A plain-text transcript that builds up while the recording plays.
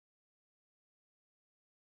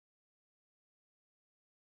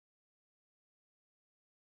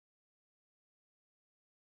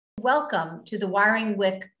Welcome to the Wiring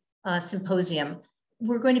WIC Symposium.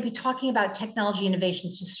 We're going to be talking about technology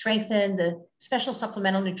innovations to strengthen the Special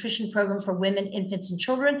Supplemental Nutrition Program for women, infants, and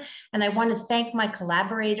children. And I want to thank my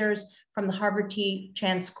collaborators from the Harvard T.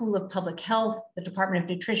 Chan School of Public Health, the Department of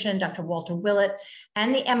Nutrition, Dr. Walter Willett,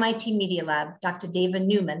 and the MIT Media Lab, Dr. David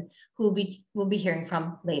Newman, who we'll be hearing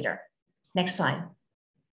from later. Next slide.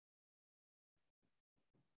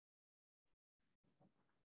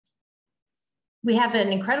 We have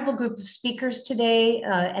an incredible group of speakers today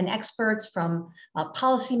and experts from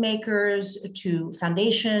policymakers to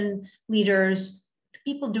foundation leaders, to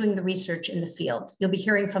people doing the research in the field. You'll be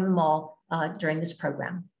hearing from them all during this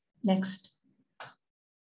program. Next.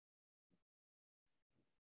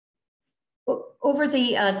 Over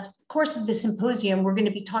the course of the symposium, we're going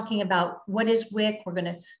to be talking about what is WIC. We're going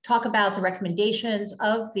to talk about the recommendations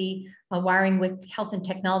of the Wiring WIC Health and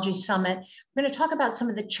Technology Summit. We're going to talk about some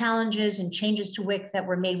of the challenges and changes to WIC that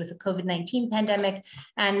were made with the COVID-19 pandemic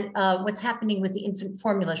and what's happening with the infant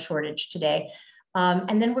formula shortage today.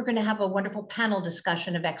 And then we're going to have a wonderful panel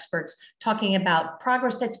discussion of experts talking about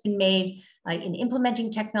progress that's been made in implementing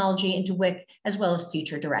technology into WIC, as well as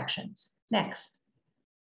future directions. Next.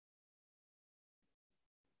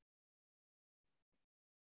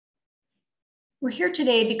 We're here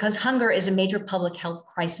today because hunger is a major public health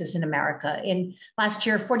crisis in America. In last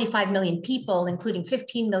year, 45 million people, including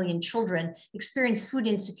 15 million children, experienced food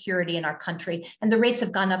insecurity in our country, and the rates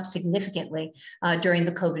have gone up significantly during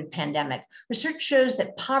the COVID pandemic. Research shows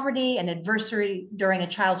that poverty and adversity during a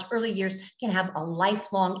child's early years can have a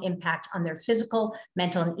lifelong impact on their physical,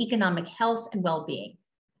 mental, and economic health and well-being.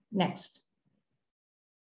 Next.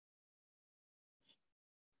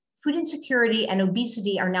 Food insecurity and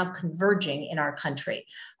obesity are now converging in our country,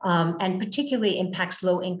 and particularly impacts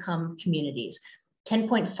low-income communities.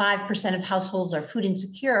 10.5% of households are food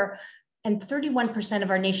insecure, and 31%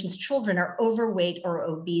 of our nation's children are overweight or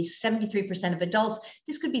obese, 73% of adults.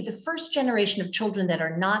 This could be the first generation of children that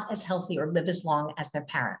are not as healthy or live as long as their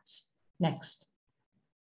parents. Next.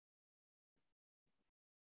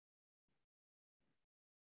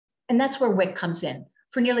 And that's where WIC comes in.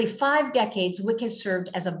 For nearly 5 decades, WIC has served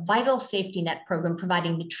as a vital safety net program,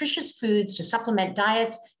 providing nutritious foods to supplement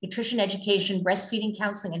diets, nutrition education, breastfeeding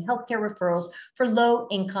counseling, and healthcare referrals for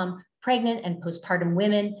low-income, pregnant and postpartum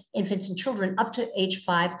women, infants, and children up to age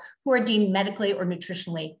 5 who are deemed medically or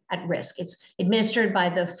nutritionally at risk. It's administered by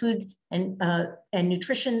the Food and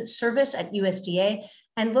Nutrition Service at USDA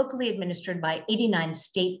and locally administered by 89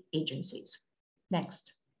 state agencies.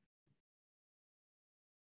 Next.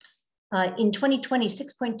 In 2020,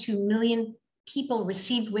 6.2 million people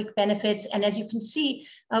received WIC benefits. And as you can see,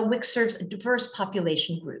 WIC serves diverse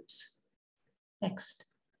population groups. Next.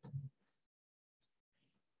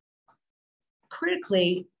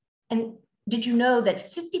 Critically, and did you know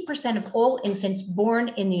that 50% of all infants born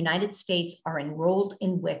in the United States are enrolled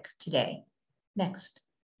in WIC today? Next.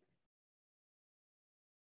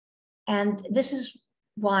 And this is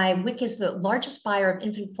why WIC is the largest buyer of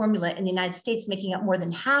infant formula in the United States, making up more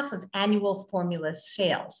than half of annual formula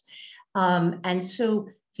sales. And so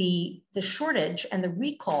the shortage and the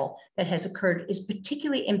recall that has occurred is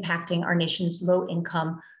particularly impacting our nation's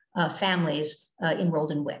low-income families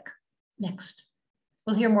enrolled in WIC. Next.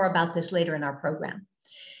 We'll hear more about this later in our program.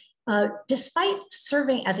 Despite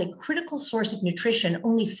serving as a critical source of nutrition,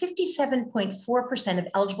 only 57.4% of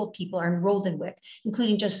eligible people are enrolled in WIC,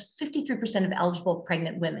 including just 53% of eligible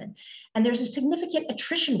pregnant women. And there's a significant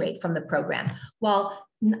attrition rate from the program. While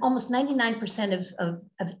almost 99%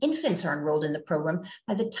 of infants are enrolled in the program,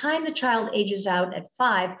 by the time the child ages out at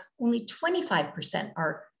 5, only 25%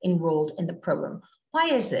 are enrolled in the program. Why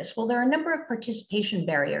is this? Well, there are a number of participation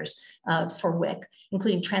barriers for WIC,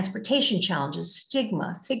 including transportation challenges,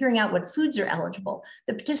 stigma, figuring out what foods are eligible.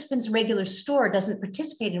 The participant's regular store doesn't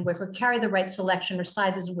participate in WIC or carry the right selection or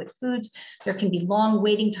sizes of WIC foods. There can be long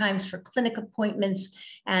waiting times for clinic appointments,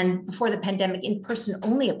 and before the pandemic, in-person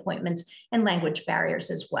only appointments, and language barriers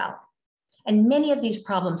as well. And many of these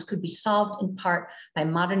problems could be solved in part by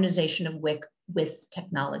modernization of WIC with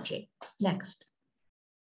technology. Next.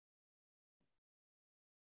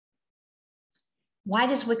 Why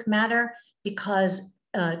does WIC matter? Because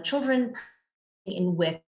children in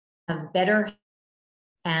WIC have better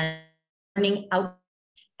and learning out,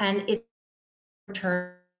 and it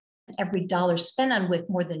return every dollar spent on WIC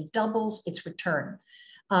more than doubles its return.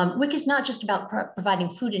 WIC is not just about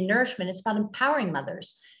providing food and nourishment, it's about empowering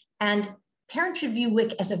mothers. And parents should view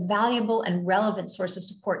WIC as a valuable and relevant source of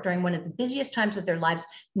support during one of the busiest times of their lives,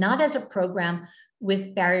 not as a program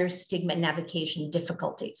with barriers, stigma, and navigation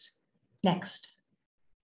difficulties. Next.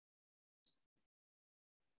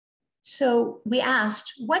 So we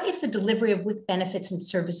asked, what if the delivery of WIC benefits and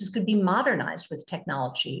services could be modernized with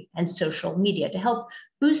technology and social media to help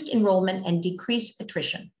boost enrollment and decrease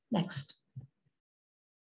attrition? Next.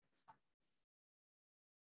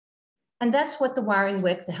 And that's what the Wiring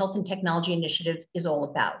WIC, the Health and Technology Initiative, is all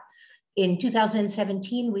about. In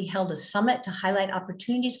 2017, we held a summit to highlight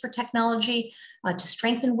opportunities for technology to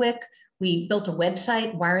strengthen WIC. We built a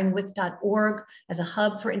website, wiringwic.org, as a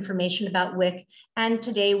hub for information about WIC. And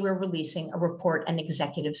today we're releasing a report and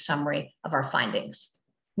executive summary of our findings.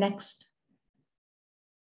 Next.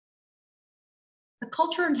 The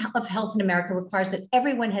culture of health in America requires that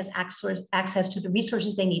everyone has access to the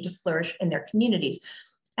resources they need to flourish in their communities.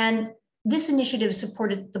 And this initiative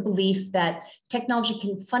supported the belief that technology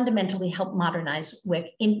can fundamentally help modernize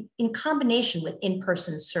WIC in combination with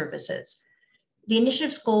in-person services. The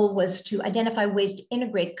initiative's goal was to identify ways to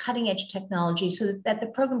integrate cutting-edge technology so that the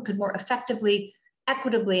program could more effectively,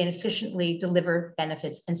 equitably, and efficiently deliver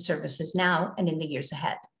benefits and services now and in the years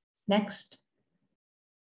ahead. Next.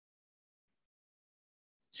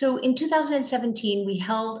 So in 2017, we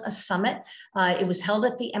held a summit. It was held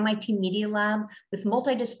at the MIT Media Lab with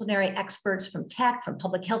multidisciplinary experts from tech, from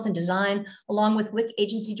public health and design, along with WIC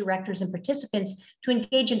agency directors and participants to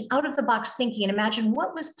engage in out-of-the-box thinking and imagine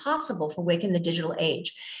what was possible for WIC in the digital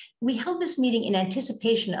age. We held this meeting in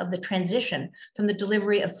anticipation of the transition from the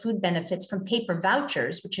delivery of food benefits from paper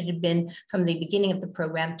vouchers, which had been from the beginning of the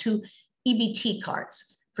program, to EBT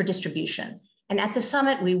cards for distribution. And at the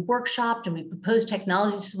summit, we workshopped and we proposed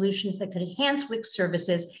technology solutions that could enhance WIC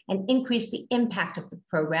services and increase the impact of the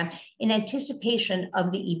program in anticipation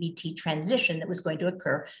of the EBT transition that was going to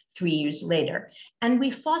occur 3 years later. And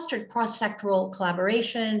we fostered cross-sectoral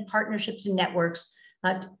collaboration, partnerships, and networks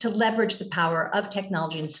to leverage the power of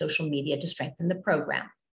technology and social media to strengthen the program.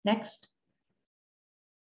 Next.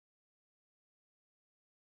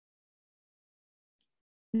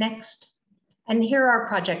 Next. And here are our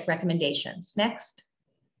project recommendations. Next.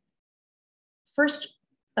 First,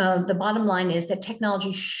 the bottom line is that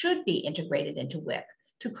technology should be integrated into WIC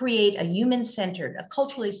to create a human-centered, a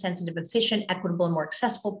culturally sensitive, efficient, equitable, and more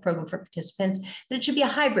accessible program for participants, that it should be a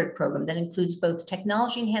hybrid program that includes both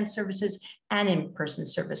technology-enhanced services and in-person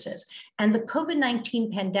services. And the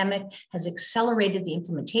COVID-19 pandemic has accelerated the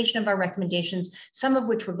implementation of our recommendations, some of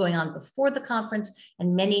which were going on before the conference,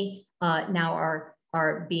 and many now are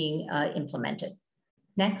being implemented.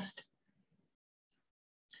 Next.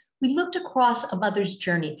 We looked across a mother's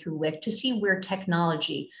journey through WIC to see where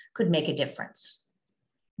technology could make a difference.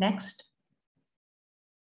 Next.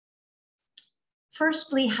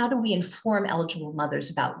 Firstly, how do we inform eligible mothers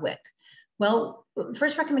about WIC? Well, the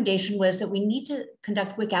first recommendation was that we need to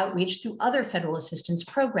conduct WIC outreach through other federal assistance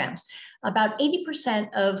programs. About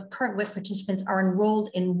 80% of current WIC participants are enrolled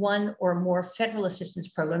in one or more federal assistance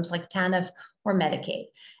programs like TANF or Medicaid.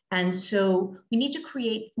 And so we need to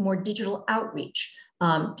create more digital outreach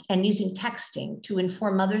and using texting to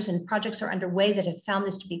inform mothers, and projects are underway that have found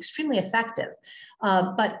this to be extremely effective.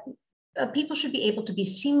 But people should be able to be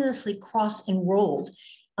seamlessly cross-enrolled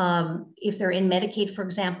if they're in Medicaid, for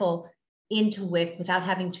example, into WIC without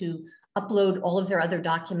having to upload all of their other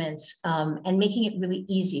documents and making it really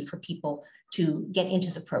easy for people to get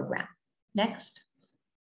into the program. Next.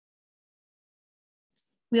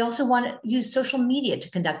 We also want to use social media to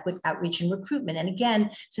conduct WIC outreach and recruitment. And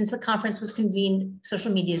again, since the conference was convened, social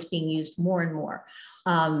media is being used more and more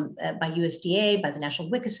by USDA, by the National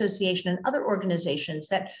WIC Association, and other organizations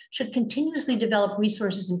that should continuously develop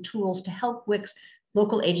resources and tools to help WIC's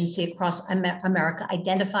local agency across America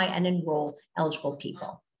identify and enroll eligible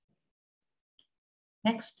people.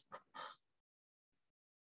 Next.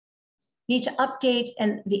 We need to update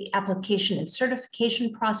the application and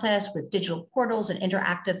certification process with digital portals and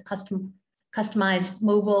interactive customized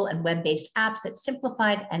mobile and web-based apps that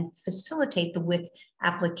simplify and facilitate the WIC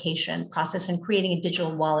application process and creating a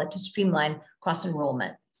digital wallet to streamline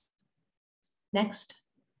cross-enrollment. Next.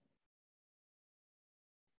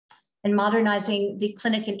 And modernizing the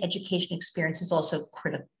clinic and education experience is also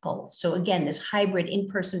critical. So again, this hybrid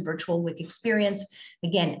in-person virtual WIC experience,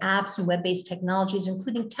 again, apps and web-based technologies,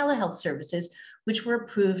 including telehealth services, which were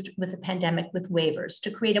approved with the pandemic with waivers to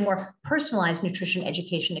create a more personalized nutrition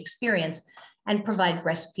education experience and provide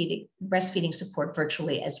breastfeeding support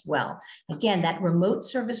virtually as well. Again, that remote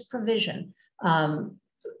service provision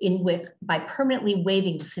in WIC by permanently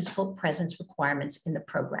waiving the physical presence requirements in the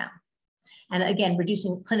program. And again,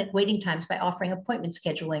 reducing clinic waiting times by offering appointment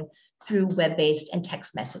scheduling through web-based and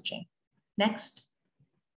text messaging. Next.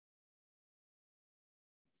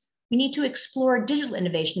 We need to explore digital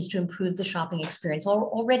innovations to improve the shopping experience.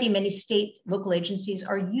 Already many state local agencies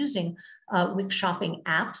are using WIC shopping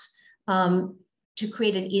apps to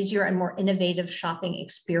create an easier and more innovative shopping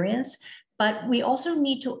experience. But we also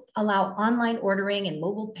need to allow online ordering and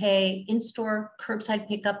mobile pay, in-store, curbside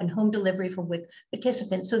pickup, and home delivery for WIC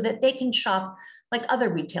participants so that they can shop like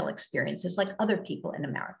other retail experiences, like other people in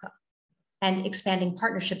America, and expanding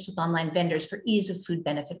partnerships with online vendors for ease of food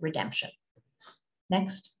benefit redemption.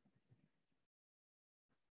 Next.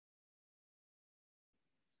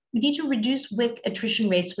 We need to reduce WIC attrition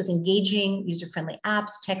rates with engaging, user-friendly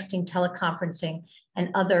apps, texting, teleconferencing, and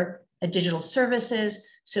other digital services.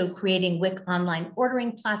 So creating WIC online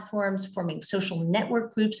ordering platforms, forming social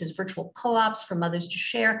network groups as virtual co-ops for mothers to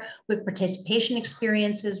share WIC participation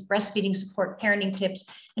experiences, breastfeeding support, parenting tips,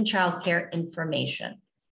 and childcare information.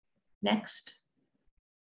 Next.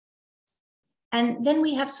 And then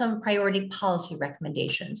we have some priority policy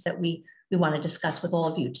recommendations that we want to discuss with all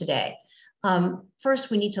of you today. First,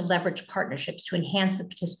 we need to leverage partnerships to enhance the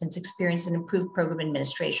participants' experience and improve program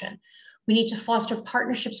administration. We need to foster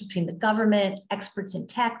partnerships between the government, experts in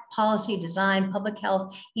tech, policy, design, public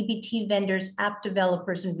health, EBT vendors, app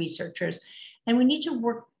developers, and researchers. And we need to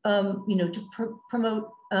work to promote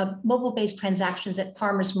mobile-based transactions at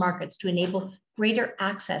farmers markets to enable greater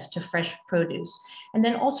access to fresh produce. And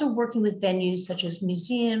then also working with venues such as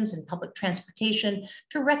museums and public transportation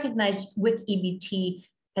to recognize WIC EBT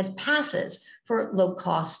as passes for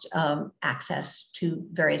low-cost access to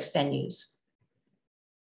various venues.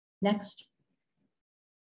 Next.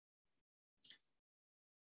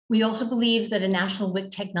 We also believe that a National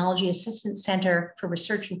WIC Technology Assistance Center for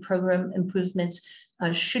Research and Program Improvements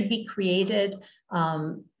should be created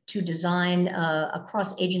to design a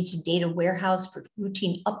cross-agency data warehouse for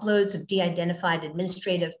routine uploads of de-identified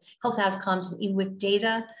administrative health outcomes and eWIC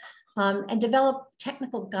data, and develop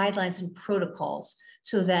technical guidelines and protocols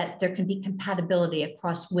so that there can be compatibility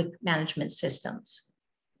across WIC management systems.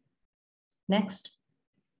 Next.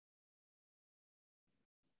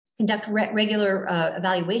 Conduct regular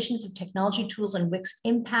evaluations of technology tools and WIC's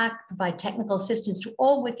impact, provide technical assistance to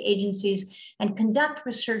all WIC agencies, and conduct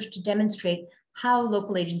research to demonstrate how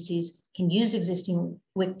local agencies can use existing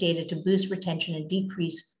WIC data to boost retention and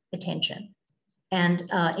decrease attention, and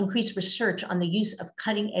increase research on the use of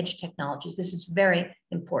cutting-edge technologies. This is very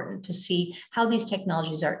important to see how these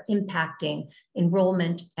technologies are impacting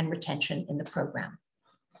enrollment and retention in the program.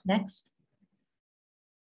 Next.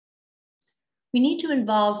 We need to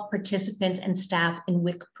involve participants and staff in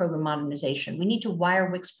WIC program modernization. We need to wire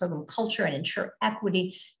WIC's program culture and ensure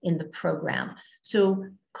equity in the program. So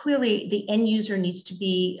clearly the end user needs to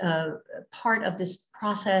be part of this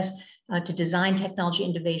process to design technology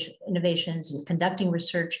innovations and conducting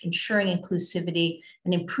research, ensuring inclusivity,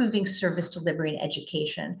 and improving service delivery and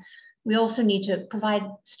education. We also need to provide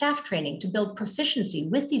staff training to build proficiency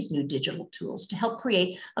with these new digital tools to help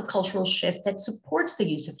create a cultural shift that supports the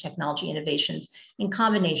use of technology innovations in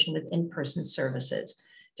combination with in-person services.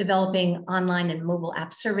 Developing online and mobile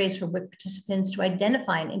app surveys for WIC participants to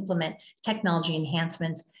identify and implement technology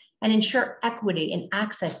enhancements and ensure equity and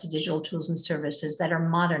access to digital tools and services that are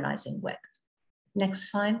modernizing WIC. Next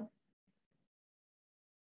slide.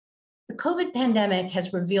 The COVID pandemic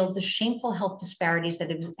has revealed the shameful health disparities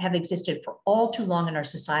that have existed for all too long in our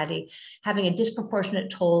society, having a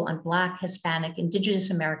disproportionate toll on Black, Hispanic,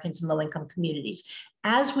 Indigenous Americans, and low-income communities.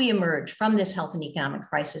 As we emerge from this health and economic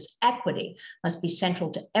crisis, equity must be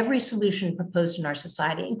central to every solution proposed in our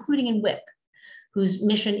society, including in WIC, whose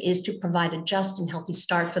mission is to provide a just and healthy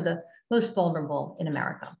start for the most vulnerable in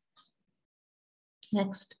America.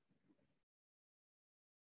 Next.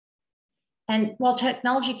 And while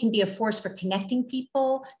technology can be a force for connecting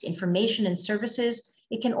people to information and services,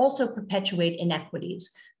 it can also perpetuate inequities.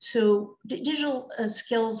 So digital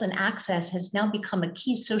skills and access has now become a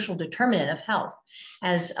key social determinant of health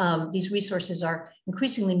as these resources are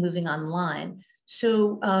increasingly moving online.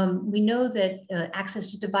 So we know that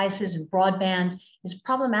access to devices and broadband is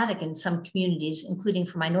problematic in some communities, including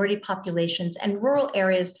for minority populations and rural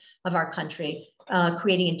areas of our country,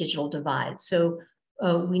 creating a digital divide. So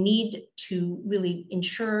we need to really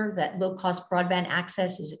ensure that low-cost broadband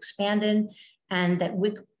access is expanded, and that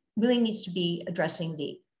WIC really needs to be addressing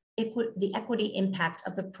the equity impact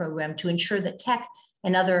of the program to ensure that tech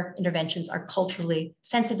and other interventions are culturally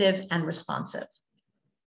sensitive and responsive.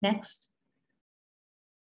 Next.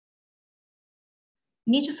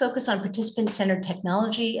 We need to focus on participant-centered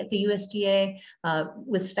technology at the USDA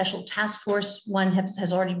with special task force. One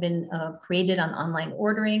has already been created on online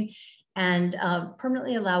ordering, and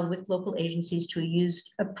permanently allow WIC local agencies to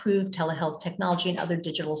use approved telehealth technology and other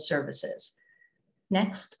digital services.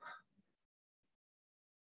 Next.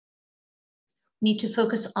 Need to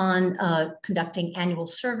focus on conducting annual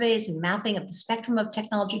surveys and mapping of the spectrum of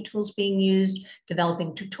technology tools being used,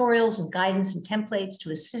 developing tutorials and guidance and templates to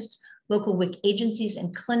assist local WIC agencies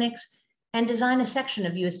and clinics, and design a section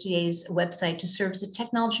of USDA's website to serve as a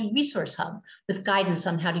technology resource hub with guidance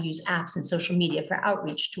on how to use apps and social media for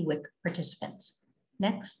outreach to WIC participants.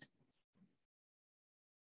 Next.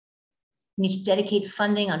 We need to dedicate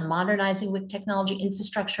funding on modernizing WIC technology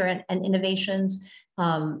infrastructure and innovations.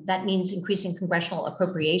 That means increasing congressional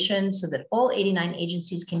appropriations so that all 89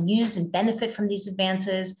 agencies can use and benefit from these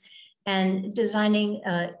advances, and designing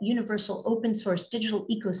a universal open source digital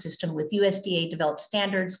ecosystem with USDA developed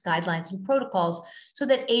standards, guidelines, and protocols so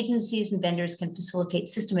that agencies and vendors can facilitate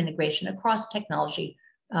system integration across technology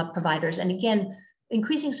providers. And again,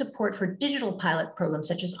 increasing support for digital pilot programs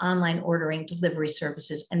such as online ordering, delivery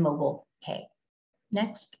services, and mobile pay.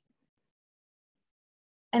 Next.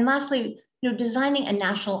 And lastly, designing a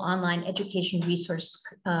national online education resource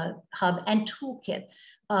hub and toolkit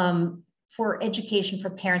for education for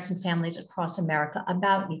parents and families across America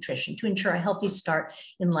about nutrition to ensure a healthy start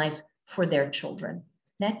in life for their children.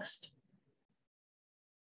 Next.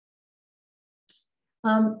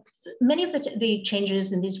 Many of the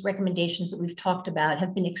changes and these recommendations that we've talked about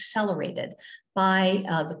have been accelerated by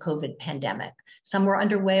the COVID pandemic. Some were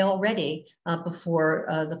underway already before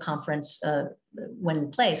the conference went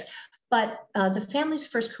in place. But the Families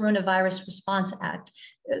First Coronavirus Response Act,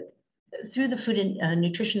 through the Food and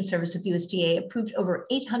Nutrition Service of USDA, approved over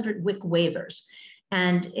 800 WIC waivers,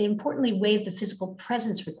 and importantly waived the physical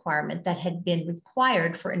presence requirement that had been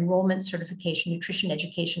required for enrollment, certification, nutrition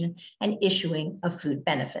education, and issuing of food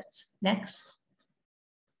benefits. Next.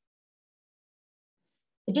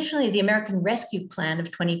 Additionally, the American Rescue Plan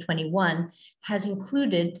of 2021 has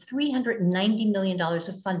included $390 million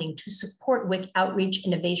of funding to support WIC outreach,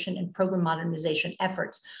 innovation, and program modernization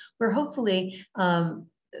efforts. We're hopefully,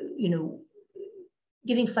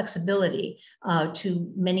 giving flexibility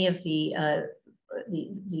to many of the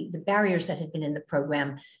barriers that had been in the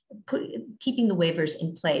program, keeping the waivers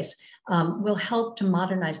in place will help to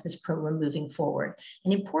modernize this program moving forward.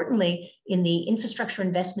 And importantly, in the Infrastructure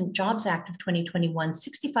Investment Jobs Act of 2021,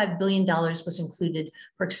 $65 billion was included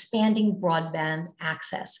for expanding broadband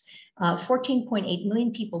access. 14.8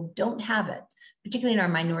 million people don't have it, particularly in our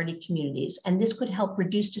minority communities, and this could help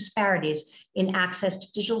reduce disparities in access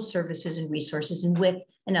to digital services and resources in WIC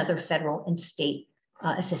and other federal and state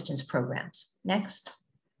assistance programs. Next.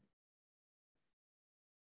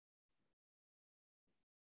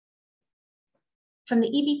 From the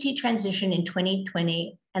EBT transition in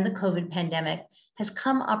 2020 and the COVID pandemic has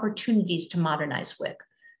come opportunities to modernize WIC.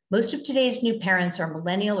 Most of today's new parents are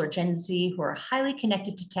millennial or Gen Z who are highly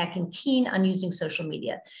connected to tech and keen on using social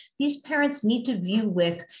media. These parents need to view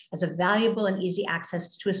WIC as a valuable and easy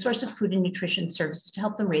access to a source of food and nutrition services to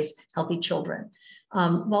help them raise healthy children.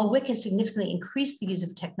 While WIC has significantly increased the use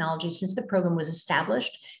of technology since the program was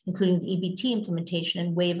established, including the EBT implementation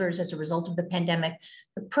and waivers as a result of the pandemic,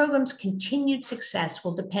 the program's continued success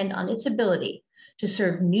will depend on its ability to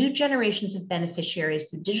serve new generations of beneficiaries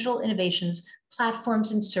through digital innovations,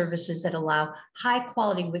 platforms, and services that allow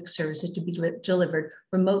high-quality WIC services to be delivered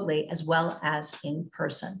remotely as well as in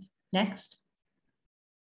person. Next.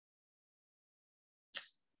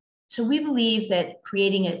 So we believe that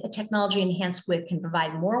creating a technology-enhanced WIC can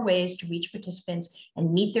provide more ways to reach participants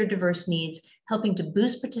and meet their diverse needs, helping to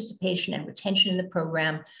boost participation and retention in the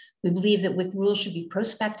program. We believe that WIC rules should be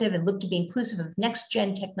prospective and look to be inclusive of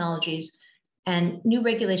next-gen technologies, and new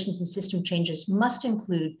regulations and system changes must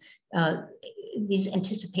include these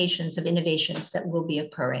anticipations of innovations that will be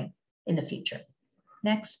occurring in the future.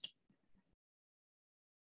 Next.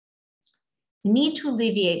 The need to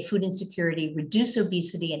alleviate food insecurity, reduce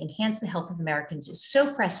obesity, and enhance the health of Americans is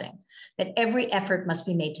so pressing that every effort must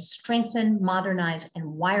be made to strengthen, modernize, and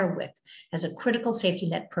wire WIC as a critical safety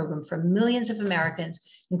net program for millions of Americans,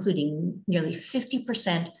 including nearly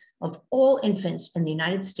 50% of all infants in the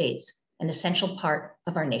United States, an essential part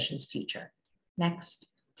of our nation's future. Next.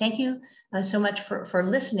 Thank you so much for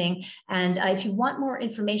listening. And if you want more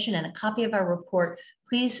information and a copy of our report,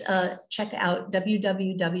 please check out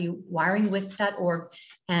www.wiringwic.org.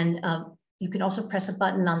 And you can also press a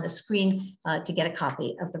button on the screen to get a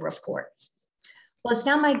copy of the report. Well, it's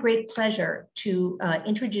now my great pleasure to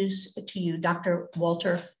introduce to you Dr.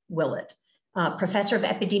 Walter Willett, Professor of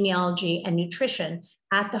Epidemiology and Nutrition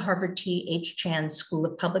at the Harvard T.H. Chan School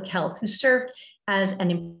of Public Health, who served as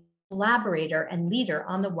an collaborator and leader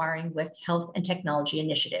on the Wiring WIC Health and Technology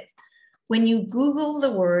Initiative. When you Google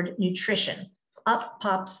the word nutrition, up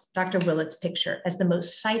pops Dr. Willett's picture as the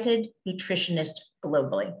most cited nutritionist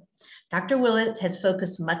globally. Dr. Willett has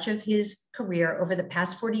focused much of his career over the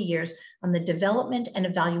past 40 years on the development and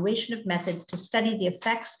evaluation of methods to study the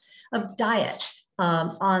effects of diet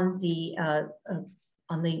on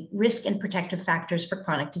the risk and protective factors for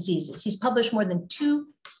chronic diseases. He's published more than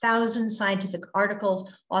 2,000 scientific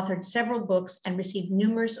articles, authored several books, and received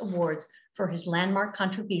numerous awards for his landmark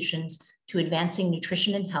contributions to advancing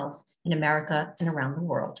nutrition and health in America and around the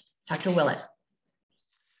world. Dr. Willett.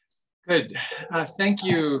 Good. Thank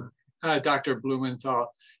you, Dr. Blumenthal.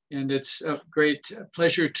 And it's a great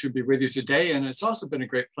pleasure to be with you today. And it's also been a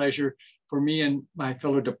great pleasure for me and my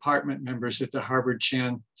fellow department members at the Harvard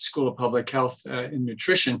Chan School of Public Health and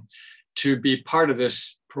Nutrition to be part of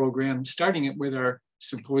this program, starting it with our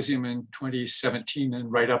symposium in 2017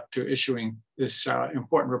 and right up to issuing this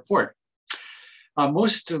important report.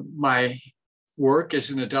 Most of my work as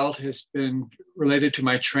an adult has been related to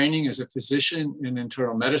my training as a physician in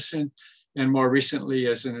internal medicine and more recently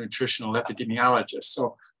as a nutritional epidemiologist.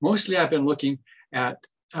 So mostly I've been looking at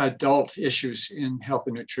adult issues in health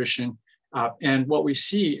and nutrition. And what we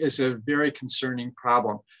see is a very concerning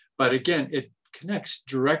problem. But again, it connects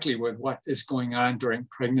directly with what is going on during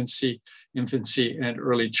pregnancy, infancy, and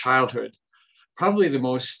early childhood. Probably the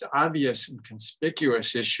most obvious and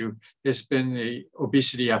conspicuous issue has been the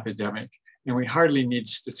obesity epidemic. And we hardly need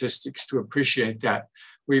statistics to appreciate that.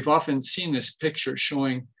 We've often seen this picture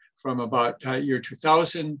showing from about year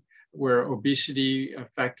 2000, where obesity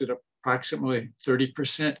affected approximately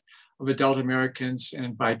 30% of adult Americans,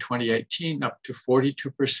 and by 2018, up to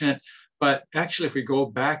 42%. But actually, if we go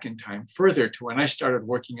back in time further to when I started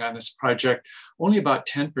working on this project, only about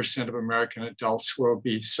 10% of American adults were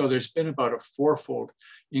obese. So there's been about a fourfold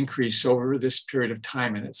increase over this period of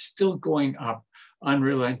time, and it's still going up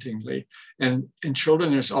unrelentingly. And in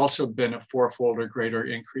children, there's also been a fourfold or greater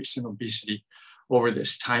increase in obesity over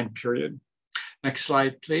this time period. Next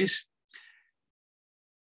slide, please.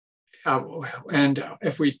 And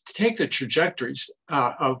if we take the trajectories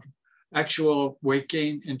of actual weight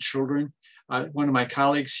gain in children, one of my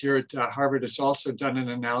colleagues here at Harvard has also done an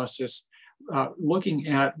analysis looking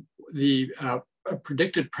at the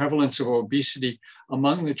predicted prevalence of obesity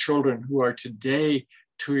among the children who are today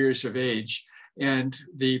 2 years of age, and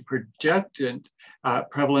the projected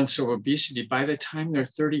prevalence of obesity by the time they're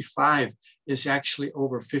 35 is actually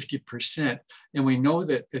over 50%. And we know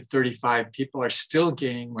that at 35, people are still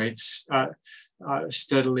gaining weight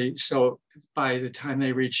steadily. So by the time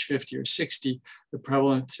they reach 50 or 60, the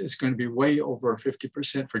prevalence is going to be way over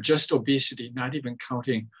 50% for just obesity, not even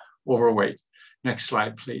counting overweight. Next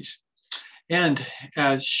slide, please. And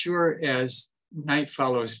as sure as night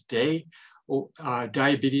follows day,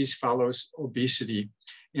 diabetes follows obesity.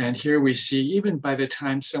 And here we see, even by the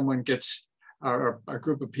time someone gets, or a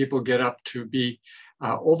group of people get up to be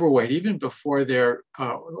overweight, even before they're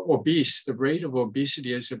obese, the rate of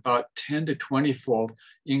obesity is about 10 to 20-fold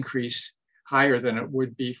increase higher than it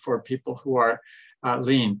would be for people who are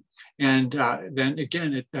lean. And then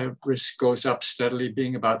again, the risk goes up steadily,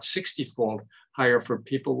 being about 60-fold higher for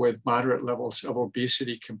people with moderate levels of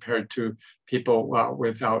obesity compared to people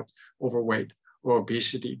without overweight or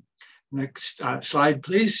obesity. Next slide,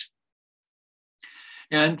 please.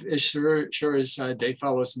 And as sure as day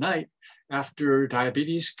follows night, after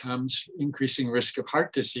diabetes comes increasing risk of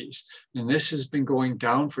heart disease. And this has been going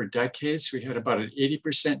down for decades. We had about an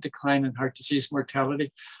 80% decline in heart disease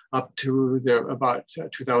mortality up to about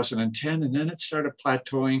 2010, and then it started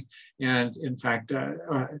plateauing. And in fact,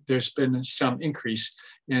 there's been some increase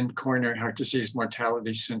in coronary heart disease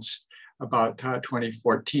mortality since about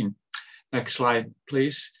 2014. Next slide,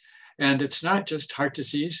 please. And it's not just heart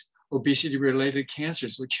disease. Obesity-related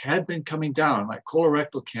cancers, which had been coming down, like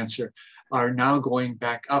colorectal cancer, are now going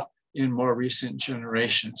back up in more recent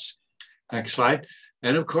generations. Next slide.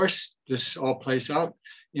 And of course, this all plays out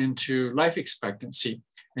into life expectancy.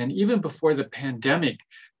 And even before the pandemic,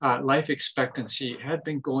 life expectancy had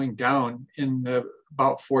been going down in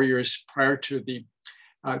about 4 years prior to the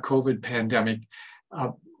COVID pandemic.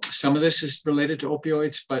 Some of this is related to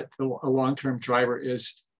opioids, but a long-term driver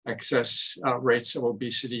is excess rates of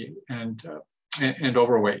obesity and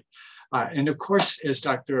overweight. And of course, as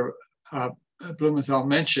Dr. Blumenthal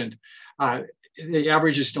mentioned, the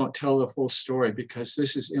averages don't tell the full story because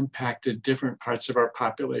this has impacted different parts of our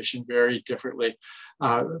population very differently.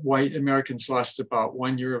 White Americans lost about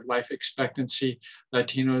 1 year of life expectancy.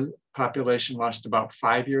 Latino population lost about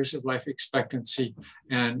 5 years of life expectancy,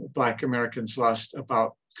 and Black Americans lost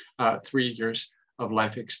about 3 years of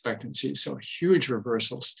life expectancy. So huge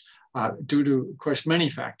reversals due to, of course, many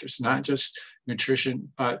factors, not just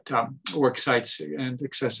nutrition, but work sites and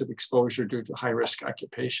excessive exposure due to high-risk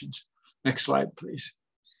occupations. Next slide, please.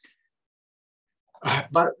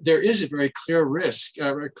 But there is a very clear risk,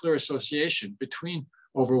 a very clear association between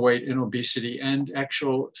overweight and obesity and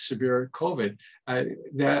actual severe COVID.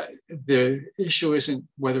 That the issue isn't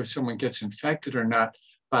whether someone gets infected or not,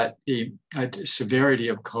 but the severity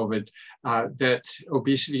of COVID, that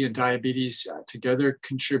obesity and diabetes together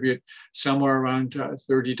contribute somewhere around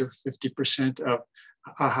 30 to 50% of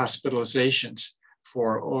hospitalizations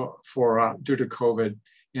due to COVID.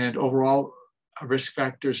 And overall risk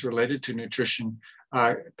factors related to nutrition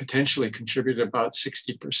potentially contribute about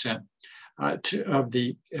 60% of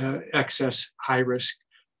the excess high risk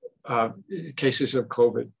cases of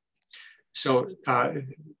COVID. So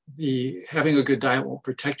having a good diet won't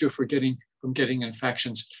protect you from getting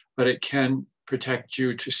infections, but it can protect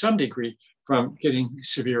you to some degree from getting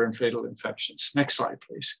severe and fatal infections. Next slide,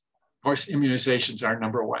 please. Of course, immunizations are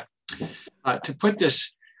number one. To put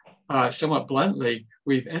this somewhat bluntly,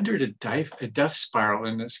 we've entered a death spiral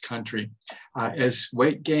in this country. As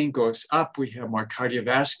weight gain goes up, we have more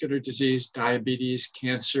cardiovascular disease, diabetes,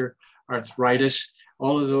 cancer, arthritis.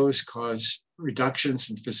 All of those cause reductions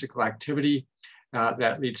in physical activity.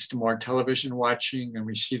 That leads to more television watching, and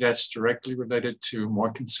we see that's directly related to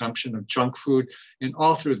more consumption of junk food. And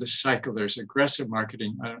all through the cycle, there's aggressive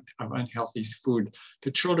marketing of unhealthy food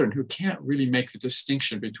to children who can't really make the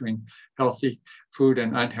distinction between healthy food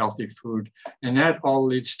and unhealthy food. And that all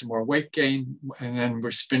leads to more weight gain, and then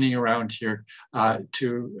we're spinning around here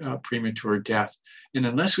to premature death. And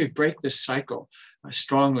unless we break this cycle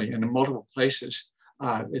strongly in multiple places,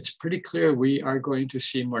 it's pretty clear we are going to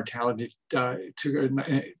see mortality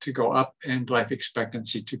to go up and life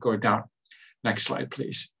expectancy to go down. Next slide,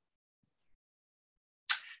 please.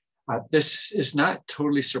 This is not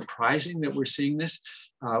totally surprising that we're seeing this.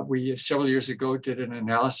 We several years ago did an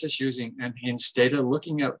analysis using NHANES data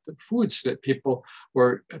looking at the foods that people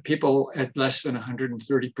at less than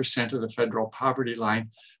 130% of the federal poverty line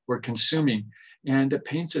were consuming. And it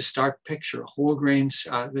paints a stark picture. Whole grains,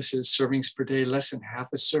 this is servings per day, less than half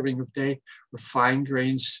a serving a day. Refined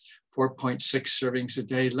grains, 4.6 servings a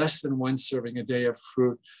day, less than 1 serving a day of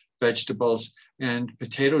fruit, vegetables, and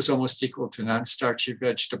potatoes almost equal to non-starchy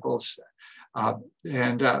vegetables.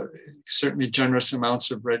 And certainly generous amounts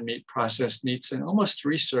of red meat, processed meats, and almost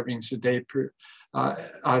 3 servings a day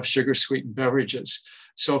of sugar-sweetened beverages.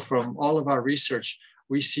 So from all of our research,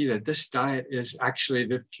 we see that this diet is actually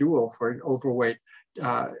the fuel for overweight,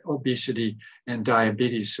 obesity, and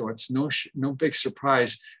diabetes. So it's no big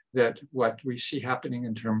surprise that what we see happening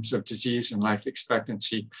in terms of disease and life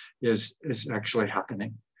expectancy is actually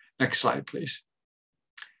happening. Next slide, please.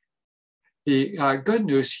 The good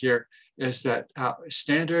news here is that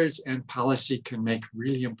standards and policy can make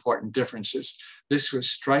really important differences. This was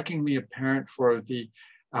strikingly apparent for the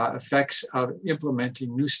effects of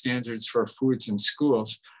implementing new standards for foods in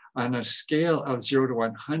schools. On a scale of 0 to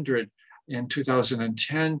 100 in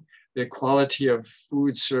 2010, the quality of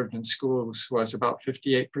food served in schools was about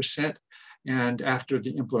 58%. And after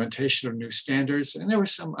the implementation of new standards, and there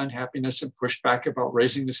was some unhappiness and pushback about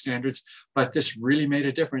raising the standards, but this really made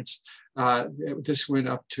a difference. This went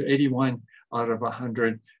up to 81 out of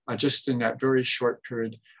 100 just in that very short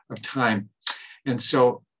period of time. And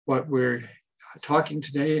so what we're talking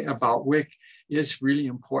today about WIC is really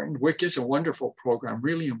important. WIC is a wonderful program,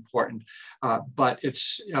 really important, but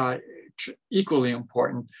it's equally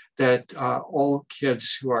important that all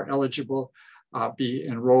kids who are eligible be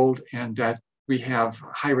enrolled and that we have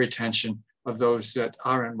high retention of those that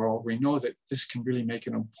are enrolled. We know that this can really make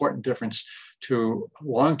an important difference to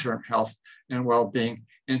long-term health and well-being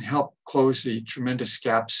and help close the tremendous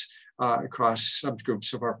gaps across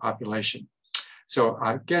subgroups of our population. So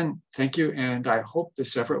again, thank you, and I hope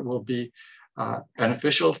this effort will be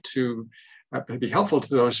beneficial to be helpful to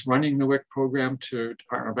those running the WIC program, to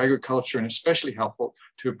Department of Agriculture, and especially helpful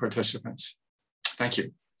to participants. Thank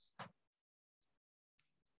you.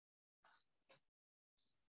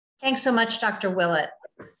 Thanks so much, Dr. Willett,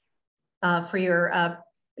 for your,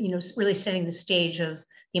 really setting the stage of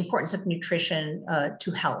the importance of nutrition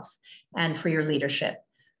to health and for your leadership.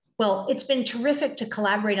 Well, it's been terrific to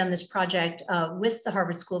collaborate on this project with the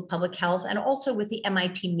Harvard School of Public Health and also with the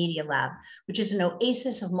MIT Media Lab, which is an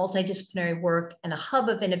oasis of multidisciplinary work and a hub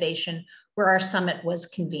of innovation where our summit was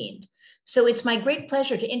convened. So it's my great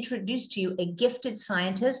pleasure to introduce to you a gifted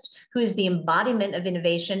scientist who is the embodiment of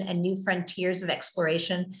innovation and new frontiers of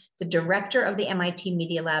exploration, the director of the MIT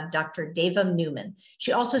Media Lab, Dr. Deva Newman.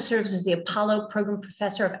 She also serves as the Apollo Program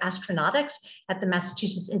Professor of Astronautics at the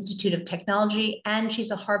Massachusetts Institute of Technology, and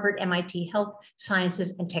she's a Harvard MIT Health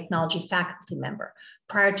Sciences and Technology faculty member.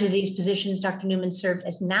 Prior to these positions, Dr. Newman served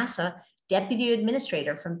as NASA deputy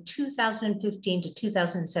administrator from 2015 to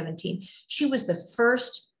 2017. She was the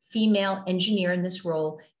first female engineer in this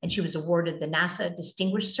role, and she was awarded the NASA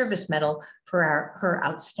Distinguished Service Medal for her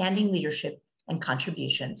outstanding leadership and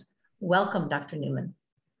contributions. Welcome, Dr. Newman.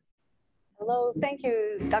 Hello, thank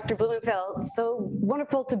you, Dr. Blumenfeld. So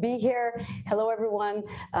wonderful to be here. Hello, everyone.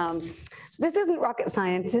 So this isn't rocket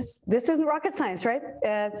science. This isn't rocket science, right?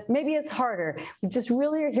 Maybe it's harder. We just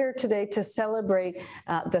really are here today to celebrate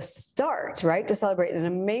the start, right? To celebrate an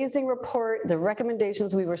amazing report, the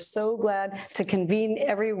recommendations. We were so glad to convene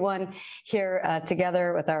everyone here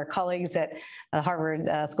together with our colleagues at Harvard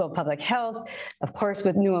School of Public Health, of course,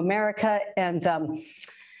 with New America, and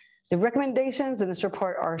the recommendations in this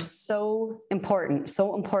report are so important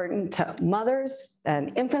to mothers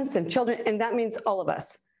and infants and children, and that means all of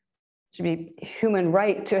us. It should be human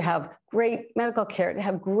right to have great medical care, to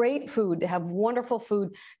have great food, to have wonderful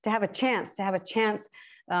food, to have a chance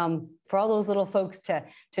for all those little folks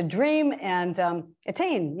to dream and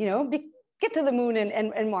attain, get to the moon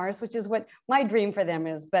and Mars, which is what my dream for them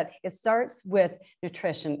is. But it starts with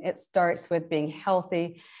nutrition. It starts with being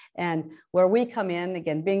healthy. And where we come in,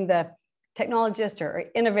 again, being the technologists or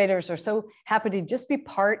innovators, are so happy to just be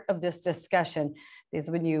part of this discussion. Because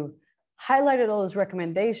when you highlighted all those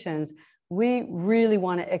recommendations, we really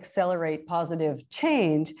want to accelerate positive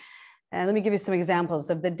change. And let me give you some examples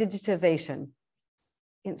of the digitization.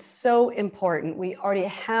 It's so important. We already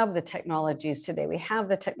have the technologies today.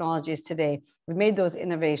 We've made those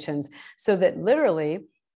innovations so that literally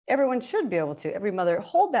everyone should be able to, every mother,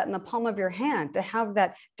 hold that in the palm of your hand, to have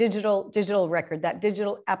that digital record, that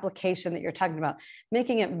digital application that you're talking about,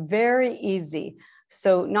 making it very easy.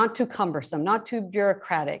 So not too cumbersome, not too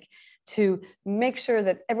bureaucratic, to make sure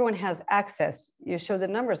that everyone has access. You show the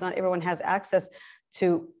numbers, not everyone has access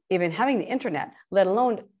to even having the internet, let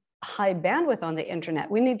alone high bandwidth on the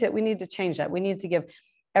internet. We need to change that. We need to give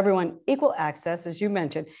everyone equal access, as you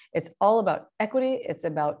mentioned. It's all about equity. It's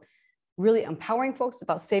about really empowering folks. It's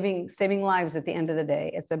about saving lives at the end of the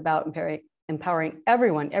day. It's about empowering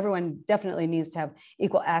everyone. Everyone definitely needs to have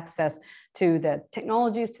equal access to the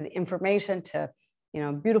technologies, to the information, to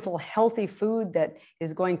beautiful, healthy food that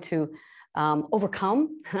is going to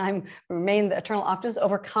overcome. I remain the eternal optimist.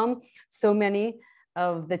 Overcome so many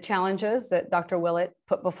of the challenges that Dr. Willett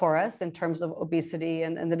put before us in terms of obesity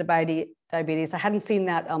and the diabetes. I hadn't seen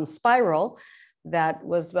that spiral. That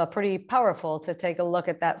was pretty powerful to take a look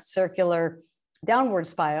at that circular downward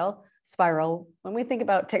spiral. When we think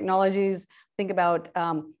about technologies, think about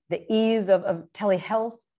the ease of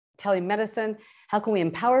telehealth, telemedicine. How can we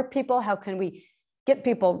empower people? How can we get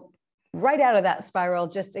people right out of that spiral,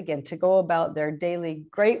 just again, to go about their daily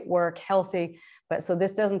great work, healthy, but so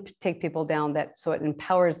this doesn't take people down, so it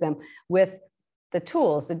empowers them with the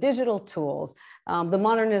tools, the digital tools, the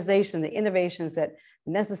modernization, the innovations that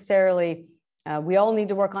necessarily we all need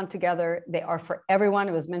to work on together. They are for everyone.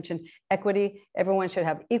 It was mentioned equity. Everyone should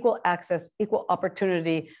have equal access, equal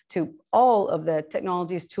opportunity to all of the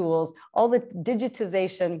technologies, tools, all the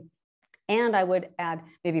digitization. And I would add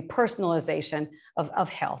maybe personalization of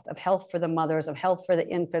health for the mothers, of health for the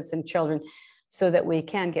infants and children, so that we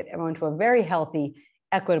can get everyone to a very healthy,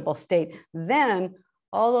 equitable state. Then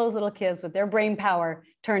all those little kids with their brain power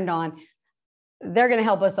turned on, they're going to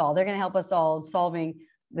help us all. They're going to help us all solving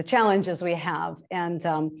the challenges we have. And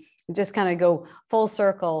just kind of go full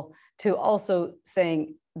circle to also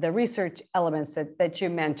saying the research elements that you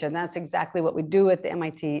mentioned. That's exactly what we do at the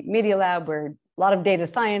MIT Media Lab. We're a lot of data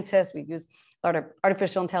scientists. We use a lot of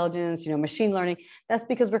artificial intelligence, machine learning. That's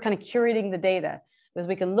because we're kind of curating the data. Because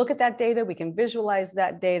we can look at that data, we can visualize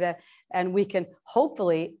that data, and we can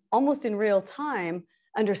hopefully almost in real time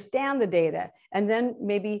understand the data, and then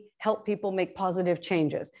maybe help people make positive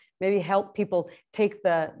changes, maybe help people take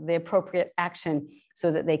the appropriate action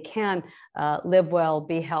so that they can live well,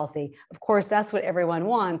 be healthy. Of course, that's what everyone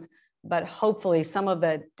wants, but hopefully some of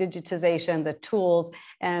the digitization, the tools,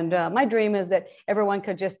 and my dream is that everyone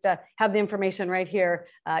could just have the information right here,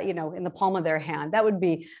 in the palm of their hand. That would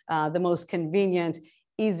be the most convenient,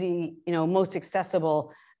 easy, most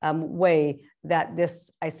accessible way that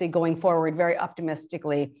this, I see going forward very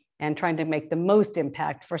optimistically and trying to make the most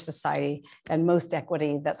impact for society and most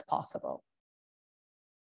equity that's possible.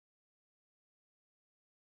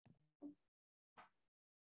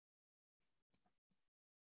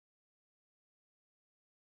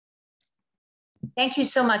 Thank you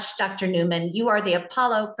so much, Dr. Newman. You are the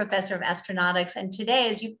Apollo Professor of Astronautics. And today,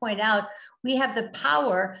 as you point out, we have the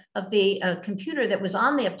power of the computer that was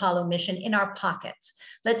on the Apollo mission in our pockets.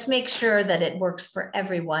 Let's make sure that it works for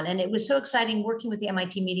everyone. And it was so exciting working with the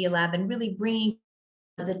MIT Media Lab and really bringing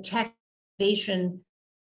the tech innovation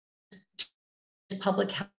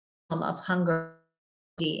public health of hunger.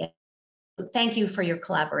 Thank you for your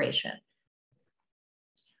collaboration.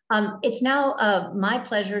 It's now my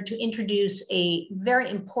pleasure to introduce a very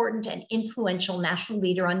important and influential national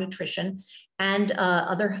leader on nutrition and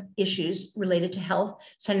other issues related to health,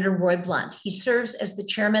 Senator Roy Blunt. He serves as the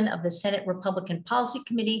chairman of the Senate Republican Policy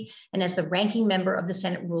Committee and as the ranking member of the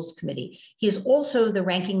Senate Rules Committee. He is also the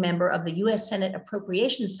ranking member of the U.S. Senate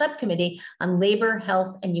Appropriations Subcommittee on Labor,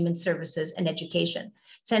 Health, and Human Services and Education.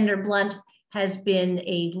 Senator Blunt has been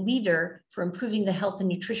a leader for improving the health and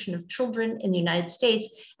nutrition of children in the United States.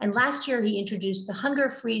 And last year, he introduced the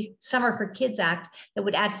Hunger-Free Summer for Kids Act that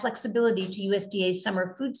would add flexibility to USDA's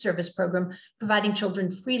summer food service program, providing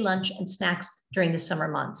children free lunch and snacks during the summer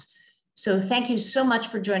months. So thank you so much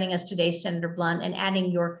for joining us today, Senator Blunt, and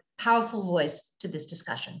adding your powerful voice to this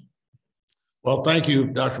discussion. Well, thank you,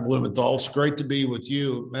 Dr. Blumenthal. It's great to be with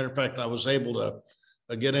you. Matter of fact, I was able to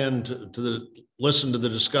get in to listen to the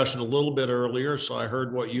discussion a little bit earlier. So I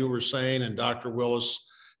heard what you were saying and Dr. Willis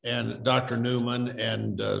and Dr. Newman,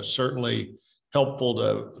 and certainly helpful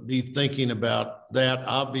to be thinking about that.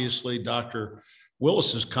 Obviously, Dr.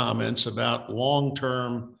 Willis's comments about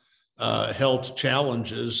long-term health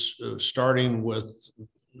challenges, starting with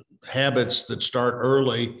habits that start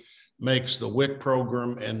early, makes the WIC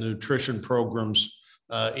program and nutrition programs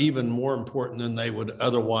even more important than they would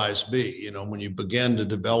otherwise be. You know, when you begin to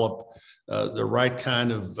develop the right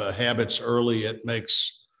kind of habits early, it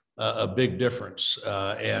makes a big difference.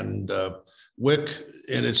 And WIC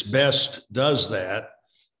in its best does that.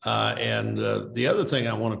 And the other thing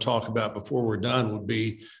I want to talk about before we're done would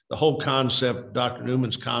be the whole concept, Dr.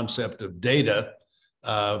 Newman's concept of data.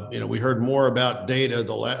 You know, we heard more about data,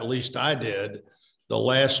 at least I did, the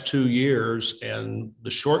last 2 years, and the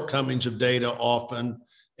shortcomings of data often,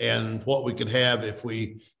 and what we could have if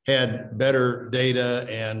we had better data.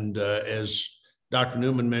 And as Dr.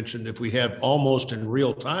 Newman mentioned, if we have almost in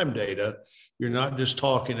real-time data, you're not just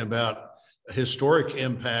talking about historic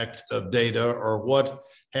impact of data or what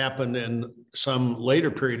happened in some later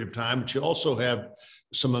period of time, but you also have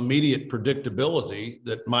some immediate predictability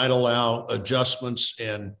that might allow adjustments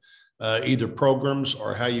in either programs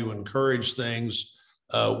or how you encourage things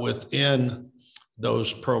within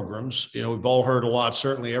those programs. You know, we've all heard a lot,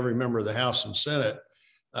 certainly every member of the House and Senate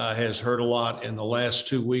has heard a lot in the last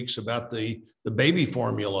 2 weeks about the baby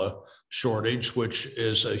formula shortage, which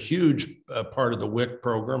is a huge part of the WIC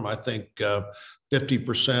program. I think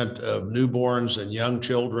 50% of newborns and young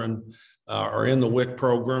children are in the WIC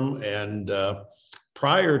program. And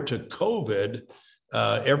prior to COVID,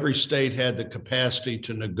 every state had the capacity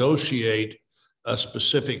to negotiate a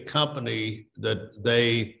specific company that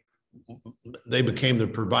they became the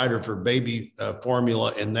provider for baby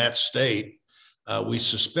formula in that state. We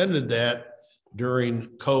suspended that during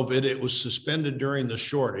COVID. It was suspended during the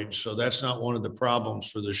shortage, so that's not one of the problems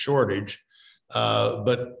for the shortage.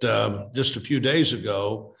 But just a few days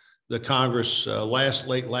ago, the Congress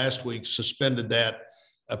late last week suspended that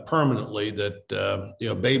permanently. That you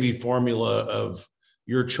know, baby formula of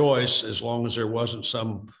your choice, as long as there wasn't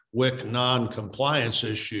some WIC non-compliance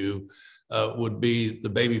issue, would be the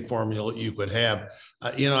baby formula you could have.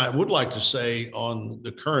 You know, I would like to say on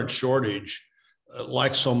the current shortage,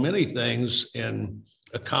 like so many things in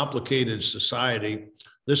a complicated society,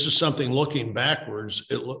 this is something looking backwards.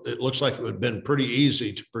 It looks like it would have been pretty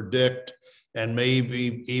easy to predict and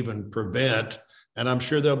maybe even prevent. And I'm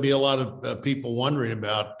sure there'll be a lot of people wondering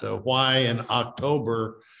about why in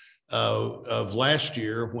October of last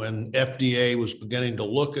year, when FDA was beginning to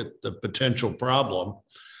look at the potential problem,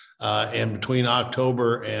 and between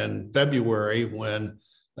October and February, when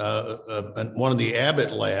one of the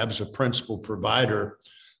Abbott labs, a principal provider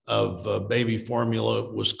of baby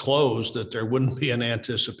formula, was closed, that there wouldn't be an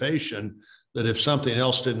anticipation that if something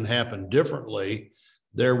else didn't happen differently,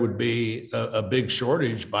 there would be a big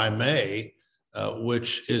shortage by May,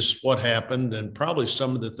 which is what happened. And probably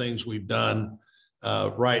some of the things we've done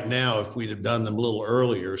right now, if we'd have done them a little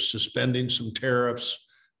earlier, suspending some tariffs,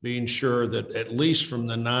 being sure that at least from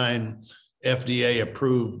the 9 FDA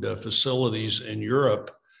approved facilities in Europe,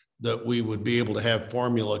 that we would be able to have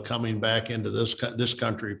formula coming back into this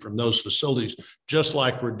country from those facilities, just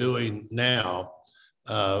like we're doing now.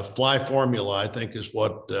 Fly formula, I think, is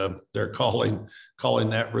what they're calling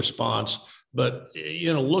that response. But,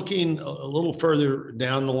 you know, looking a little further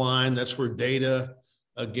down the line, that's where data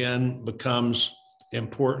again becomes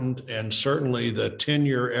important. And certainly the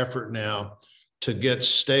 10-year effort now to get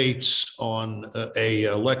states on a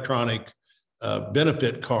electronic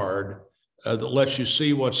benefit card that lets you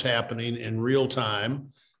see what's happening in real time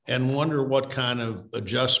and wonder what kind of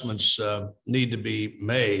adjustments need to be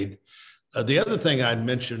made. The other thing I'd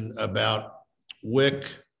mention about WIC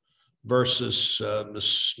versus the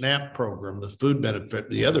SNAP program, the food benefit,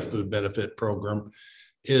 the other food benefit program,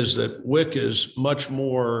 is that WIC is much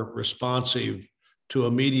more responsive to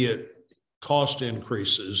immediate cost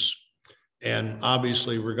increases. And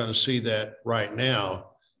obviously we're going to see that right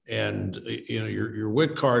now. And you know, your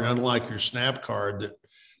WIC card, unlike your SNAP card that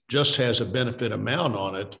just has a benefit amount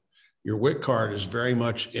on it, your WIC card is very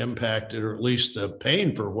much impacted, or at least the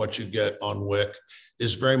paying for what you get on WIC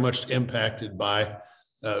is very much impacted by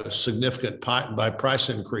significant by price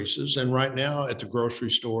increases. And right now at the grocery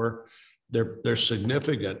store, there's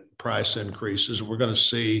significant price increases. We're going to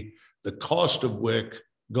see the cost of WIC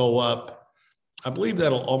go up. I believe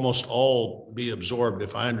that'll almost all be absorbed,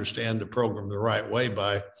 if I understand the program the right way,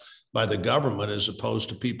 by the government, as opposed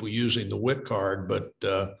to people using the WIC card. But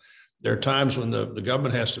there are times when the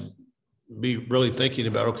government has to be really thinking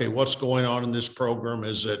about, okay, what's going on in this program?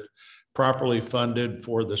 Is it properly funded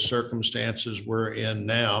for the circumstances we're in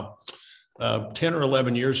now? 10 or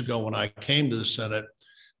 11 years ago, when I came to the Senate,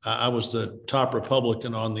 I was the top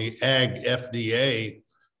Republican on the Ag FDA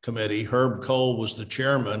committee. Herb Cole was the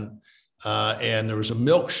chairman, and there was a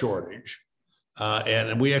milk shortage.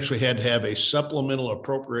 And we actually had to have a supplemental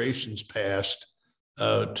appropriations passed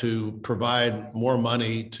to provide more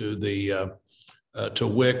money to the to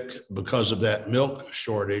WIC because of that milk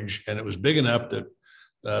shortage. And it was big enough that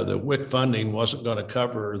the WIC funding wasn't going to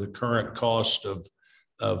cover the current cost of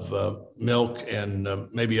milk and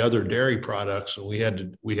maybe other dairy products. So we had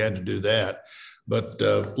to do that. But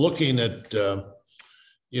looking at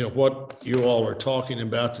you know, what you all are talking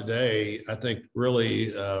about today, I think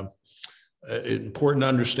really important to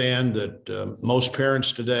understand that most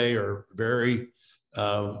parents today are very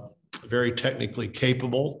technically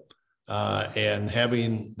capable, and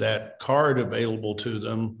having that card available to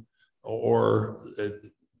them, or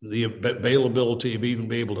the availability of even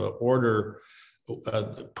be able to order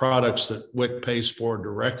the products that WIC pays for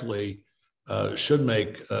directly should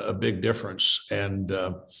make a big difference. And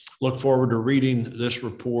look forward to reading this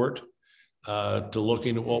report, to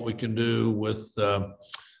looking at what we can do with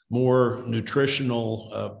more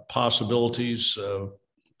nutritional possibilities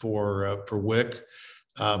for WIC.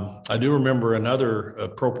 I do remember another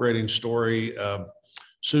appropriating story.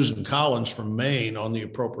 Susan Collins from Maine on the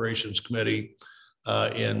Appropriations Committee,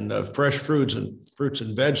 in fresh fruits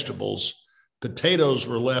and vegetables, potatoes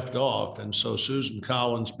were left off. And so Susan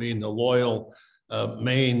Collins, being the loyal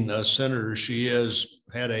Maine senator she is,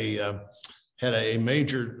 had a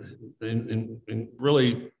major, and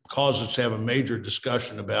really caused us to have a major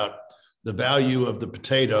discussion about the value of the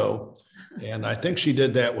potato. And I think she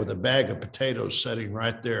did that with a bag of potatoes sitting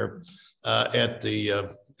right there at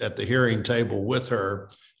the hearing table with her.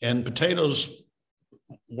 And potatoes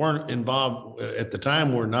weren't involved at the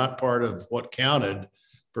time, were not part of what counted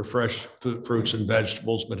for fresh fruits and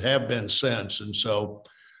vegetables, but have been since. And so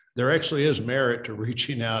there actually is merit to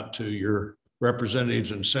reaching out to your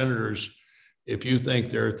representatives and senators if you think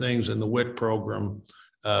there are things in the WIC program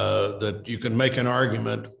that you can make an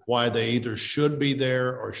argument why they either should be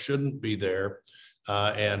there or shouldn't be there.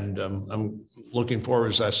 And I'm looking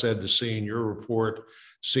forward, as I said, to seeing your report,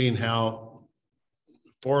 seeing how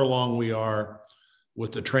far along we are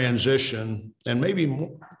with the transition, and maybe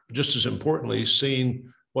just as importantly, seeing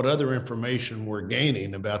what other information we're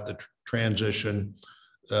gaining about the transition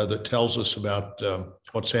that tells us about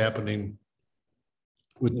what's happening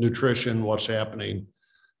with nutrition, what's happening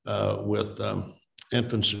with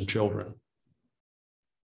infants and children.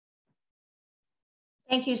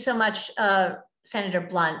 Thank you so much, Senator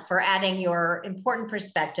Blunt, for adding your important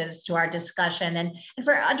perspectives to our discussion, and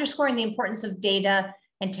for underscoring the importance of data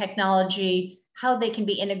and technology, how they can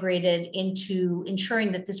be integrated into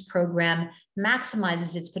ensuring that this program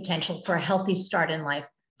maximizes its potential for a healthy start in life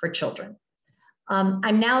for children.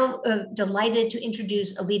 I'm now delighted to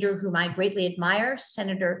introduce a leader whom I greatly admire,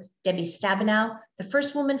 Senator Debbie Stabenow, the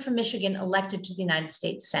first woman from Michigan elected to the United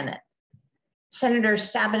States Senate. Senator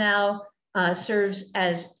Stabenow serves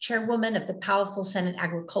as chairwoman of the powerful Senate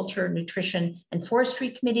Agriculture, Nutrition, and Forestry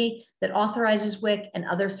Committee that authorizes WIC and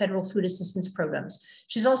other federal food assistance programs.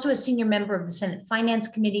 She's also a senior member of the Senate Finance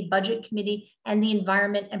Committee, Budget Committee, and the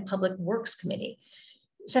Environment and Public Works Committee.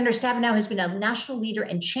 Senator Stabenow has been a national leader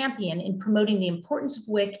and champion in promoting the importance of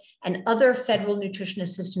WIC and other federal nutrition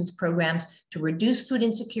assistance programs to reduce food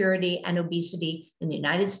insecurity and obesity in the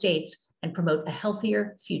United States and promote a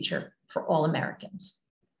healthier future for all Americans.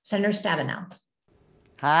 Senator Stabenow.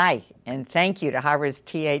 Hi, and thank you to Harvard's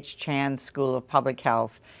T.H. Chan School of Public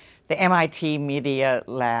Health, the MIT Media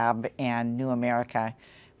Lab, and New America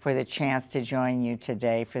for the chance to join you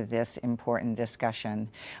today for this important discussion.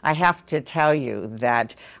 I have to tell you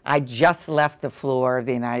that I just left the floor of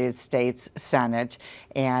the United States Senate,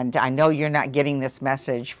 and I know you're not getting this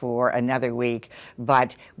message for another week,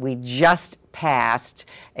 but we just passed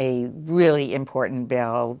a really important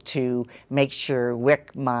bill to make sure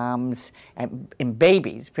WIC moms and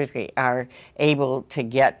babies particularly are able to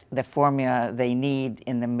get the formula they need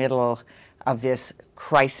in the middle of this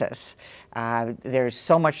crisis. There's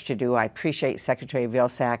so much to do. I appreciate Secretary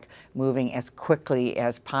Vilsack moving as quickly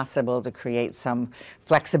as possible to create some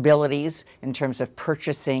flexibilities in terms of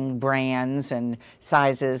purchasing brands and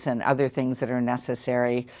sizes and other things that are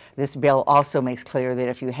necessary. This bill also makes clear that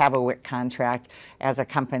if you have a WIC contract as a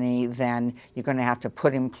company, then you're going to have to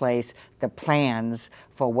put in place the plans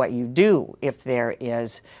for what you do if there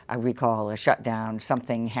is a recall, a shutdown,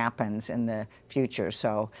 something happens in the future.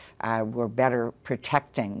 So we're better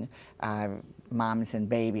protecting moms and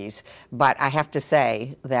babies. But I have to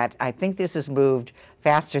say that I think this has moved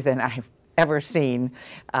faster than I've ever seen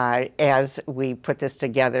as we put this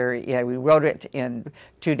together. Yeah, we wrote it in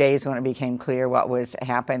 2 days when it became clear what was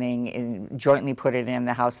happening, and jointly put it in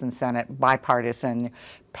the House and Senate, bipartisan,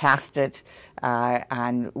 passed it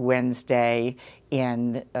on Wednesday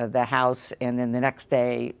in the House, and then the next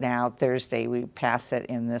day, now Thursday, we pass it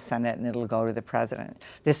in the Senate and it'll go to the President.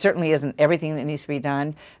 This certainly isn't everything that needs to be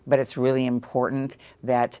done, but it's really important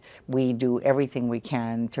that we do everything we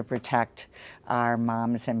can to protect our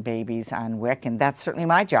moms and babies on WIC, and that's certainly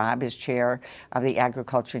my job as chair of the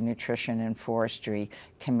Agriculture, Nutrition, and Forestry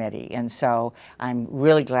Committee. And so I'm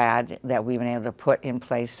really glad that we've been able to put in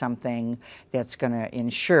place something that's going to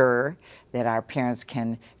ensure that our parents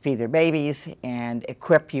can feed their babies and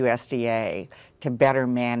equip USDA to better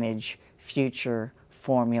manage future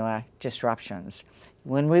formula disruptions.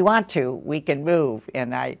 When we want to, we can move,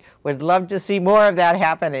 and I would love to see more of that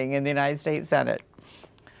happening in the United States Senate.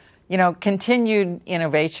 You know, continued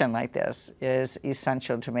innovation like this is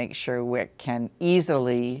essential to make sure WIC can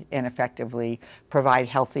easily and effectively provide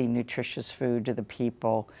healthy, nutritious food to the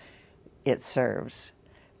people it serves.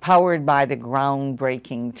 Powered by the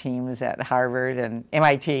groundbreaking teams at Harvard and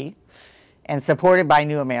MIT, and supported by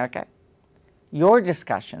New America, your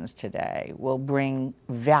discussions today will bring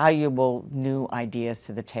valuable new ideas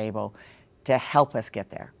to the table to help us get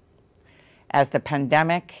there. As the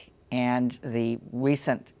pandemic and the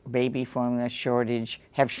recent baby formula shortage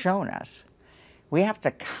have shown us, we have to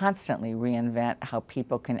constantly reinvent how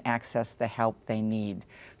people can access the help they need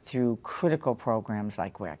through critical programs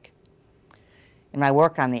like WIC. In my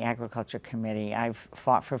work on the Agriculture Committee, I've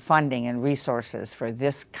fought for funding and resources for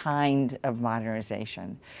this kind of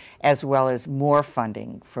modernization, as well as more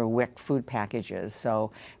funding for WIC food packages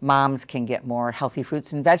so moms can get more healthy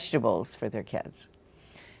fruits and vegetables for their kids.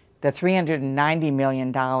 The $390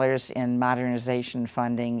 million in modernization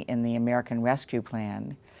funding in the American Rescue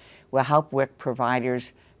Plan will help WIC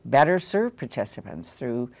providers better serve participants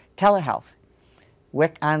through telehealth,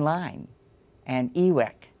 WIC Online, and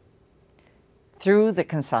eWIC. Through the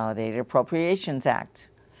Consolidated Appropriations Act,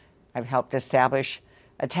 I've helped establish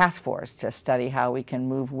a task force to study how we can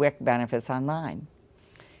move WIC benefits online.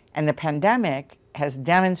 And the pandemic has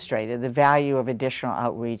demonstrated the value of additional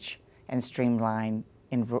outreach and streamlined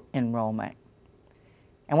enrollment.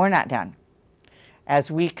 And we're not done.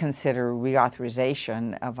 As we consider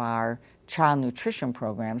reauthorization of our child nutrition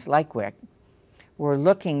programs like WIC, we're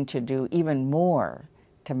looking to do even more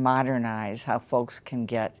to modernize how folks can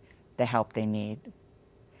get the help they need.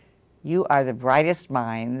 You are the brightest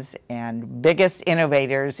minds and biggest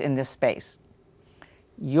innovators in this space.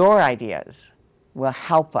 Your ideas will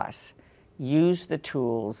help us use the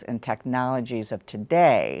tools and technologies of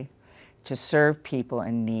today to serve people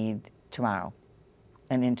in need tomorrow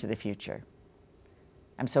and into the future.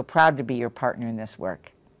 I'm so proud to be your partner in this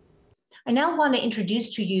work. I now want to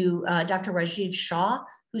introduce to you Dr. Rajiv Shah,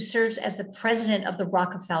 who serves as the president of the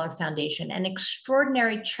Rockefeller Foundation, an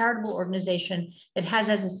extraordinary charitable organization that has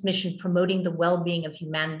as its mission promoting the well-being of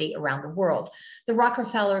humanity around the world. The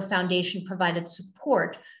Rockefeller Foundation provided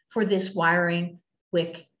support for this Wiring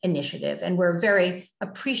WIC initiative, and we're very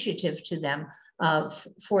appreciative to them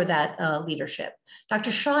for that leadership.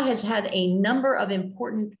 Dr. Shah has had a number of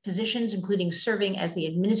important positions, including serving as the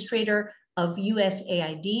administrator of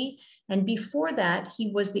USAID. And before that,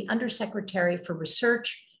 he was the Undersecretary for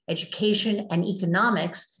Research, Education, and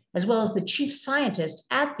Economics, as well as the Chief Scientist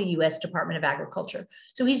at the US Department of Agriculture.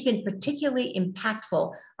 So he's been particularly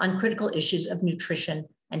impactful on critical issues of nutrition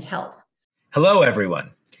and health. Hello,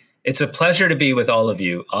 everyone. It's a pleasure to be with all of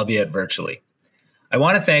you, albeit virtually. I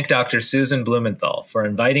want to thank Dr. Susan Blumenthal for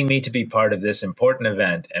inviting me to be part of this important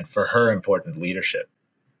event and for her important leadership.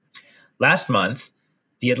 Last month,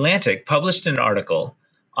 The Atlantic published an article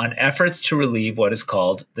on efforts to relieve what is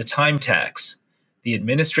called the time tax, the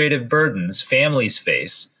administrative burdens families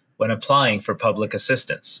face when applying for public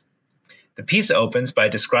assistance. The piece opens by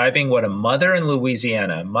describing what a mother in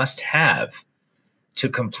Louisiana must have to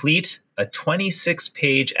complete a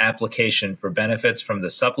 26-page application for benefits from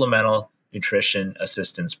the Supplemental Nutrition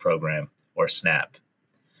Assistance Program, or SNAP.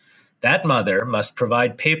 That mother must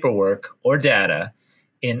provide paperwork or data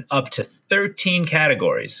in up to 13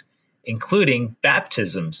 categories, including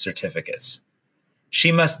baptism certificates.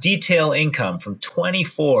 She must detail income from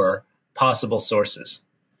 24 possible sources,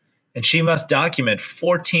 and she must document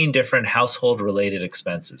 14 different household-related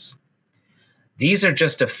expenses. These are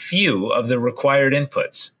just a few of the required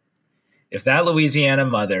inputs. If that Louisiana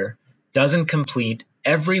mother doesn't complete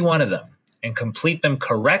every one of them and complete them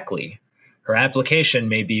correctly, her application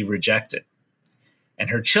may be rejected, and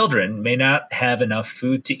her children may not have enough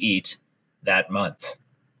food to eat that month.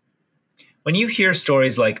 When you hear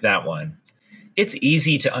stories like that one, it's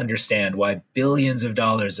easy to understand why billions of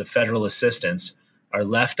dollars of federal assistance are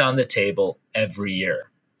left on the table every year,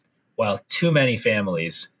 while too many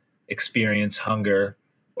families experience hunger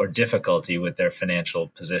or difficulty with their financial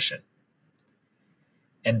position.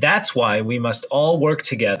 And that's why we must all work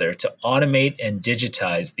together to automate and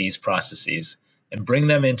digitize these processes and bring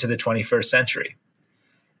them into the 21st century,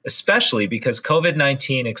 especially because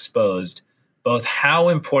COVID-19 exposed both how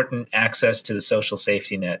important access to the social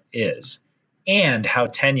safety net is and how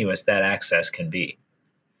tenuous that access can be.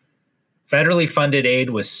 Federally funded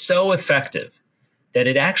aid was so effective that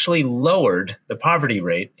it actually lowered the poverty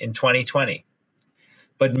rate in 2020.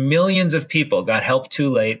 But millions of people got help too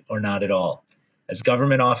late or not at all, as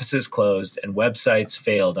government offices closed and websites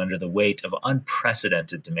failed under the weight of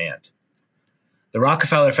unprecedented demand. The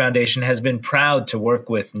Rockefeller Foundation has been proud to work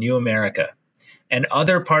with New America and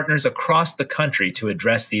other partners across the country to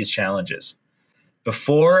address these challenges.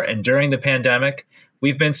 Before and during the pandemic,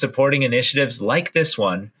 we've been supporting initiatives like this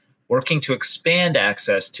one, working to expand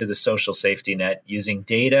access to the social safety net using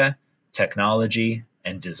data, technology,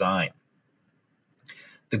 and design.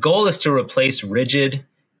 The goal is to replace rigid,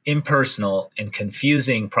 impersonal, and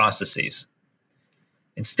confusing processes.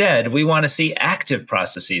 Instead, we want to see active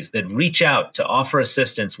processes that reach out to offer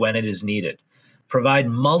assistance when it is needed, provide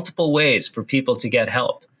multiple ways for people to get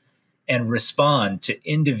help, and respond to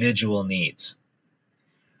individual needs.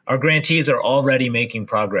 Our grantees are already making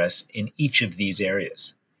progress in each of these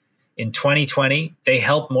areas. In 2020, they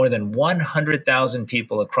helped more than 100,000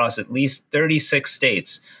 people across at least 36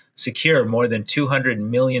 states secure more than $200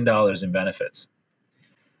 million in benefits.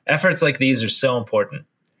 Efforts like these are so important,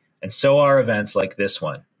 and so are events like this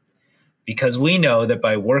one, because we know that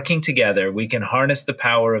by working together, we can harness the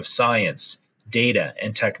power of science, data,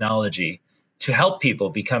 and technology to help people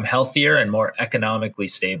become healthier and more economically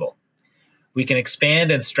stable. We can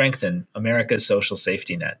expand and strengthen America's social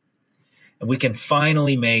safety net, and we can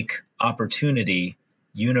finally make opportunity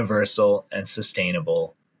universal and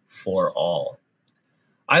sustainable for all.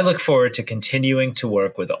 I look forward to continuing to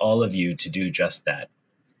work with all of you to do just that.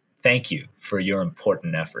 Thank you for your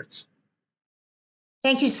important efforts.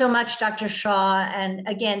 Thank you so much, Dr. Shaw. And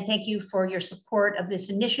again, thank you for your support of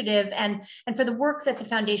this initiative and for the work that the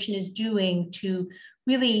foundation is doing to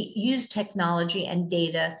really use technology and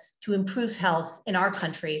data to improve health in our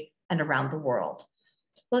country and around the world.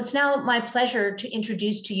 Well, it's now my pleasure to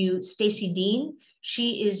introduce to you Stacy Dean.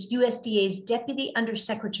 She is USDA's Deputy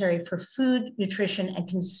Undersecretary for Food, Nutrition, and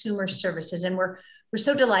Consumer Services, and we're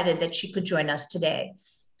so delighted that she could join us today.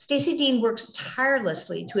 Stacy Dean works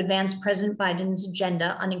tirelessly to advance President Biden's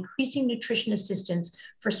agenda on increasing nutrition assistance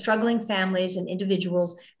for struggling families and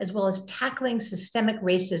individuals, as well as tackling systemic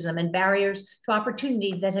racism and barriers to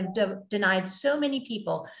opportunity that have denied so many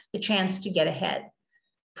people the chance to get ahead.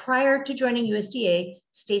 Prior to joining USDA,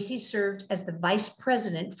 Stacy served as the Vice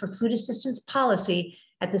President for Food Assistance Policy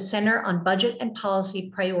at the Center on Budget and Policy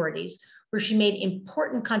Priorities, where she made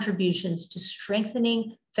important contributions to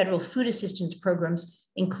strengthening federal food assistance programs,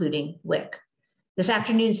 including WIC. This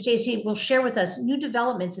afternoon, Stacy will share with us new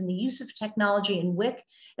developments in the use of technology in WIC,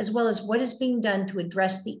 as well as what is being done to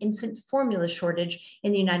address the infant formula shortage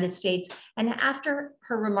in the United States. And after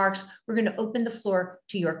her remarks, we're going to open the floor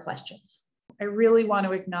to your questions. I really want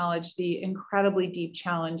to acknowledge the incredibly deep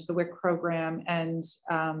challenge the WIC program and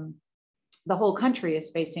the whole country is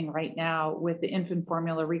facing right now with the infant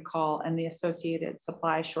formula recall and the associated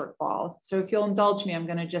supply shortfall. So if you'll indulge me, I'm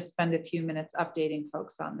going to just spend a few minutes updating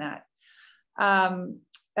folks on that.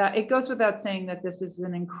 It goes without saying that this is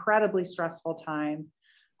an incredibly stressful time.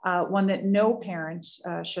 one that no parent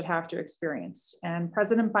should have to experience. And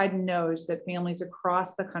President Biden knows that families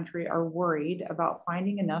across the country are worried about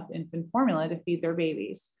finding enough infant formula to feed their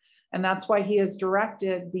babies. And that's why he has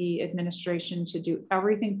directed the administration to do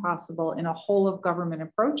everything possible in a whole of government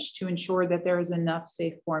approach to ensure that there is enough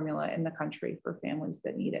safe formula in the country for families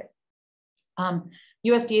that need it.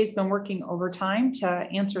 USDA has been working overtime to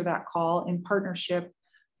answer that call in partnership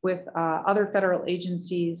with other federal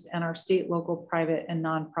agencies and our state, local, private, and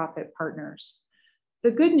nonprofit partners. The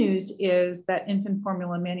good news is that infant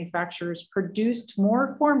formula manufacturers produced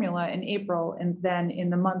more formula in April than in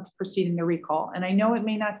the month preceding the recall. And I know it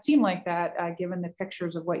may not seem like that given the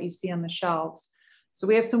pictures of what you see on the shelves. So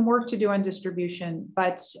we have some work to do on distribution,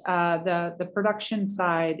 but the production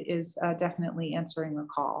side is definitely answering the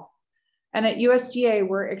call. And at USDA,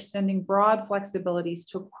 we're extending broad flexibilities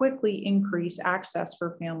to quickly increase access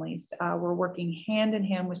for families. We're working hand in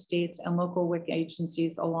hand with states and local WIC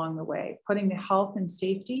agencies along the way, putting the health and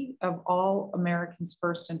safety of all Americans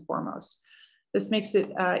first and foremost. This makes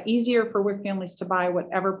it easier for WIC families to buy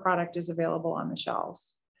whatever product is available on the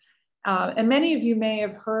shelves. And many of you may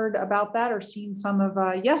have heard about that or seen some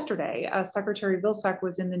of yesterday. Secretary Vilsack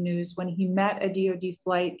was in the news when he met a DoD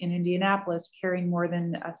flight in Indianapolis carrying more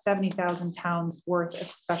than 70,000 pounds worth of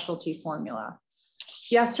specialty formula.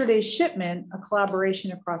 Yesterday's shipment, a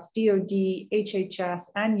collaboration across DoD, HHS,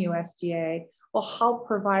 and USDA, will help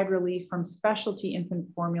provide relief from specialty infant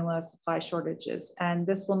formula supply shortages. And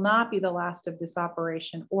this will not be the last of this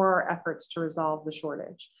operation or our efforts to resolve the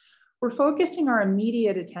shortage. We're focusing our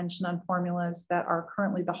immediate attention on formulas that are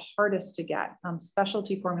currently the hardest to get.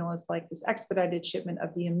 Specialty formulas like this expedited shipment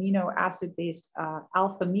of the amino acid-based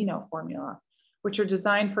alpha-amino formula, which are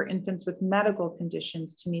designed for infants with medical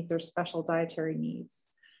conditions to meet their special dietary needs.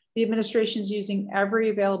 The administration is using every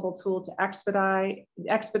available tool to expedite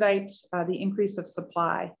the increase of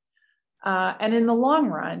supply. And in the long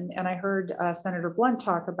run, and I heard Senator Blunt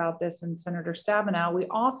talk about this and Senator Stabenow, we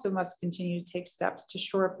also must continue to take steps to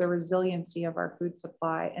shore up the resiliency of our food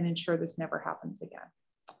supply and ensure this never happens again.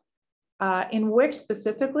 In WIC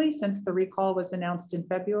specifically, since the recall was announced in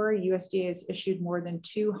February, USDA has issued more than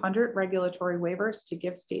 200 regulatory waivers to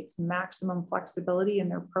give states maximum flexibility in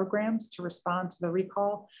their programs to respond to the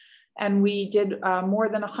recall. And we did more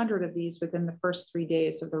than 100 of these within the first 3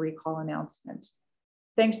 days of the recall announcement.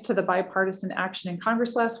 Thanks to the bipartisan action in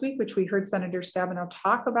Congress last week, which we heard Senator Stabenow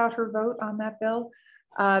talk about her vote on that bill,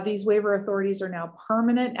 these waiver authorities are now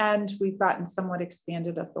permanent, and we've gotten somewhat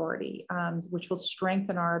expanded authority, which will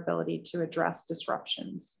strengthen our ability to address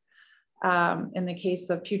disruptions in the case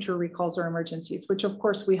of future recalls or emergencies, which of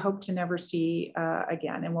course we hope to never see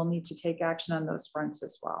again, and we'll need to take action on those fronts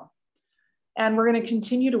as well. And we're going to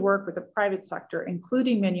continue to work with the private sector,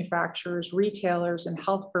 including manufacturers, retailers, and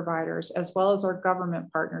health providers, as well as our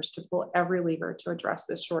government partners, to pull every lever to address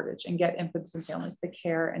this shortage and get infants and families the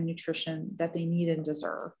care and nutrition that they need and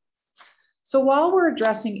deserve. So while we're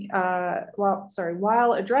addressing,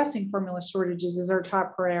 while addressing formula shortages is our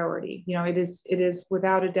top priority, you know, it is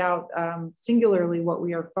without a doubt singularly what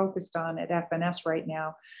we are focused on at FNS right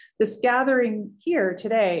now. This gathering here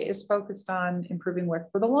today is focused on improving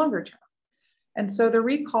WIC for the longer term. And so the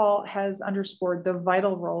recall has underscored the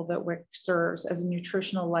vital role that WIC serves as a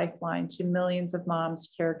nutritional lifeline to millions of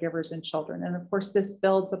moms, caregivers, and children. And of course, this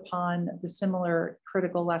builds upon the similar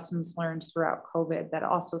critical lessons learned throughout COVID that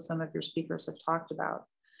also some of your speakers have talked about.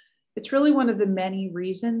 It's really one of the many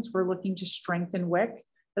reasons we're looking to strengthen WIC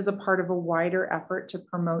as a part of a wider effort to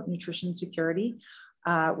promote nutrition security,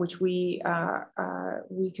 which we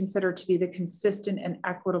consider to be the consistent and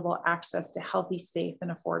equitable access to healthy, safe,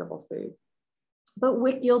 and affordable food. But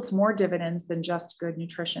WIC yields more dividends than just good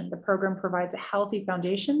nutrition. The program provides a healthy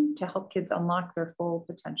foundation to help kids unlock their full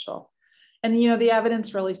potential. And you know, the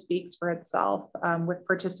evidence really speaks for itself. WIC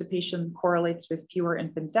participation correlates with fewer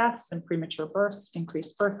infant deaths and premature births,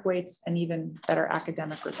 increased birth weights, and even better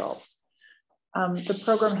academic results. The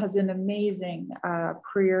program has an amazing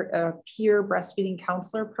peer breastfeeding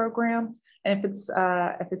counselor program. And if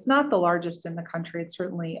it's not the largest in the country, it's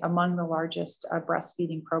certainly among the largest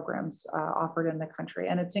breastfeeding programs offered in the country.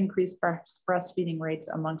 And it's increased breastfeeding rates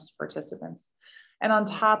amongst participants. And on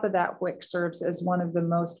top of that, WIC serves as one of the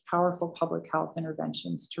most powerful public health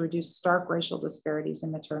interventions to reduce stark racial disparities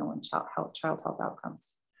in maternal and child health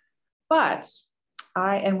outcomes. But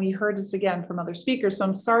and we heard this again from other speakers, so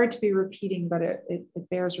I'm sorry to be repeating, but it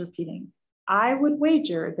bears repeating. I would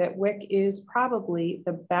wager that WIC is probably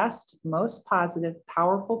the best, most positive,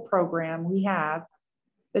 powerful program we have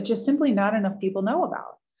that just simply not enough people know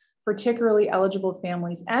about. particularly eligible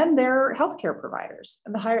families and their healthcare providers.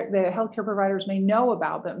 And the healthcare providers may know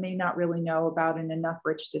about, but may not really know about in enough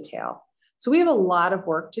rich detail. So we have a lot of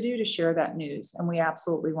work to do to share that news. And we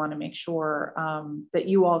absolutely want to make sure that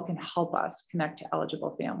you all can help us connect to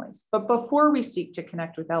eligible families. But before we seek to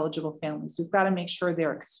connect with eligible families, we've got to make sure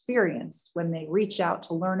they're experienced when they reach out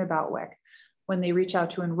to learn about WIC, when they reach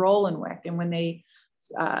out to enroll in WIC, and when they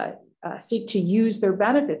seek to use their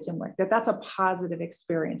benefits in WIC, that's a positive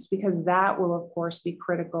experience, because that will, of course, be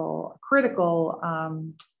critical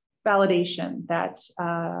validation that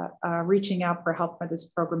reaching out for help for this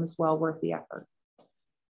program is well worth the effort.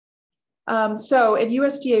 So at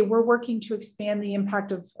USDA, we're working to expand the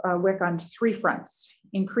impact of WIC on 3 fronts: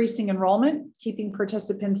 increasing enrollment, keeping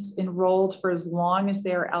participants enrolled for as long as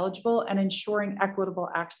they are eligible, and ensuring equitable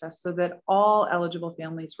access so that all eligible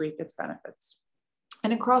families reap its benefits.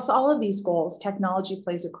 And across all of these goals, technology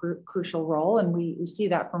plays a crucial role, and we see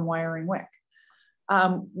that from Wiring WIC.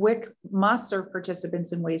 WIC must serve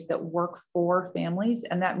participants in ways that work for families,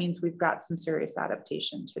 and that means we've got some serious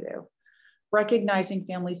adaptation to do. Recognizing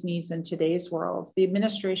families' needs in today's world, the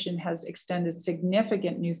administration has extended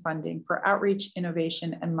significant new funding for outreach,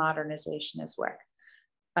 innovation, and modernization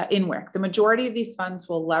in WIC. The majority of these funds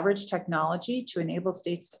will leverage technology to enable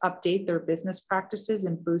states to update their business practices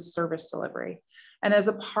and boost service delivery. And as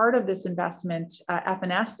a part of this investment,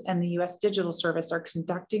 FNS and the US Digital Service are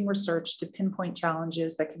conducting research to pinpoint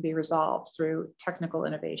challenges that can be resolved through technical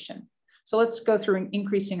innovation. So let's go through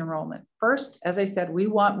increasing enrollment. First, as I said, we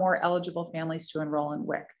want more eligible families to enroll in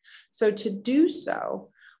WIC. So to do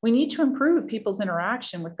so, we need to improve people's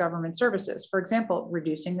interaction with government services. For example,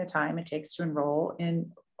 reducing the time it takes to enroll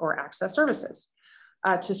in or access services.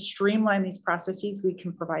 To streamline these processes, we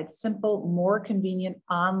can provide simple, more convenient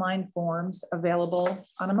online forms available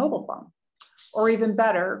on a mobile phone. Or even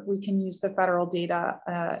better, we can use the federal data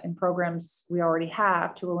and programs we already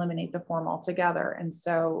have to eliminate the form altogether. And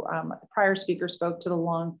so the prior speaker spoke to the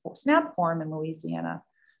long SNAP form in Louisiana.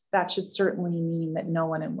 That should certainly mean that no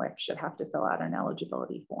one in WIC should have to fill out an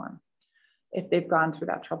eligibility form if they've gone through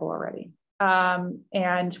that trouble already.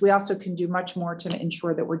 And we also can do much more to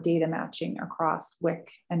ensure that we're data matching across WIC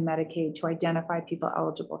and Medicaid to identify people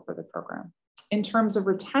eligible for the program. In terms of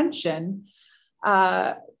retention,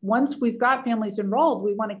 once we've got families enrolled,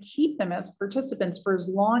 we want to keep them as participants for as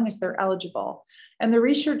long as they're eligible. And the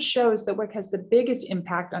research shows that WIC has the biggest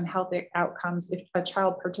impact on health outcomes if a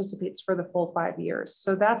child participates for the full 5 years.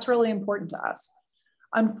 So that's really important to us.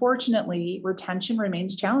 Unfortunately, retention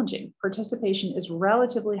remains challenging. Participation is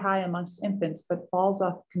relatively high amongst infants, but falls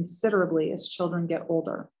off considerably as children get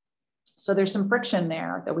older. So there's some friction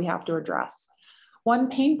there that we have to address. One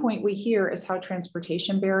pain point we hear is how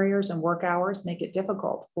transportation barriers and work hours make it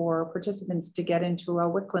difficult for participants to get into a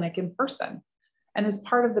WIC clinic in person. And as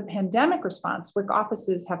part of the pandemic response, WIC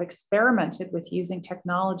offices have experimented with using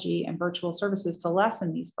technology and virtual services to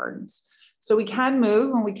lessen these burdens. So we can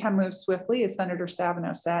move, and we can move swiftly, as Senator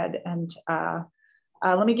Stabenow said. And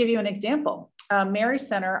let me give you an example. Mary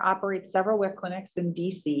Center operates several WIC clinics in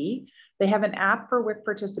DC. They have an app for WIC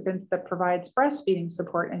participants that provides breastfeeding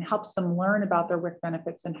support and helps them learn about their WIC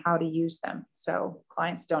benefits and how to use them. So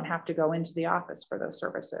clients don't have to go into the office for those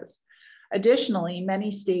services. Additionally, many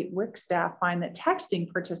state WIC staff find that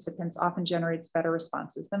texting participants often generates better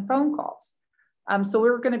responses than phone calls. So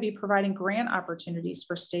we're going to be providing grant opportunities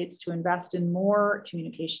for states to invest in more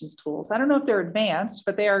communications tools. I don't know if they're advanced,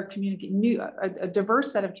 but they are a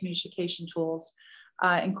diverse set of communication tools,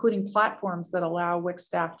 including platforms that allow WIC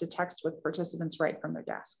staff to text with participants right from their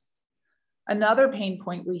desks. Another pain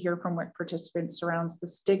point we hear from WIC participants surrounds the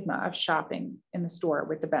stigma of shopping in the store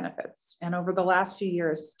with the benefits. And over the last few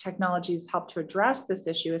years, technology has helped to address this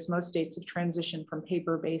issue as most states have transitioned from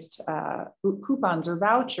paper-based coupons or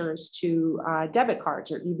vouchers to debit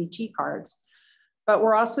cards or EBT cards. But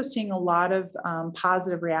we're also seeing a lot of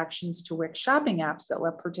positive reactions to WIC shopping apps that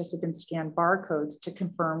let participants scan barcodes to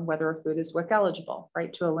confirm whether a food is WIC eligible,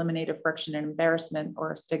 right? To eliminate a friction and embarrassment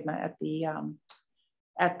or a stigma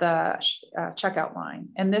at the checkout line.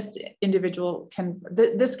 And this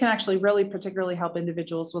can actually really particularly help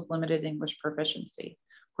individuals with limited English proficiency,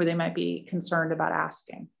 where they might be concerned about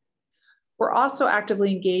asking. We're also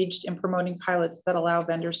actively engaged in promoting pilots that allow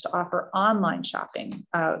vendors to offer online shopping,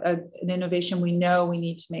 an innovation we know we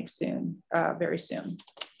need to make soon, very soon,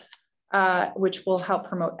 which will help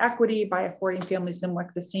promote equity by affording families in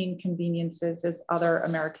WIC the same conveniences as other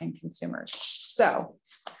American consumers. So,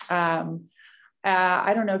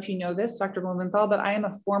 I don't know if you know this, Dr. Blumenthal, but I am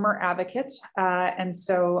a former advocate. And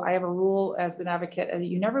so I have a rule as an advocate,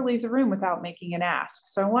 you never leave the room without making an ask.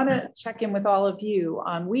 So I want to check in with all of you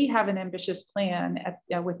on, we have an ambitious plan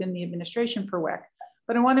within the administration for WIC,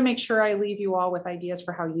 but I want to make sure I leave you all with ideas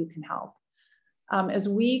for how you can help. As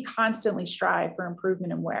we constantly strive for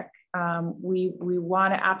improvement in WIC, we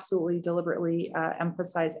want to absolutely deliberately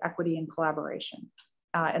emphasize equity and collaboration.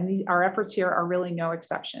 And our efforts here are really no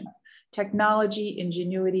exception. Technology,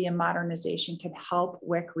 ingenuity, and modernization can help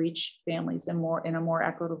WIC reach families in a more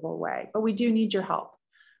equitable way, but we do need your help.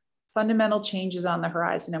 Fundamental change is on the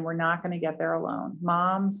horizon, and we're not going to get there alone.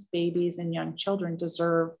 Moms, babies, and young children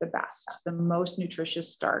deserve the best, the most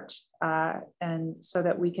nutritious start, and so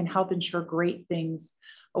that we can help ensure great things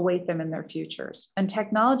await them in their futures. And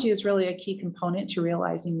technology is really a key component to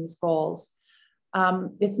realizing these goals.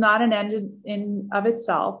 It's not an end in of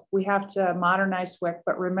itself. We have to modernize WIC,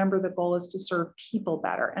 but remember the goal is to serve people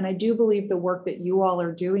better. And I do believe the work that you all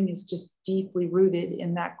are doing is just deeply rooted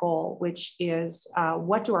in that goal, which is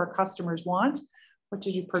what do our customers want? What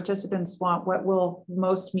do your participants want? What will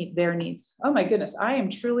most meet their needs? Oh my goodness, I am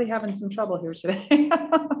truly having some trouble here today.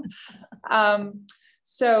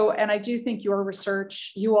 And I do think your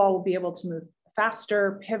research, you all will be able to move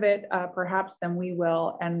faster, pivot perhaps than we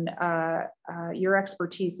will. And your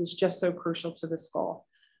expertise is just so crucial to this goal.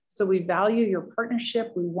 So we value your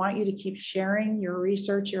partnership. We want you to keep sharing your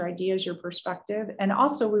research, your ideas, your perspective. And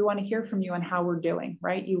also we want to hear from you on how we're doing,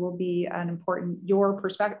 right? You will be an important, your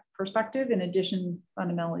perspective in addition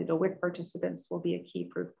fundamentally to WIC participants will be a key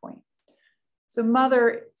proof point. So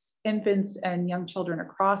mothers, infants, and young children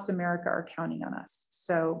across America are counting on us.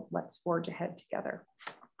 So let's forge ahead together.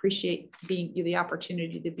 Appreciate the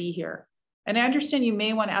opportunity to be here. And I understand you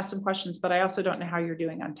may want to ask some questions, but I also don't know how you're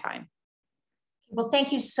doing on time. Well,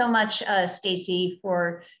 thank you so much, Stacy,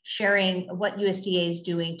 for sharing what USDA is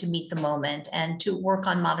doing to meet the moment and to work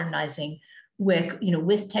on modernizing WIC,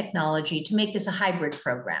 with technology to make this a hybrid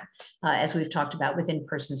program, as we've talked about with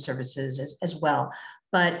in-person services as well.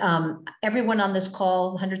 But everyone on this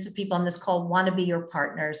call, hundreds of people on this call, want to be your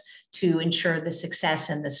partners to ensure the success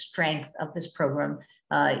and the strength of this program,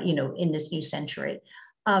 in this new century.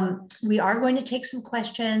 We are going to take some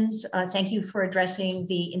questions. Thank you for addressing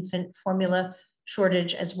the infant formula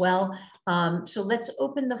shortage as well. So let's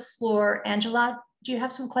open the floor. Angela, do you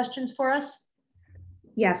have some questions for us?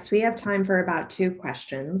 Yes, we have time for about 2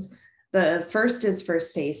 questions. The first is for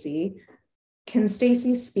Stacy. Can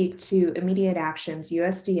Stacy speak to immediate actions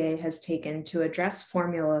USDA has taken to address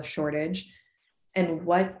formula shortage and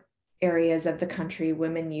what areas of the country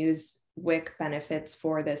women use WIC benefits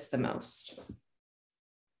for this the most?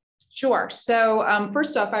 Sure. So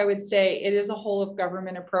first off, I would say it is a whole of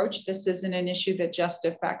government approach. This isn't an issue that just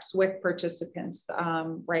affects WIC participants,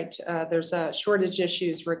 right? There's shortage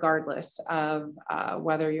issues regardless of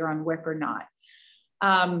whether you're on WIC or not.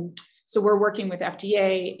 So we're working with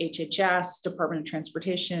FDA, HHS, Department of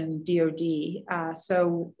Transportation, DOD.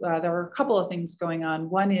 So there are a couple of things going on.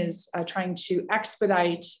 One is trying to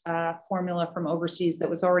expedite formula from overseas that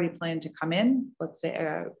was already planned to come in, let's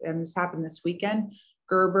say, and this happened this weekend.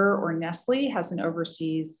 Gerber or Nestle has an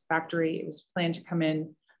overseas factory. It was planned to come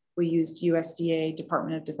in. We used USDA,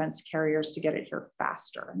 Department of Defense carriers to get it here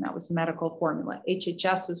faster, and that was medical formula.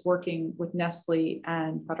 HHS is working with Nestle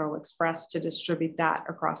and Federal Express to distribute that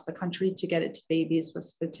across the country to get it to babies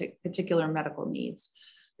with particular medical needs,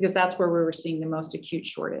 because that's where we were seeing the most acute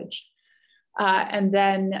shortage. And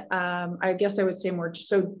then I guess I would say more,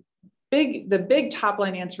 the big top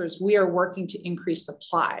line answer is we are working to increase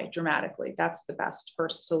supply dramatically. That's the best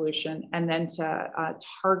first solution. And then to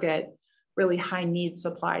target really high need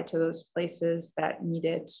supply to those places that need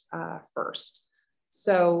it first.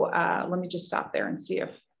 So let me just stop there and see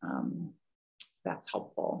if that's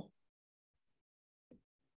helpful.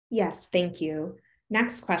 Yes, thank you.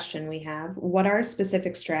 Next question we have, what are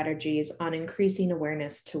specific strategies on increasing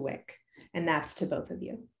awareness to WIC? And that's to both of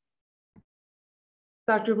you.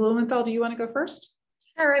 Dr. Blumenthal, do you want to go first?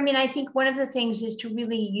 Sure. I mean, I think one of the things is to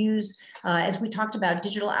really use, as we talked about,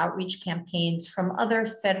 digital outreach campaigns from other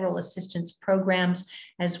federal assistance programs,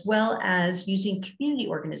 as well as using community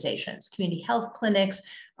organizations, community health clinics,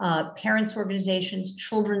 parents organizations,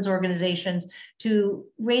 children's organizations, to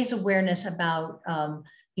raise awareness about,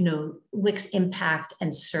 WIC's impact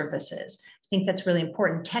and services. I think that's really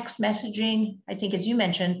important. Text messaging, I think, as you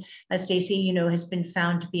mentioned, Stacy, has been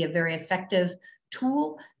found to be a very effective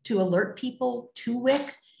tool to alert people to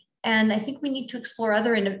WIC. And I think we need to explore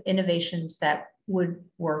other innovations that would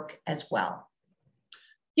work as well.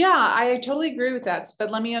 Yeah, I totally agree with that. But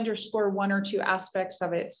let me underscore one or two aspects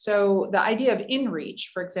of it. So the idea of in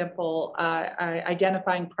reach, for example,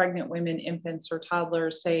 identifying pregnant women, infants, or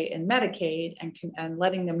toddlers, say in Medicaid, and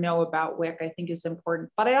letting them know about WIC, I think is important.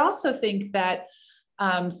 But I also think that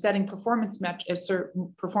setting performance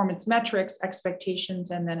metrics,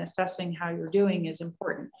 expectations, and then assessing how you're doing is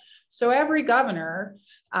important. So every governor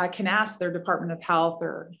can ask their Department of Health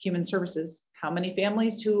or Human Services, how many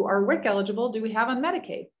families who are WIC eligible do we have on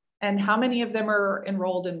Medicaid? And how many of them are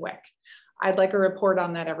enrolled in WIC? I'd like a report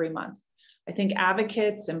on that every month. I think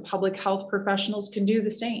advocates and public health professionals can do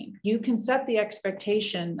the same. You can set the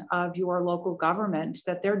expectation of your local government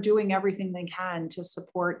that they're doing everything they can to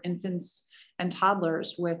support infants and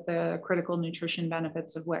toddlers with the critical nutrition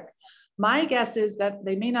benefits of WIC. My guess is that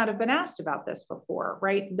they may not have been asked about this before,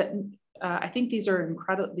 right? I think these are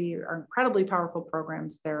incredibly powerful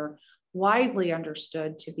programs. They're widely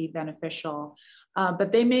understood to be beneficial,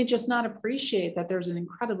 but they may just not appreciate that there's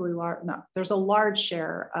there's a large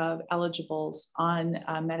share of eligibles on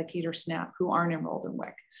Medicaid or SNAP who aren't enrolled in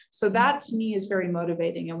WIC. So that to me is very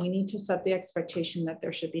motivating, and we need to set the expectation that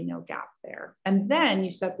there should be no gap there. And then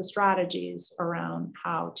you set the strategies around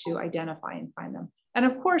how to identify and find them. And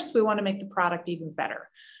of course, we want to make the product even better,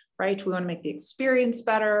 right? We want to make the experience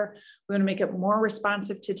better. We want to make it more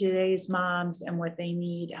responsive to today's moms and what they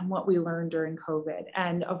need and what we learned during COVID.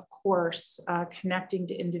 And of course, connecting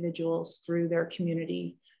to individuals through their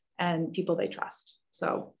community and people they trust.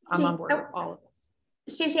 So I'm on board with all of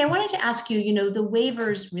this. Stacey, I wanted to ask you, the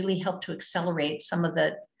waivers really help to accelerate some of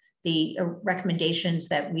the recommendations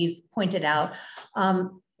that we've pointed out.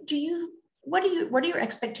 What are your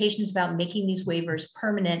expectations about making these waivers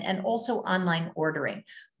permanent and also online ordering?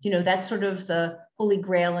 That's sort of the holy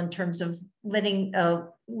grail in terms of letting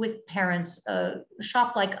WIC parents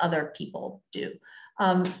shop like other people do.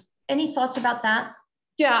 Any thoughts about that?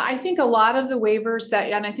 Yeah, I think a lot of the waivers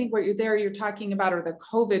and I think what you're talking about are the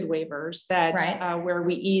COVID waivers that right. Where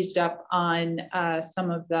we eased up on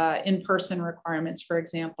some of the in-person requirements, for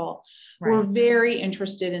example. Right. We're very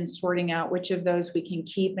interested in sorting out which of those we can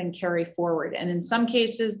keep and carry forward. And in some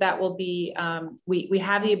cases that will be, we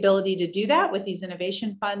have the ability to do that with these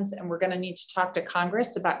innovation funds, and we're going to need to talk to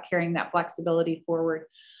Congress about carrying that flexibility forward.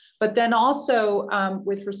 But then also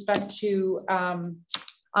with respect to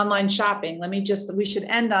online shopping. We should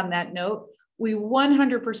end on that note. We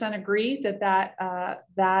 100% agree that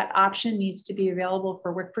option needs to be available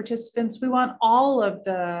for WIC participants. We want all of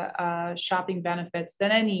the shopping benefits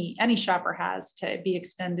that any shopper has to be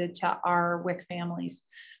extended to our WIC families.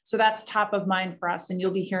 So that's top of mind for us, and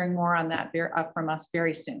you'll be hearing more on that from us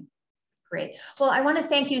very soon. Great. Well, I want to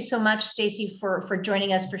thank you so much, Stacey, for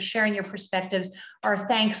joining us, for sharing your perspectives. Our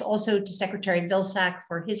thanks also to Secretary Vilsack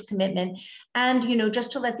for his commitment. And,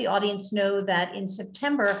 just to let the audience know that in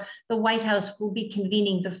September, the White House will be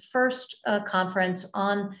convening the first conference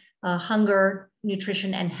on hunger,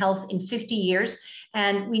 nutrition, and health in 50 years.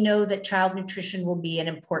 And we know that child nutrition will be an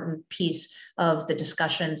important piece of the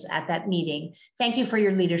discussions at that meeting. Thank you for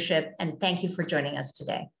your leadership, and thank you for joining us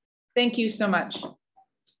today. Thank you so much.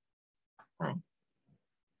 Bye.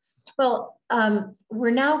 Well, we're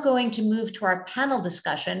now going to move to our panel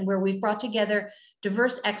discussion, where we've brought together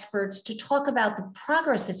diverse experts to talk about the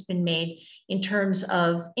progress that's been made in terms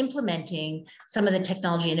of implementing some of the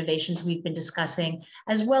technology innovations we've been discussing,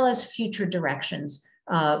 as well as future directions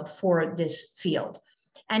for this field.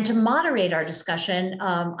 And to moderate our discussion,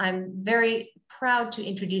 I'm very proud to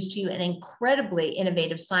introduce to you an incredibly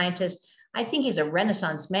innovative scientist. I think he's a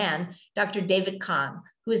Renaissance man, Dr. David Kahn,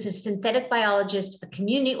 who is a synthetic biologist, a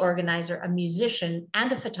community organizer, a musician,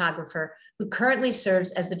 and a photographer who currently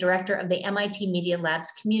serves as the director of the MIT Media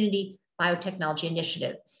Lab's Community Biotechnology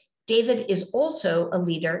Initiative. David is also a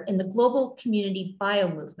leader in the global community bio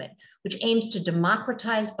movement, which aims to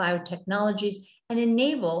democratize biotechnologies and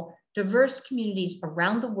enable diverse communities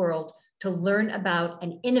around the world to learn about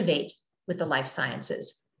and innovate with the life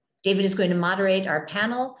sciences. David is going to moderate our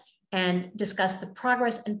panel and discuss the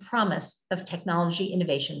progress and promise of technology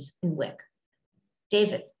innovations in WIC.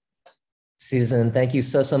 David. Susan, thank you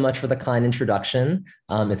so much for the kind introduction.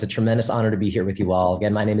 It's a tremendous honor to be here with you all.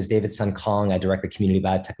 Again, my name is David Sun Kong. I direct the Community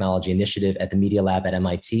Biotechnology Initiative at the Media Lab at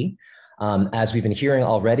MIT. As we've been hearing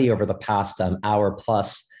already over the past hour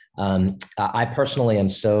plus, I personally am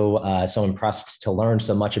so impressed to learn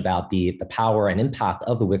so much about the power and impact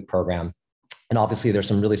of the WIC program. And obviously, there's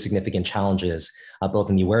some really significant challenges, both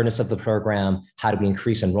in the awareness of the program, how do we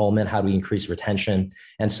increase enrollment, how do we increase retention?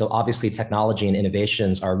 And so obviously, technology and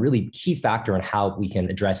innovations are a really key factor in how we can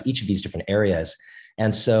address each of these different areas.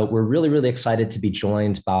 And so we're really, really excited to be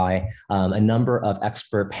joined by a number of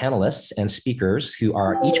expert panelists and speakers who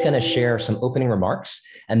are each going to share some opening remarks,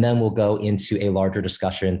 and then we'll go into a larger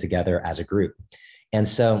discussion together as a group. And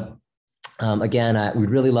so again, we'd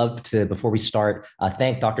really love to, before we start,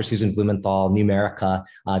 thank Dr. Susan Blumenthal, Numerica,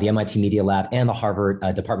 the MIT Media Lab, and the Harvard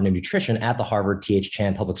Department of Nutrition at the Harvard T.H.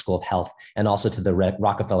 Chan Public School of Health, and also to the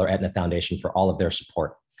Rockefeller Aetna Foundation for all of their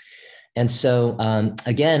support. And so,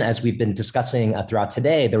 again, as we've been discussing throughout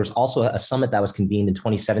today, there was also a summit that was convened in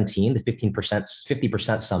 2017, the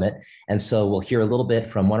 50% Summit. And so we'll hear a little bit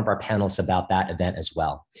from one of our panelists about that event as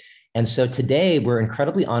well. And so today we're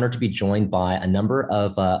incredibly honored to be joined by a number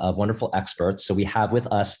of wonderful experts. So we have with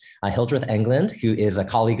us Hildreth Englund, who is a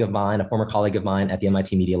colleague of mine, a former colleague of mine at the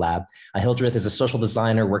MIT Media Lab. Hildreth is a social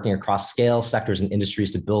designer working across scales, sectors, and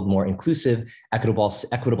industries to build more inclusive,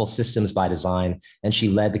 equitable systems by design. And she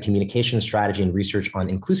led the communication strategy and research on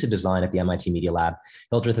inclusive design at the MIT Media Lab.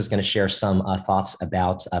 Hildreth is going to share some thoughts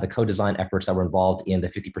about the co-design efforts that were involved in the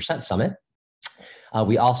 50% Summit.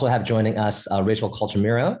 We also have joining us Rachel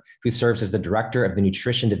Colchamiro, who serves as the director of the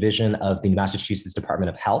nutrition division of the Massachusetts Department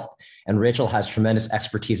of Health. And Rachel has tremendous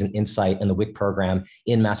expertise and insight in the WIC program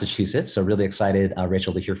in Massachusetts. So really excited,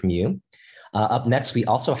 Rachel, to hear from you. Up next, we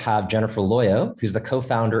also have Jennifer Loyo, who's the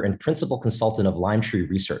co-founder and principal consultant of Limetree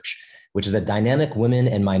Research, which is a dynamic women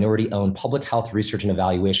and minority-owned public health research and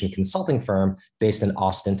evaluation consulting firm based in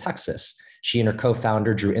Austin, Texas. She and her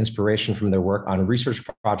co-founder drew inspiration from their work on research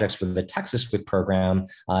projects for the Texas WIC program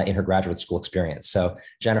in her graduate school experience. So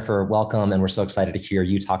Jennifer, welcome, and we're so excited to hear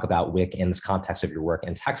you talk about WIC in this context of your work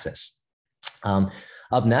in Texas.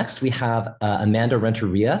 Up next, we have Amanda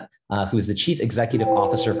Renteria, who is the Chief Executive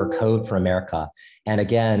Officer for Code for America. And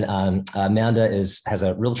again, Amanda has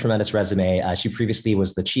a real tremendous resume. She previously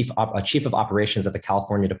was the Chief of Operations at the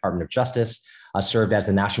California Department of Justice, served as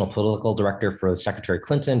the National Political Director for Secretary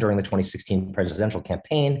Clinton during the 2016 presidential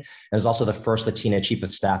campaign, and was also the first Latina Chief of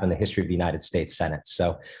Staff in the history of the United States Senate.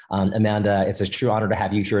 So Amanda, it's a true honor to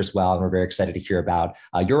have you here as well, and we're very excited to hear about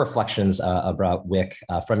your reflections about WIC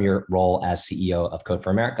from your role as CEO of Code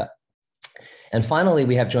for America. And finally,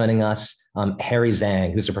 we have joining us Harry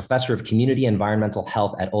Zhang, who's a professor of community and environmental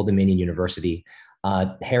health at Old Dominion University.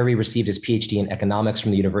 Harry received his PhD in economics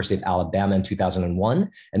from the University of Alabama in 2001,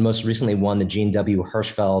 and most recently won the Jean W.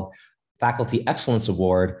 Hirschfeld Faculty Excellence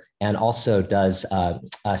Award, and also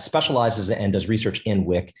specializes and does research in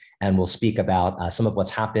WIC, and will speak about some of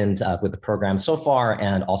what's happened with the program so far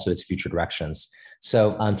and also its future directions.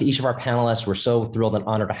 So to each of our panelists, we're so thrilled and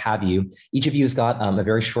honored to have you. Each of you has got a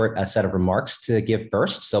very short set of remarks to give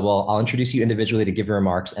first. So I'll introduce you individually to give your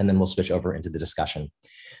remarks, and then we'll switch over into the discussion.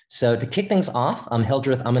 So to kick things off,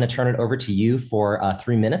 Hildreth, I'm going to turn it over to you for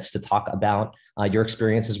 3 minutes to talk about your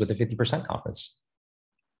experiences with the 50% conference.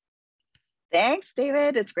 Thanks,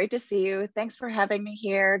 David. It's great to see you. Thanks for having me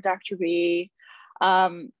here, Dr. B.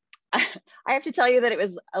 I have to tell you that it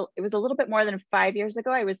was a little bit more than 5 years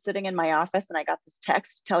ago. I was sitting in my office and I got this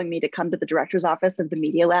text telling me to come to the director's office of the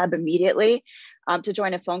Media Lab immediately to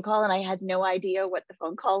join a phone call. And I had no idea what the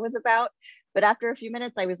phone call was about. But after a few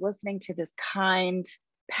minutes, I was listening to this kind,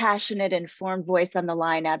 passionate, informed voice on the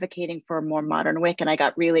line advocating for a more modern WIC, and I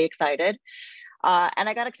got really excited. And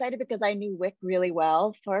I got excited because I knew WIC really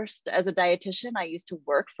well. First, as a dietitian, I used to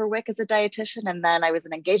work for WIC as a dietitian, and then I was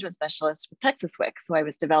an engagement specialist with Texas WIC. So I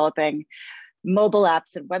was developing mobile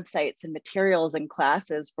apps and websites and materials and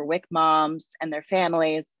classes for WIC moms and their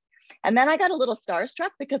families. And then I got a little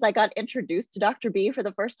starstruck because I got introduced to Dr. B for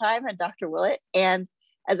the first time and Dr. Willett. And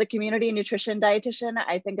as a community nutrition dietitian,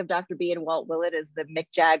 I think of Dr. B and Walt Willett as the Mick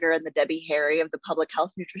Jagger and the Debbie Harry of the public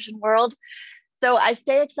health nutrition world. So I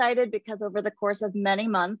stay excited because over the course of many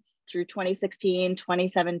months through 2016,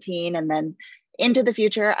 2017, and then into the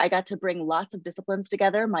future, I got to bring lots of disciplines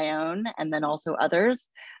together, my own, and then also others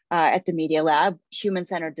at the Media Lab,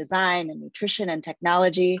 human-centered design and nutrition and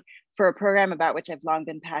technology for a program about which I've long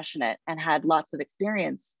been passionate and had lots of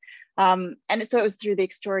experience. And so it was through the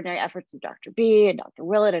extraordinary efforts of Dr. B and Dr.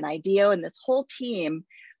 Willett and IDEO and this whole team,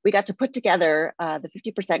 we got to put together the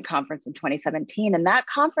 50% conference in 2017. And that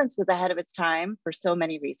conference was ahead of its time for so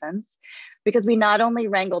many reasons, because we not only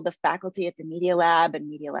wrangled the faculty at the Media Lab and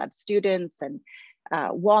Media Lab students and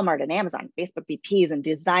Walmart and Amazon, Facebook VPs and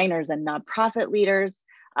designers and nonprofit leaders,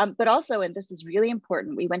 but also, and this is really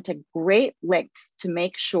important, we went to great lengths to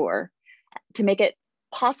make sure, to make it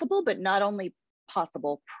possible, but not only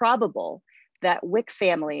possible, probable, that WIC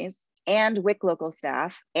families and WIC local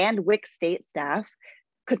staff and WIC state staff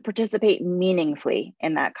could participate meaningfully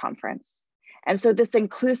in that conference. And so this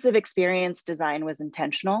inclusive experience design was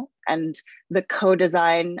intentional, and the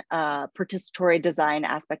co-design, participatory design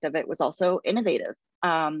aspect of it was also innovative.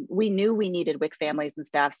 We knew we needed WIC families and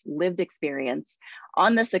staff's lived experience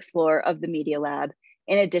on this Explore of the Media Lab,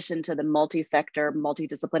 in addition to the multi-sector,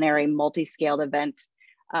 multidisciplinary, multi-scaled event,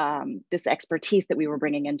 this expertise that we were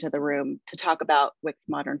bringing into the room to talk about WIC's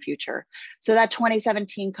modern future. So that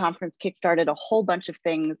 2017 conference kickstarted a whole bunch of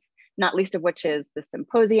things, not least of which is the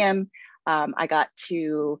symposium. I got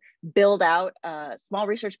to build out a small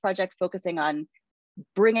research project focusing on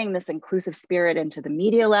bringing this inclusive spirit into the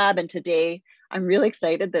Media Lab. And today, I'm really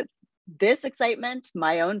excited that this excitement,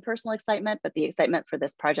 my own personal excitement, but the excitement for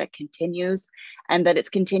this project continues, and that it's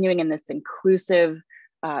continuing in this inclusive,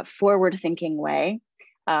 forward-thinking way.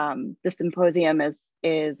 The symposium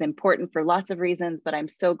is important for lots of reasons, but I'm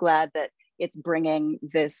so glad that it's bringing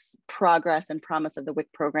this progress and promise of the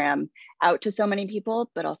WIC program out to so many people,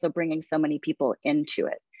 but also bringing so many people into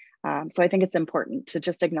it. So I think it's important to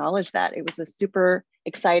just acknowledge that. It was a super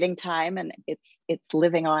exciting time, and it's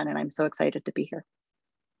living on, and I'm so excited to be here.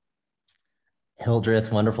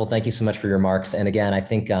 Hildreth, wonderful. Thank you so much for your remarks. And again, I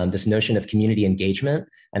think this notion of community engagement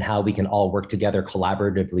and how we can all work together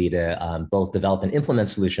collaboratively to both develop and implement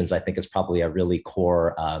solutions, I think is probably a really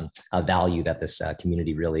core value that this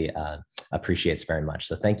community really appreciates very much.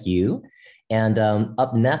 So thank you. And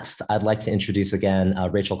up next, I'd like to introduce again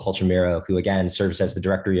Rachel Colchamiro, who again serves as the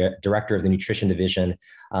director of the Nutrition Division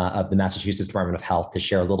of the Massachusetts Department of Health, to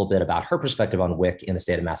share a little bit about her perspective on WIC in the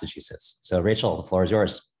state of Massachusetts. So Rachel, the floor is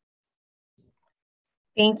yours.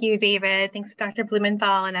 Thank you, David. Thanks to Dr.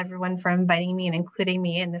 Blumenthal and everyone for inviting me and including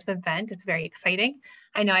me in this event. It's very exciting.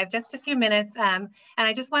 I know I have just a few minutes, and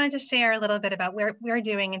I just wanted to share a little bit about where we're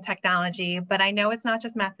doing in technology, but I know it's not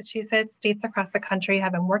just Massachusetts. States across the country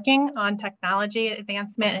have been working on technology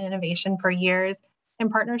advancement and innovation for years in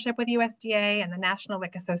partnership with USDA and the National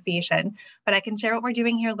WIC Association. But I can share what we're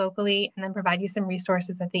doing here locally and then provide you some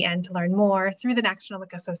resources at the end to learn more through the National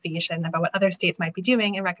WIC Association about what other states might be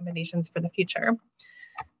doing and recommendations for the future.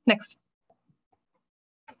 Next.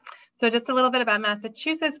 So just a little bit about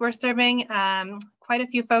Massachusetts. We're serving quite a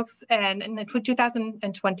few folks, and in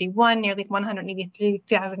 2021, nearly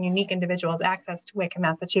 183,000 unique individuals accessed WIC in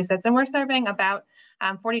Massachusetts, and we're serving about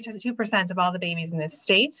 42% of all the babies in this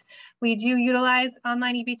state. We do utilize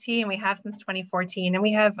online EBT, and we have since 2014, and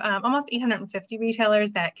we have almost 850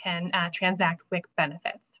 retailers that can transact WIC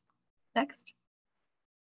benefits. Next.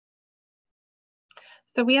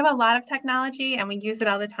 So we have a lot of technology and we use it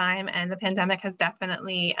all the time, and the pandemic has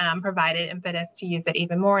definitely provided impetus to use it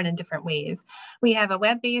even more and in different ways. We have a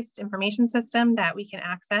web-based information system that we can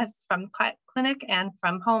access from clinic and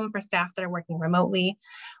from home for staff that are working remotely.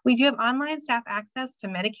 We do have online staff access to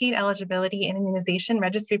Medicaid eligibility and immunization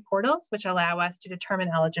registry portals, which allow us to determine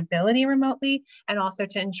eligibility remotely and also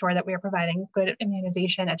to ensure that we are providing good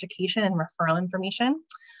immunization education and referral information.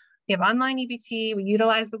 We have online EBT. We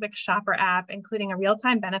utilize the WIC Shopper app, including a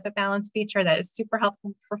real-time benefit balance feature that is super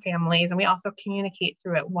helpful for families. And we also communicate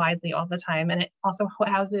through it widely all the time. And it also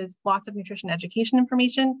houses lots of nutrition education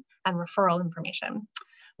information and referral information.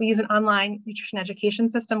 We use an online nutrition education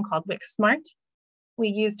system called WIC Smart. We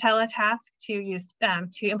use teletask to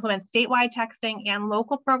implement statewide texting and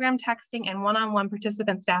local program texting and one-on-one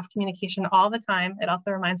participant staff communication all the time. It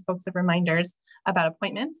also reminds folks of reminders about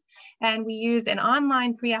appointments. And we use an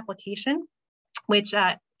online pre-application, which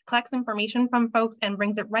collects information from folks and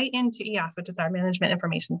brings it right into EOS, which is our management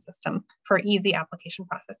information system, for easy application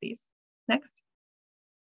processes. Next.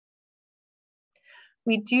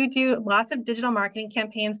 We do lots of digital marketing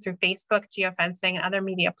campaigns through Facebook, geofencing, and other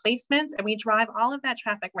media placements, and we drive all of that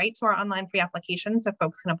traffic right to our online free application so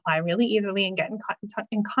folks can apply really easily and get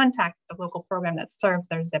in contact with the local program that serves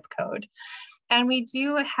their zip code. And we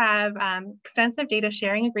do have extensive data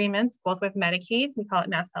sharing agreements, both with Medicaid, we call it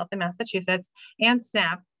Mass Health in Massachusetts, and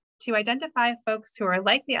SNAP, to identify folks who are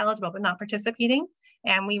likely eligible but not participating.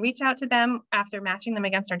 And we reach out to them after matching them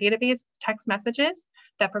against our database with text messages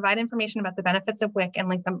that provide information about the benefits of WIC and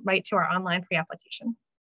link them right to our online pre-application.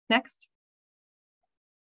 Next.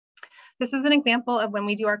 This is an example of when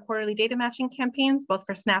we do our quarterly data matching campaigns, both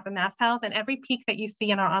for SNAP and Mass Health, and every peak that you see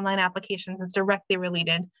in our online applications is directly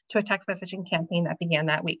related to a text messaging campaign that began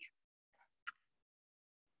that week.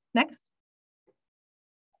 Next.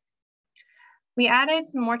 We added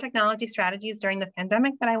some more technology strategies during the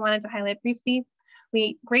pandemic that I wanted to highlight briefly.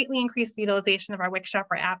 We greatly increased the utilization of our WIC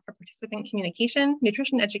Shopper app for participant communication,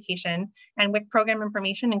 nutrition education, and WIC program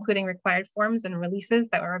information, including required forms and releases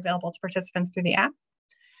that were available to participants through the app.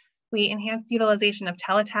 We enhanced the utilization of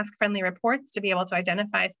teletask-friendly reports to be able to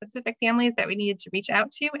identify specific families that we needed to reach out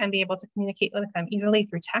to and be able to communicate with them easily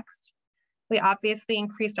through text. We obviously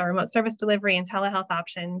increased our remote service delivery and telehealth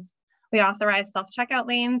options. We authorized self-checkout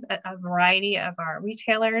lanes at a variety of our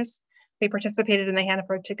retailers. We participated in the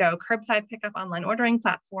Hannaford To Go curbside pickup online ordering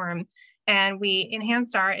platform, and we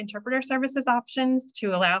enhanced our interpreter services options to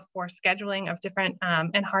allow for scheduling of different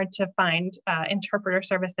and hard to find interpreter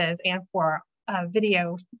services, and for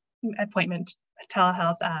video appointment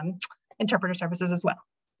telehealth interpreter services as well.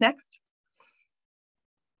 Next.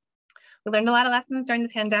 We learned a lot of lessons during the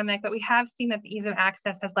pandemic, but we have seen that the ease of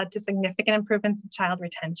access has led to significant improvements in child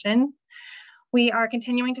retention. We are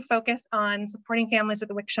continuing to focus on supporting families with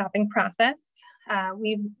the WIC shopping process.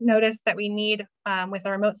 We've noticed that we need, with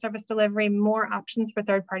our remote service delivery, more options for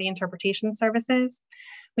third-party interpretation services.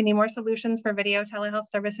 We need more solutions for video telehealth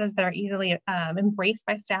services that are easily embraced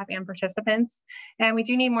by staff and participants. And we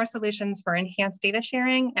do need more solutions for enhanced data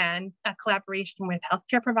sharing and collaboration with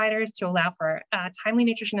healthcare providers to allow for timely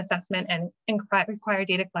nutrition assessment and require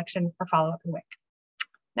data collection for follow-up in WIC.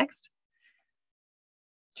 Next.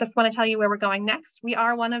 Just want to tell you where we're going next. We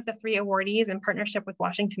are one of the 3 awardees in partnership with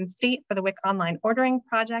Washington State for the WIC online ordering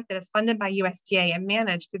project that is funded by USDA and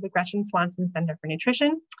managed through the Gretchen Swanson Center for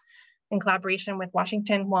Nutrition, in collaboration with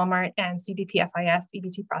Washington, Walmart, and CDP-FIS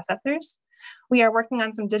EBT processors. We are working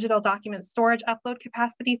on some digital document storage upload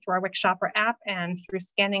capacity through our WIC Shopper app and through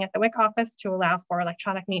scanning at the WIC office to allow for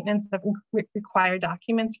electronic maintenance of required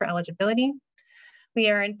documents for eligibility. We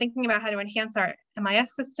are thinking about how to enhance our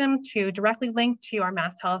MIS system to directly link to our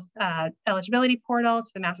Mass Health eligibility portal, to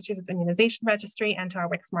the Massachusetts Immunization Registry, and to our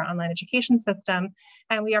WIC Smart Online Education System.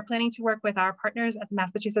 And we are planning to work with our partners at the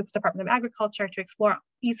Massachusetts Department of Agriculture to explore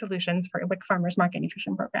e-solutions for WIC Farmers Market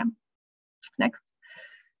Nutrition Program. Next.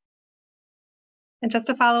 And just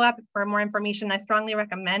to follow up, for more information, I strongly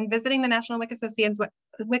recommend visiting the National WIC Association's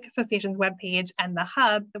webpage and the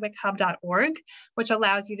hub, thewichub.org, which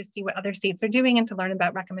allows you to see what other states are doing and to learn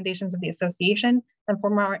about recommendations of the association. And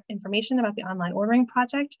for more information about the online ordering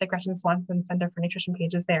project, the Gretchen Swanson Center for Nutrition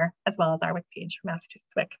page is there, as well as our WIC page for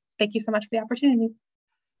Massachusetts WIC. Thank you so much for the opportunity.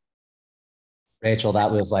 Rachel, that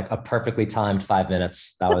was like a perfectly timed 5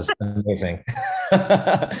 minutes. That was amazing.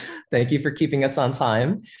 Thank you for keeping us on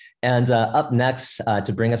time. And up next,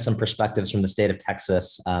 to bring us some perspectives from the state of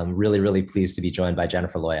Texas, really, really pleased to be joined by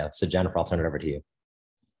Jennifer Loya. So Jennifer, I'll turn it over to you.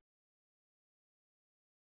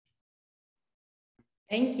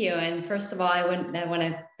 Thank you. And first of all, I want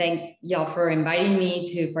to thank y'all for inviting me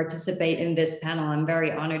to participate in this panel. I'm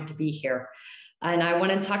very honored to be here. And I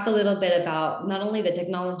want to talk a little bit about not only the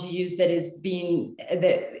technology use that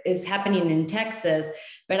is happening in Texas,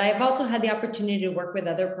 but I've also had the opportunity to work with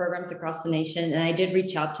other programs across the nation. And I did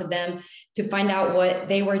reach out to them to find out what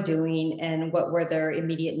they were doing and what were their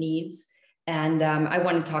immediate needs. And I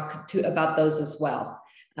want to talk about those as well.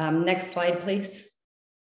 Next slide, please.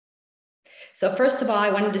 So first of all, I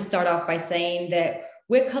wanted to start off by saying that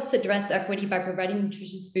WIC helps address equity by providing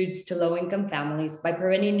nutritious foods to low-income families, by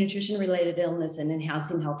preventing nutrition-related illness and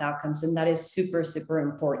enhancing health outcomes, and that is super, super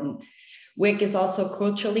important. WIC is also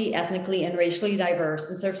culturally, ethnically, and racially diverse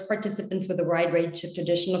and serves participants with a wide range of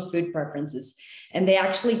traditional food preferences. And they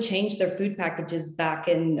actually changed their food packages back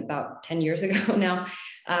in about 10 years ago now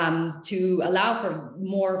to allow for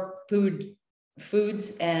more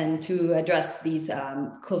foods and to address these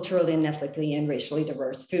culturally and ethnically and racially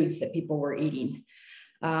diverse foods that people were eating.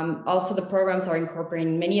 Also, the programs are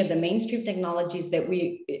incorporating many of the mainstream technologies that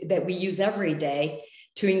we use every day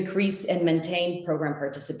to increase and maintain program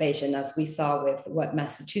participation, as we saw with what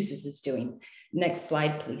Massachusetts is doing. Next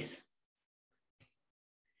slide, please.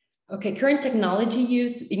 Okay, current technology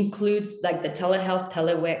use includes like the telehealth,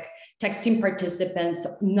 telewic, texting participants,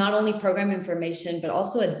 not only program information, but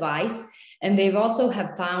also advice. And they've also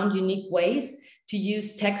have found unique ways to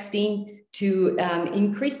use texting to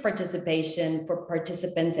increase participation for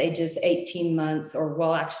participants ages 18 months, or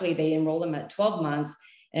well, actually they enroll them at 12 months.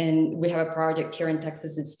 And we have a project here in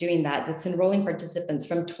Texas that's doing that. That's enrolling participants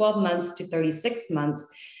from 12 months to 36 months.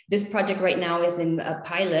 This project right now is in a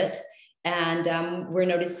pilot, and we're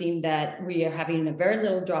noticing that we are having a very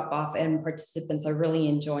little drop off and participants are really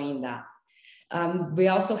enjoying that. We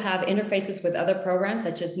also have interfaces with other programs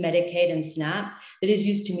such as Medicaid and SNAP that is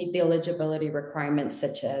used to meet the eligibility requirements,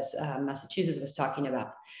 such as Massachusetts was talking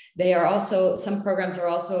about. They are also, some programs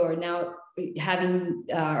are now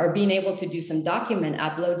being able to do some document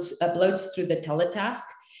uploads through the teletask.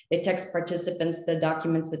 They text participants the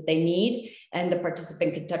documents that they need, and the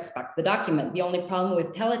participant can text back the document. The only problem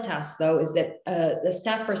with teletask, though, is that the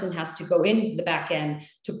staff person has to go in the back end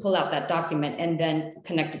to pull out that document and then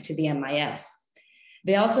connect it to the MIS.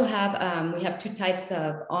 They also have, we have two types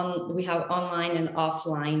of, we have online and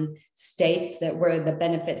offline states that were the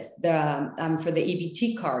benefits for the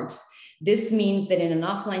EBT cards. This means that in an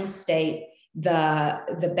offline state,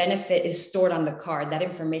 the benefit is stored on the card. That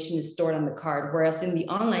information is stored on the card, whereas in the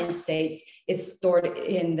online states, it's stored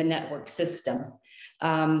in the network system.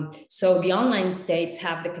 So the online states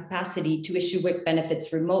have the capacity to issue WIC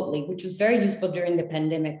benefits remotely, which was very useful during the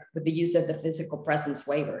pandemic with the use of the physical presence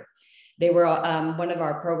waiver. They were, one of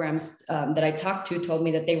our programs that I talked to told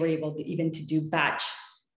me that they were able to even to do batches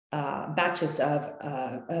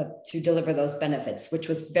to deliver those benefits, which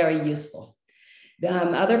was very useful.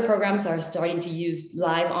 Other programs are starting to use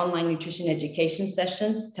live online nutrition education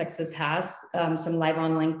sessions. Texas has some live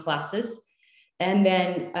online classes. And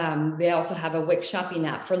then they also have a WIC shopping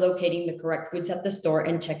app for locating the correct foods at the store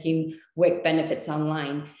and checking WIC benefits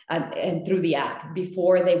online and through the app.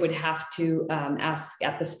 Before, they would have to ask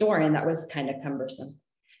at the store, and that was kind of cumbersome.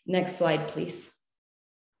 Next slide, please.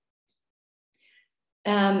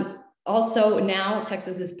 Also, now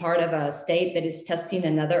Texas is part of a state that is testing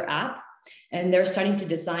another app, and they're starting to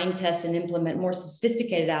design, test, and implement more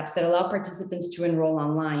sophisticated apps that allow participants to enroll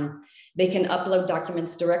online. They can upload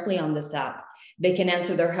documents directly on this app. They can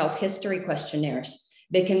answer their health history questionnaires.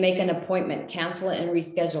 They can make an appointment, cancel it, and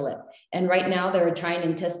reschedule it. And right now, they're trying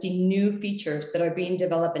and testing new features that are being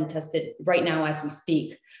developed and tested right now as we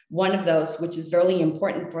speak. One of those, which is very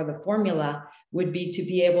important for the formula, would be to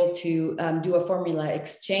be able to do a formula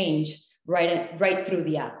exchange right through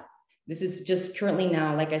the app. This is just currently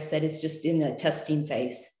now, like I said, it's just in the testing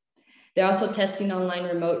phase. They're also testing online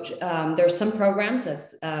remote. There are some programs,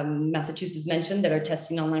 as Massachusetts mentioned, that are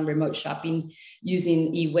testing online remote shopping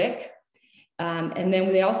using eWIC. And then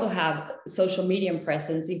they also have social media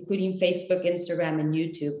presence, including Facebook, Instagram, and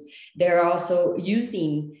YouTube. They're also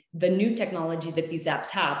using the new technology that these apps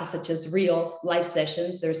have, such as Reels, live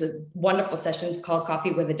sessions. There's a wonderful session called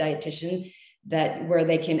Coffee with a Dietitian, where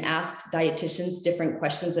they can ask dietitians different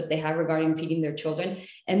questions that they have regarding feeding their children.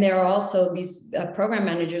 And there are also these program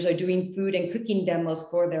managers are doing food and cooking demos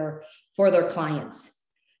for their clients.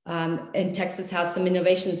 And Texas has some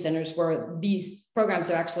innovation centers where these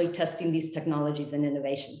programs are actually testing these technologies and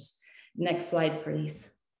innovations. Next slide,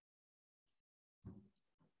 please.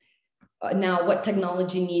 Now, what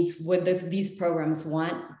technology needs would these programs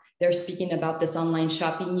want? They're speaking about this online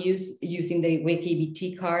shopping use using the WIC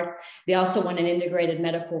EBT card. They also want an integrated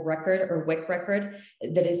medical record or WIC record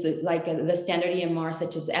that is like the standard EMR,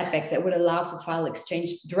 such as Epic, that would allow for file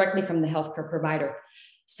exchange directly from the healthcare provider.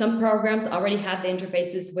 Some programs already have the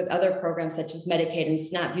interfaces with other programs such as Medicaid and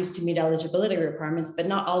SNAP used to meet eligibility requirements, but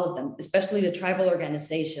not all of them, especially the tribal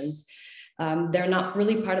organizations. They're not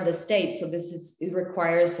really part of the state, so it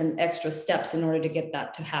requires some extra steps in order to get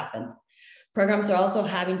that to happen. Programs are also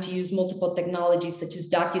having to use multiple technologies such as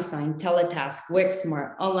DocuSign, Teletask,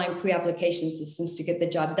 WICSmart, online pre-application systems to get the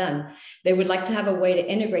job done. They would like to have a way to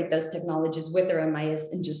integrate those technologies with their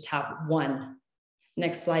MIS and just have one.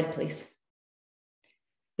 Next slide, please.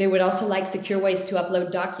 They would also like secure ways to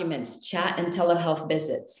upload documents, chat, and telehealth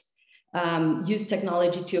visits. Use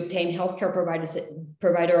technology to obtain healthcare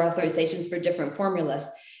provider authorizations for different formulas,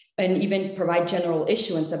 and even provide general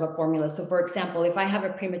issuance of a formula. So for example, if I have a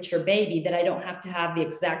premature baby, that I don't have to have the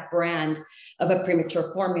exact brand of a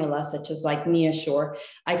premature formula, such as like NeoSure,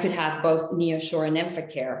 I could have both NeoSure and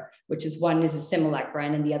Emphacare, which is one is a Similac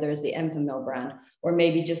brand and the other is the Enfamil brand, or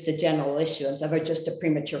maybe just a general issuance of just a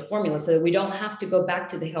premature formula so that we don't have to go back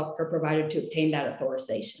to the healthcare provider to obtain that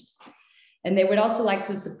authorization. And they would also like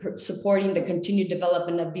to supporting the continued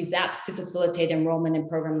development of these apps to facilitate enrollment and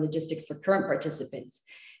program logistics for current participants,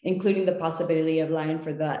 including the possibility of allowing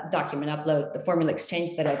for the document upload, the formula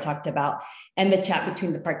exchange that I talked about, and the chat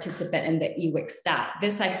between the participant and the eWIC staff.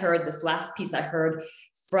 This last piece I heard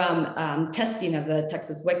from testing of the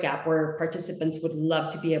Texas WIC app, where participants would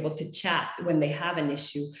love to be able to chat when they have an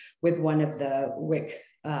issue with one of the WIC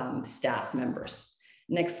staff members.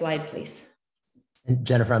 Next slide, please. And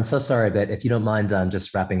Jennifer, I'm so sorry, but if you don't mind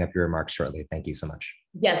just wrapping up your remarks shortly. Thank you so much.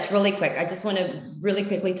 Yes, really quick. I just want to really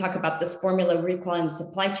quickly talk about this formula recall and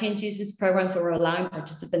supply chain uses programs that were allowing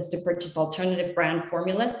participants to purchase alternative brand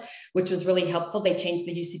formulas, which was really helpful. They changed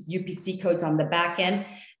the UPC codes on the back end.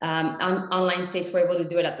 Online states were able to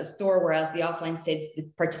do it at the store, whereas the offline states,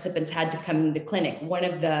 the participants had to come in the clinic. One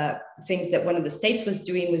of the things that one of the states was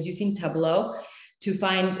doing was using Tableau to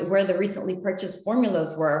find where the recently purchased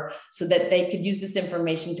formulas were so that they could use this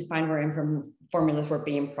information to find where formulas were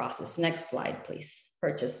being processed. Next slide, please.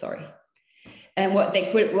 And what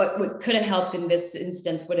could have helped in this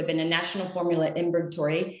instance would have been a national formula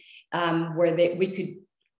inventory where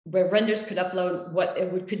vendors could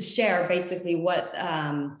upload could share basically what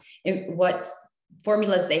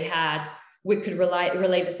formulas they had we could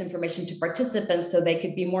relay this information to participants so they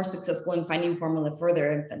could be more successful in finding formula for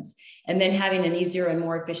their infants. And then having an easier and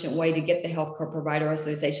more efficient way to get the healthcare provider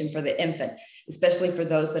authorization for the infant, especially for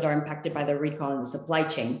those that are impacted by the recall in the supply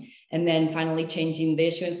chain. And then finally changing the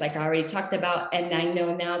issuance like I already talked about. And I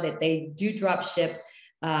know now that they do drop ship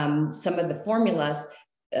some of the formulas,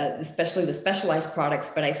 especially the specialized products,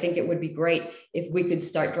 but I think it would be great if we could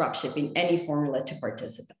start drop shipping any formula to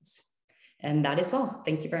participants. And that is all.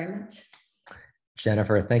 Thank you very much.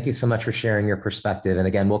 Jennifer, thank you so much for sharing your perspective. And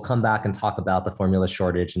again, we'll come back and talk about the formula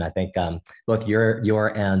shortage. And I think both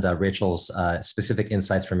your and Rachel's specific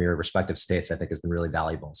insights from your respective states, I think has been really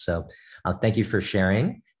valuable. So thank you for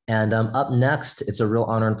sharing. And up next, it's a real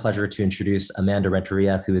honor and pleasure to introduce Amanda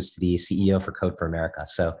Renteria, who is the CEO for Code for America.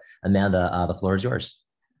 So Amanda, the floor is yours.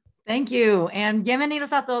 Thank you. And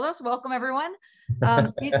bienvenidos a todos. Welcome, everyone.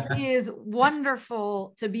 It is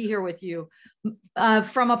wonderful to be here with you.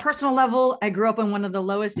 From a personal level, I grew up in one of the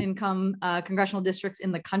lowest income congressional districts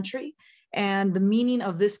in the country. And the meaning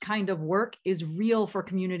of this kind of work is real for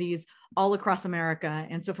communities all across America.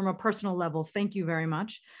 And so from a personal level, thank you very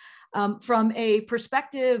much. From a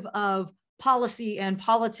perspective of policy and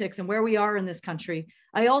politics and where we are in this country,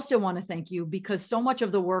 I also want to thank you because so much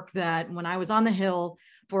of the work that when I was on the Hill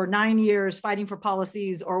for 9 years fighting for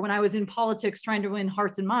policies, or when I was in politics trying to win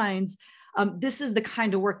hearts and minds, this is the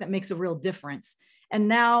kind of work that makes a real difference. And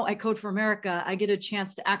now at Code for America, I get a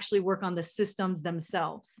chance to actually work on the systems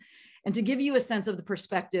themselves. And to give you a sense of the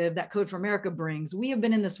perspective that Code for America brings, we have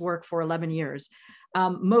been in this work for 11 years.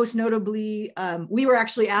 Most notably, we were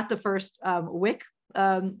actually at the first WIC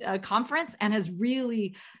conference and has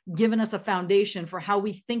really given us a foundation for how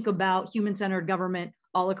we think about human-centered government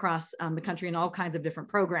all across the country in all kinds of different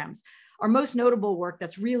programs. Our most notable work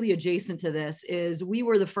that's really adjacent to this is we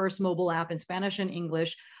were the first mobile app in Spanish and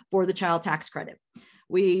English for the child tax credit.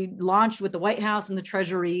 We launched with the White House and the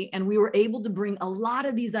Treasury, and we were able to bring a lot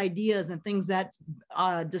of these ideas and things that's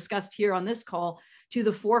discussed here on this call to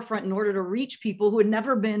the forefront in order to reach people who had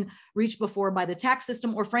never been reached before by the tax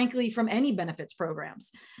system or frankly from any benefits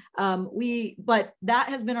programs. But that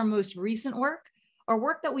has been our most recent work. Our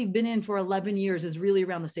work that we've been in for 11 years is really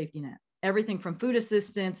around the safety net. Everything from food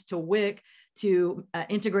assistance to WIC to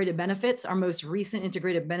integrated benefits. Our most recent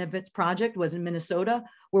integrated benefits project was in Minnesota,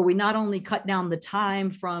 where we not only cut down the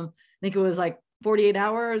time from, I think it was like 48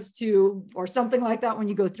 hours to, or something like that when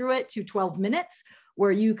you go through it, to 12 minutes,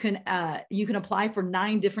 where you can apply for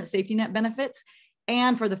 9 different safety net benefits.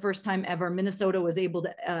 And for the first time ever, Minnesota was able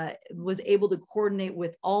to coordinate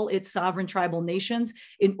with all its sovereign tribal nations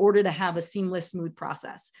in order to have a seamless, smooth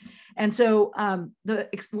process. And so the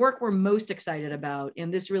work we're most excited about,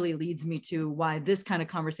 and this really leads me to why this kind of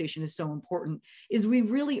conversation is so important, is we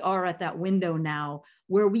really are at that window now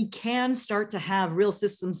where we can start to have real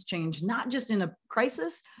systems change, not just in a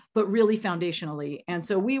crisis, but really foundationally. And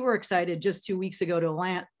so we were excited just 2 weeks ago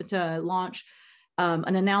to launch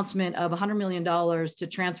an announcement of $100 million to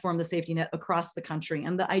transform the safety net across the country.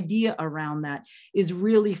 And the idea around that is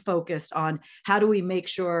really focused on how do we make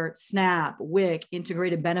sure SNAP, WIC,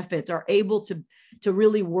 integrated benefits are able to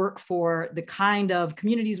really work for the kind of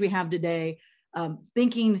communities we have today,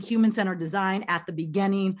 thinking human-centered design at the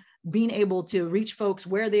beginning, being able to reach folks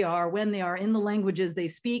where they are, when they are, in the languages they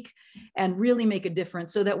speak, and really make a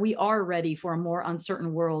difference so that we are ready for a more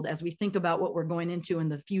uncertain world as we think about what we're going into in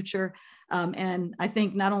the future. And I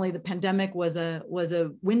think not only the pandemic was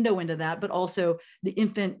a window into that, but also the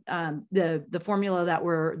the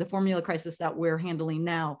formula crisis that we're handling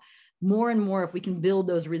now. More and more, if we can build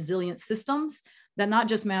those resilient systems, that not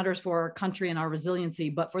just matters for our country and our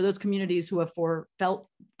resiliency, but for those communities who have felt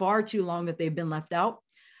far too long that they've been left out.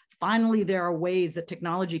 Finally, there are ways that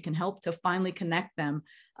technology can help to finally connect them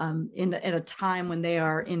at a time when they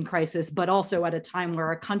are in crisis, but also at a time where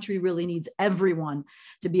our country really needs everyone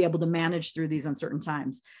to be able to manage through these uncertain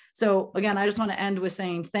times. So again, I just want to end with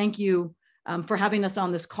saying thank you for having us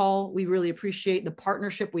on this call. We really appreciate the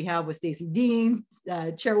partnership we have with Stacey Dean,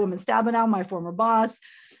 Chairwoman Stabenow, my former boss,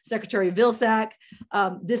 Secretary Vilsack.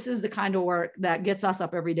 This is the kind of work that gets us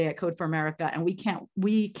up every day at Code for America. And we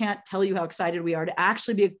can't tell you how excited we are to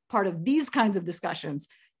actually be a part of these kinds of discussions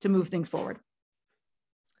to move things forward.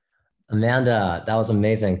 Amanda, that was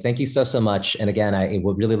amazing. Thank you so much. And again,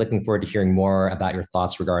 we're really looking forward to hearing more about your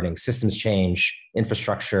thoughts regarding systems change,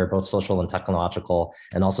 infrastructure, both social and technological,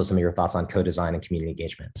 and also some of your thoughts on co-design and community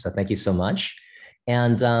engagement. So thank you so much.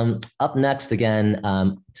 And up next, again,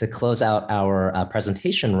 to close out our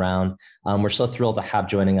presentation round, we're so thrilled to have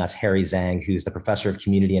joining us Harry Zhang, who's the professor of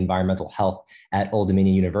community environmental health at Old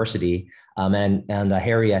Dominion University.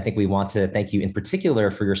 Harry, I think we want to thank you in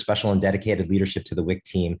particular for your special and dedicated leadership to the WIC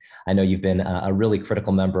team. I know you've been a really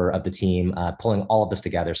critical member of the team, pulling all of this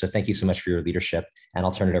together. So thank you so much for your leadership. And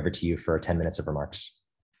I'll turn it over to you for 10 minutes of remarks.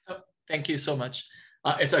 Oh, thank you so much.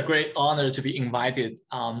 It's a great honor to be invited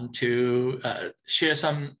to share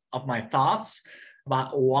some of my thoughts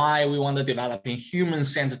about why we want to develop a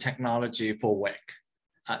human-centered technology for WIC.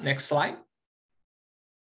 Next slide.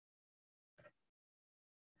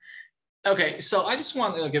 Okay, so I just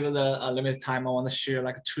want to give it a limited time. I want to share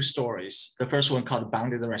like 2 stories. The first one called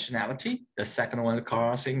Bounded Rationality. The second one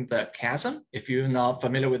Crossing the Chasm. If you're not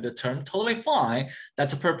familiar with the term, totally fine.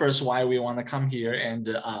 That's the purpose why we want to come here and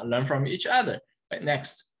learn from each other. Right,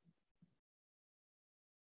 next.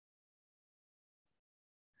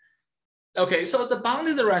 Okay, so the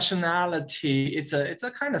bounded rationality, it's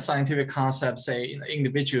a kind of scientific concept. Say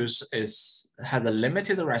individuals have a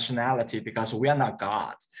limited rationality because we are not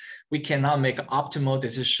God. We cannot make an optimal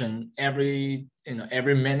decision every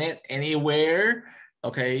minute, anywhere.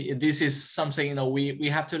 Okay, this is something we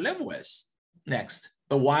have to live with. Next,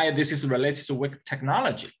 but why this is related to WIC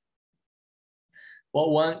technology?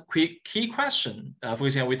 Well, one quick key question, for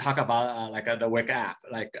example, we talk about the WIC app,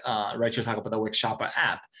 Rachel talked about the WIC Shopper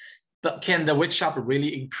app, but can the WIC Shopper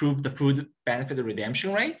really improve the food benefit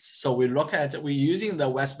redemption rates? So we're using the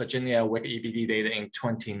West Virginia WIC EBD data in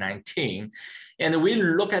 2019, and we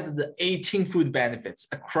look at the 18 food benefits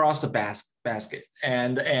across the basket,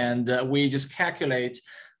 and we just calculate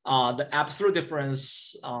the absolute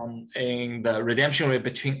difference in the redemption rate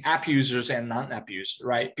between app users and non-app users,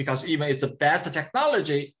 right? Because even it's the best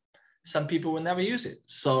technology, some people will never use it.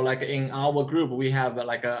 So like in our group, we have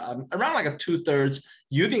around 2/3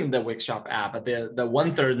 using the WIC Shop app, but the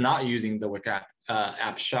 1/3 not using the WIC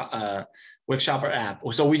WIC Shopper app.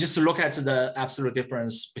 So we just look at the absolute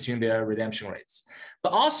difference between their redemption rates.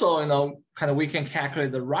 But also, we can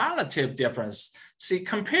calculate the relative difference. See,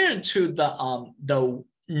 compared to the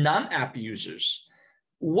non-app users,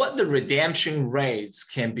 what the redemption rates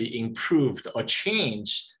can be improved or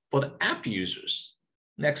changed for the app users.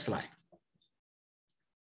 Next slide.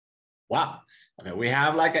 Wow, okay, we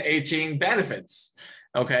have 18 benefits,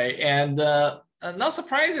 okay, and not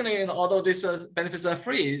surprisingly, although these benefits are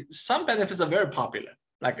free, some benefits are very popular,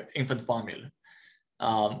 like infant formula,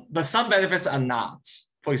 but some benefits are not.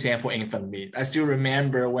 For example, infant meat. I still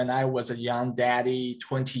remember when I was a young daddy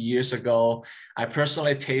 20 years ago, I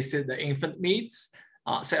personally tasted the infant meats.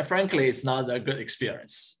 So frankly, it's not a good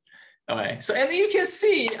experience. Okay, so and you can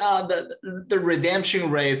see the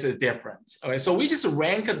redemption rates is different. Okay, so we just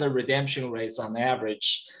rank the redemption rates on average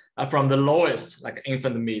from the lowest, like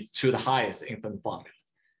infant meat, to the highest, infant formula.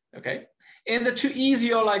 Okay. And to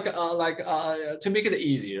make it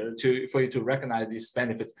easier for you to recognize these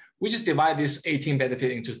benefits, we just divide this 18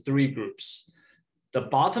 benefit into 3 groups. The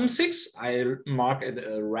bottom 6, I mark it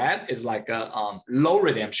red, is a low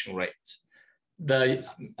redemption rate. The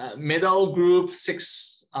middle group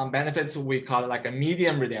 6 benefits, we call it a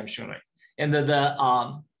medium redemption rate. And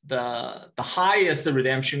the highest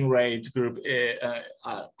redemption rate group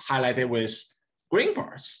highlighted with green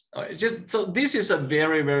bars. So this is a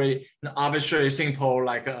very, very arbitrary, simple,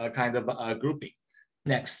 kind of grouping.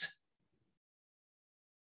 Next.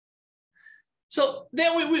 So then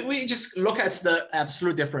we just look at the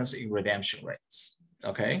absolute difference in redemption rates,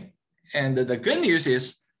 okay? And the good news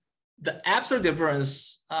is the absolute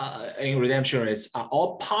difference in redemption rates are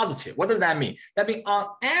all positive. What does that mean? That means on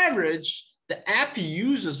average, the app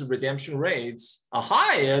users' redemption rates are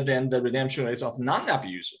higher than the redemption rates of non-app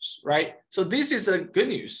users, right? So this is a good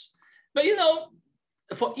news. But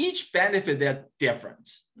for each benefit, they're different,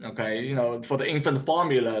 okay? For the infant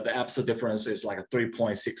formula, the absolute difference is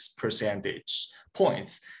 3.6 percentage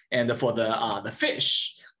points. And for the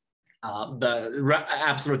fish, the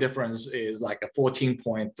absolute difference is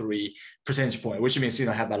 14.3 percentage point, which means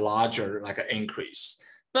have a larger increase.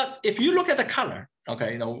 But if you look at the color,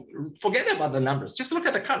 okay, forget about the numbers, just look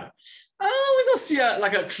at the color. We don't see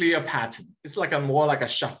a clear pattern. It's more like a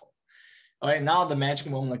shuffle. All right, now the magic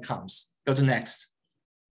moment comes. Go to next.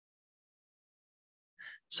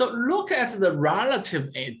 So look at the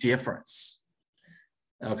relative difference.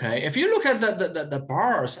 Okay, if you look at the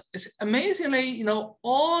bars, it's amazingly,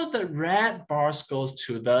 all the red bars goes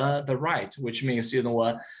to the right, which means,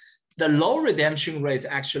 the low redemption rates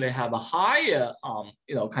actually have a higher,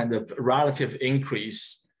 kind of relative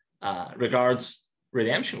increase regards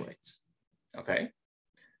redemption rates, okay?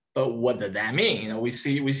 But what does that mean? You know, we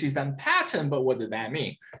see some pattern, but what does that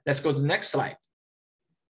mean? Let's go to the next slide.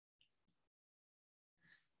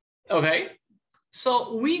 Okay,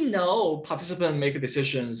 so we know participants make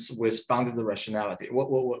decisions with bounded rationality.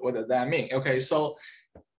 What does that mean? Okay, so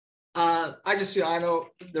I know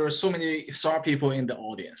there are so many smart people in the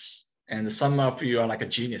audience, and some of you are like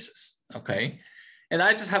geniuses. Okay, and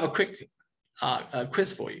I just have a quick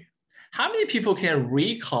quiz for you. How many people can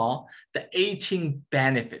recall the 18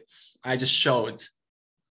 benefits I just showed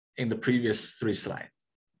in the previous 3 slides?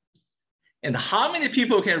 And how many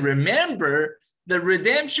people can remember the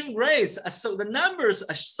redemption rates, so the numbers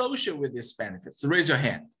associated with these benefits? Raise your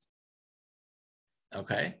hand.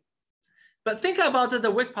 Okay. But think about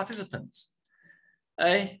the WIC participants.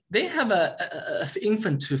 They have an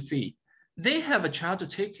infant to feed. They have a child to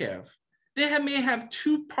take care of. They may have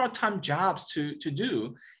 2 part-time jobs to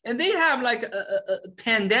do, and they have like a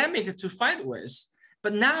pandemic to fight with.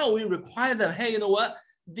 But now we require them, hey, you know what?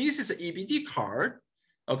 This is an EBT card,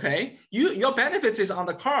 okay? Your benefits is on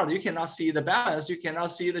the card. You cannot see the balance. You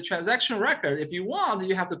cannot see the transaction record. If you want,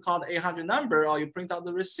 you have to call the 800 number or you print out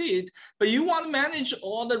the receipt. But you want to manage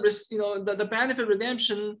all the the benefit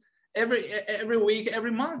redemption every week,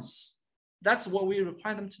 every month. That's what we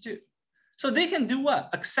require them to do. So they can do what?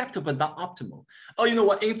 Acceptable, but not optimal. Oh, you know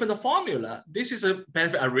what? Infant formula, this is a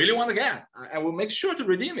benefit I really want to get. I will make sure to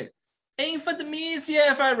redeem it. Infant means,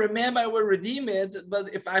 yeah, if I remember, I will redeem it.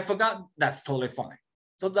 But if I forgot, that's totally fine.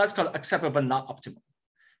 So that's called acceptable, but not optimal.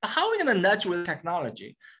 But how are we going to nudge with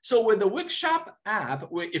technology? So with the WIC-Shop app,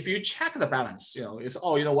 if you check the balance, you know, it's,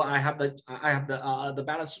 oh, you know what? I have the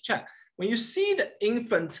balance to check. When you see the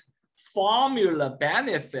infant formula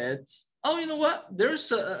benefits, oh, you know what?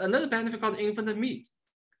 There's another benefit called infant meat.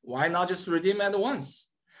 Why not just redeem at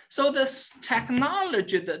once? So this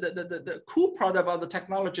technology, the cool part about the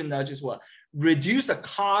technology nudge is what? Reduce the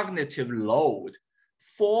cognitive load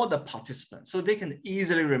for the participants so they can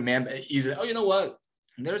easily remember, oh, you know what?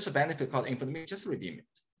 There's a benefit called infant meat, just redeem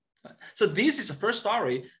it. So this is the first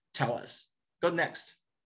story. Tell us. Go next.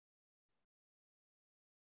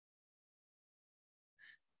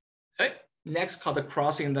 Okay. Next, called the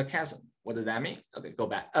crossing the chasm. What does that mean? Okay, go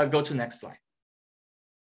back. Go to next slide.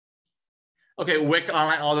 Okay, WIC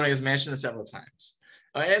online ordering is mentioned several times.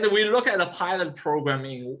 And we look at a pilot program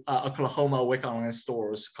in Oklahoma WIC online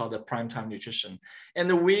stores called the Primetime Nutrition.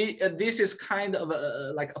 And this is kind of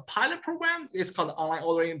like a pilot program. It's called online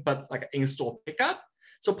ordering, but like in-store pickup.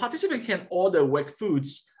 So participants can order WIC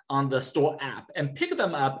foods on the store app and pick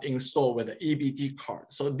them up in store with an EBT card.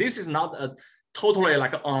 So this is not a totally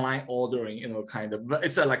like an online ordering, you know, kind of, but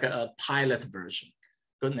it's like a pilot version.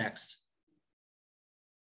 Go next.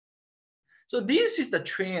 So this is the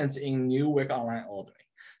trends in new WIC online ordering.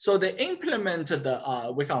 So they implemented the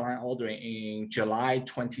WIC online ordering in July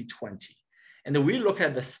 2020. And then we look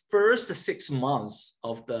at the first 6 months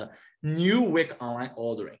of the new WIC online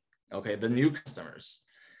ordering, okay, the new customers.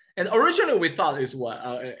 And originally we thought is what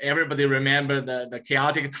everybody remember the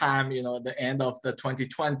chaotic time, you know, the end of the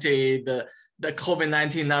 2020, the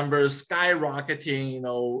COVID-19 numbers skyrocketing, you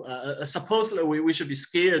know, supposedly we should be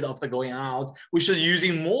scared of the going out. We should be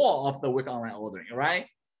using more of the WIC online ordering, right?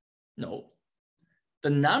 No, the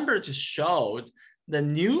number just showed the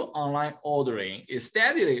new online ordering is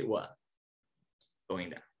steadily what? Going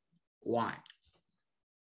down. Why?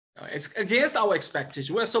 It's against our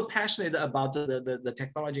expectation. We're so passionate about the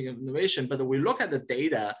technology and innovation, but we look at the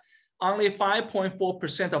data, only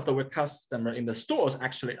 5.4% of the WIC customer in the stores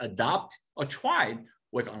actually adopt or tried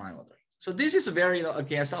WIC online ordering. So this is very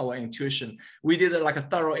against our intuition. We did like a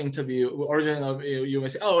thorough interview. Originally, you may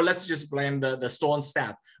say, oh, let's just blame the store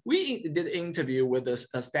staff. We did interview with the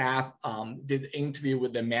staff, did interview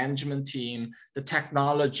with the management team, the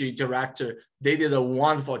technology director. They did a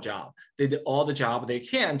wonderful job. They did all the job they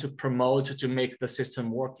can to promote, to make the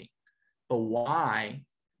system working. But why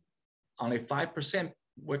only 5%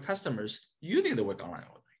 WIC customers using the WIC online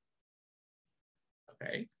ordering?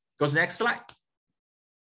 Okay, go to the next slide.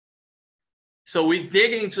 So we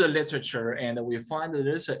dig into the literature and we find that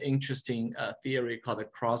there's an interesting theory called the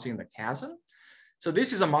crossing the chasm. So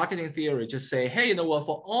this is a marketing theory, just say, hey, you know what,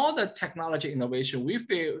 for all the technology innovation,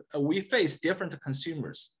 we face different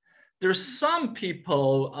consumers. There's some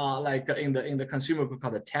people like in the consumer group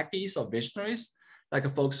called the techies or visionaries, like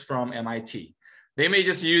folks from MIT. They may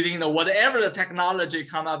just using whatever the technology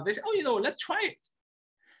come up, they say, oh, let's try it.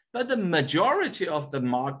 But the majority of the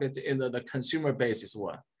market in the consumer base is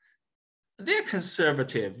what? They're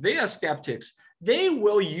conservative, they are skeptics. They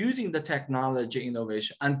will using the technology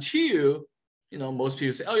innovation until, most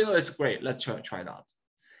people say, oh, it's great, let's try it out.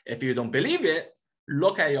 If you don't believe it,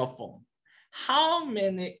 look at your phone. how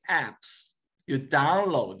many apps you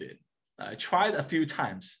downloaded, tried a few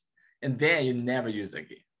times, and then you never use it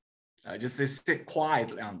again. Just sit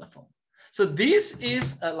quietly on the phone. So this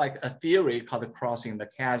is like a theory called crossing the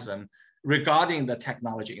chasm regarding the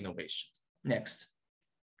technology innovation. Next.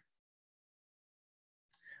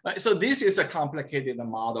 So this is a complicated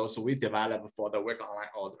model. So we developed for the WIC online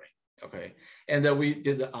ordering. Okay, and then we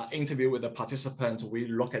did an interview with the participants. We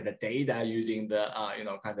look at the data using the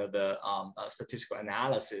kind of the statistical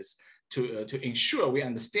analysis to ensure we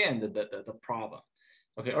understand the problem.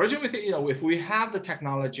 Okay, originally we think, if we have the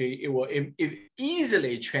technology, it will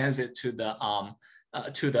easily transit to the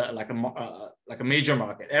like a major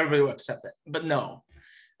market. Everybody will accept it, but no.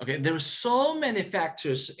 Okay, there are so many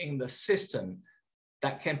factors in the system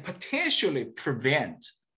that can potentially prevent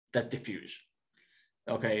the diffusion.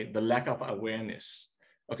 Okay, the lack of awareness,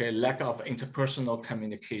 okay, lack of interpersonal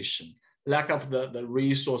communication, lack of the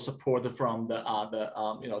resource support from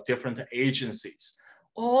the different agencies.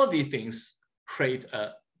 All these things create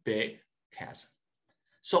a big chasm.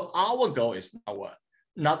 So our goal is now what?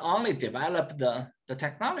 Not only develop the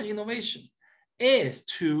technology innovation, is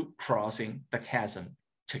to crossing the chasm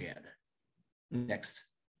together. Next.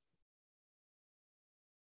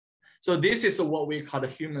 So this is what we call the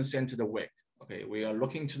human-centered WIC. Okay, we are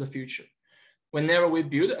looking to the future. Whenever we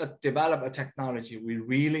develop a technology, we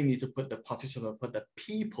really need to put the participant, put the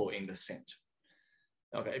people in the center.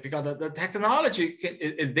 Okay, because the technology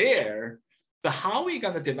is there, but how are we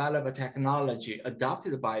going to develop a technology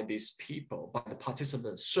adopted by these people, by the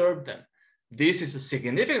participants, serve them? This is a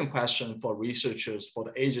significant question for researchers, for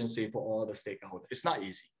the agency, for all the stakeholders. It's not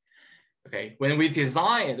easy. Okay, when we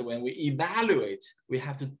design, when we evaluate, we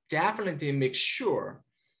have to definitely make sure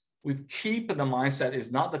we keep the mindset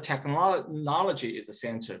is not the technology is the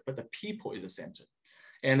center, but the people is the center.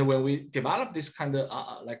 And when we develop this kind of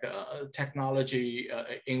technology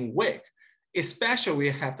in WIC, especially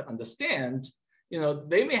we have to understand,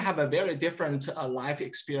 they may have a very different life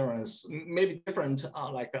experience, maybe different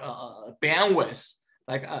bandwidth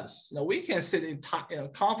like us. We can sit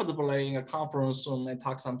comfortably in a conference room and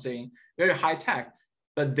talk something very high tech,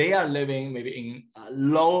 but they are living maybe in a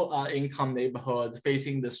low income neighborhood,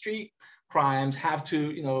 facing the street crimes, have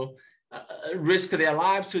to risk their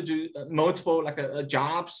lives to do multiple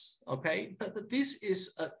jobs. Okay, but this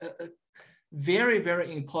is a very,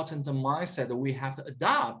 very important mindset that we have to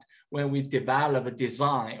adopt when we develop,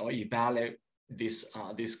 design, or evaluate this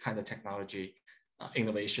kind of technology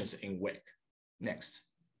innovations in WIC. Next.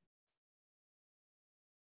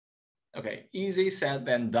 Okay, easy said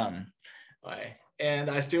than done. Right. And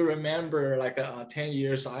I still remember 10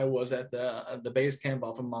 years I was at the base camp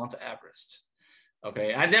of Mount Everest.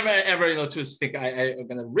 Okay, I never ever to think I'm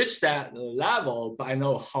gonna reach that level, but I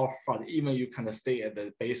know how hard even you kind of stay at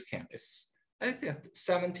the base camp. It's I think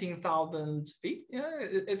 17,000 feet. Yeah,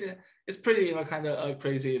 it's pretty kind of a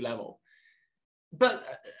crazy level. But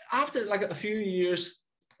after a few years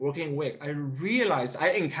working WIC, I realized I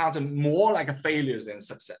encountered more failures than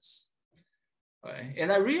success. Right?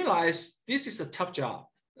 And I realized this is a tough job.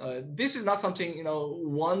 This is not something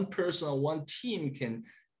one person or one team can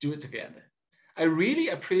do it together. I really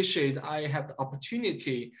appreciate I have the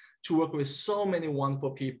opportunity to work with so many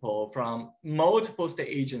wonderful people from multiple state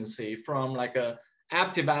agency, from a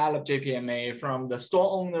app developed JPMA, from the store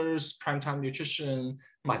owners, Primetime Nutrition,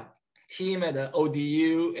 my team at the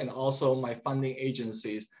ODU, and also my funding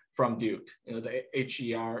agencies from Duke. The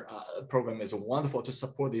HER program is wonderful to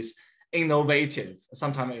support this innovative,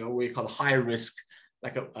 sometimes we call high risk,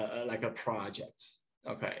 like a projects.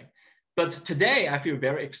 Okay. But today I feel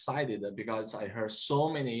very excited because I heard so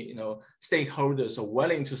many stakeholders are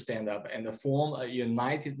willing to stand up and form a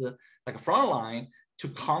united front line to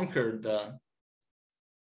conquer the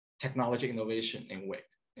technology innovation in WIC.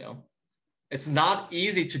 It's not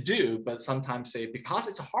easy to do, but sometimes because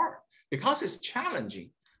it's hard, because it's challenging,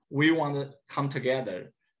 we want to come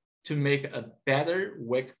together to make a better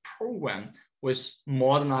WIC program with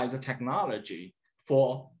modernized technology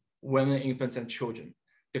for women, infants, and children,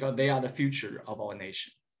 because they are the future of our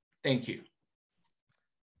nation. Thank you.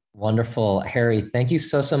 Wonderful. Harry, thank you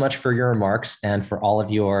so much for your remarks and for all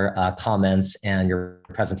of your comments and your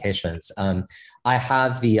presentations. I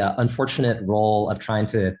have the unfortunate role of trying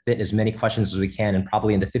to fit as many questions as we can and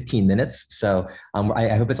probably into 15 minutes. So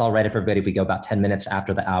I hope it's all right for everybody if we go about 10 minutes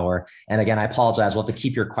after the hour. And again, I apologize. We'll have to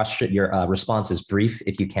keep your responses brief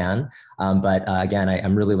if you can. But again,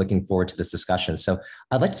 I'm really looking forward to this discussion. So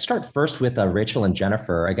I'd like to start first with Rachel and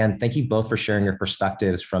Jennifer. Again, thank you both for sharing your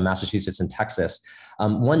perspectives from Massachusetts and Texas.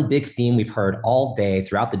 One big theme we've heard all day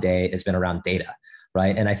throughout the day has been around data.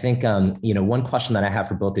 right? And I think, one question that I have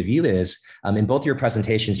for both of you is, in both your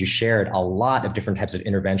presentations, you shared a lot of different types of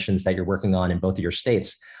interventions that you're working on in both of your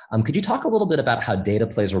states. Could you talk a little bit about how data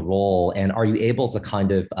plays a role, and are you able to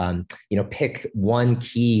kind of, pick one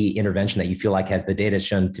key intervention that you feel like has the data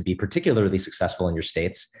shown to be particularly successful in your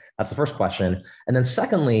states? That's the first question. And then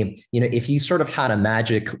secondly, if you sort of had a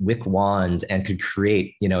magic WIC wand and could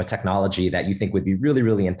create, a technology that you think would be really,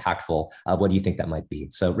 really impactful, what do you think that might be?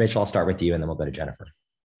 So Rachel, I'll start with you and then we'll go to Jennifer.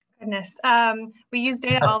 Goodness. We use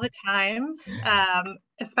data all the time,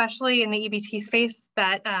 especially in the EBT space,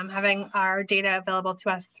 that having our data available to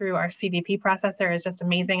us through our CDP processor is just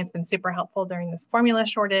amazing. It's been super helpful during this formula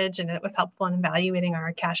shortage, and it was helpful in evaluating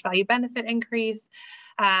our cash value benefit increase.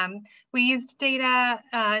 We used data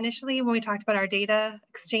initially when we talked about our data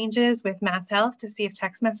exchanges with Mass Health to see if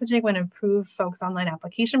text messaging would improve folks' online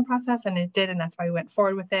application process, and it did, and that's why we went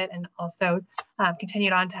forward with it, and also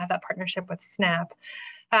continued on to have that partnership with SNAP.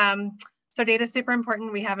 So data is super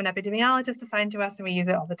important. We have an epidemiologist assigned to us, and we use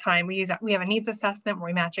it all the time. We have a needs assessment where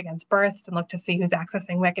we match against births and look to see who's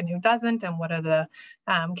accessing WIC and who doesn't, and what are the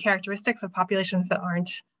characteristics of populations that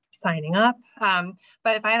aren't signing up.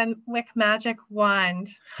 But if I had a WIC magic wand,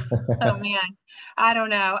 oh man, I don't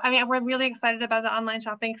know. I mean, we're really excited about the online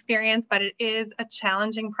shopping experience, but it is a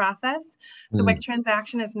challenging process. The WIC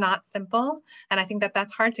transaction is not simple, and I think that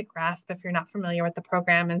that's hard to grasp if you're not familiar with the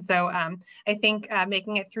program. And so I think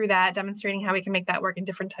making it through that, demonstrating how we can make that work in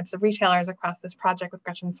different types of retailers across this project with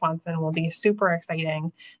Gretchen Swanson will be super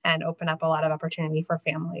exciting and open up a lot of opportunity for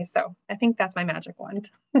families. So I think that's my magic wand.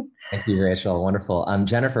 Thank you, Rachel. Wonderful.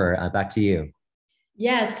 Jennifer, back to you.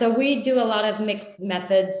 Yeah, so we do a lot of mixed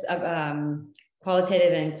methods of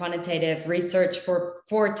qualitative and quantitative research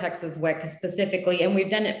for Texas WIC specifically, and we've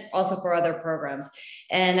done it also for other programs.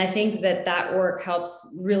 And I think that work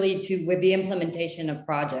helps really with the implementation of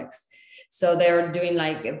projects. So they're doing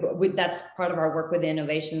that's part of our work with the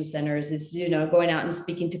innovation centers is, going out and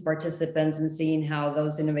speaking to participants and seeing how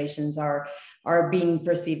those innovations are being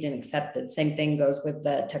perceived and accepted. Same thing goes with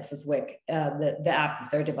the Texas WIC, the app that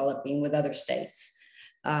they're developing with other states.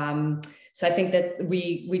 So I think that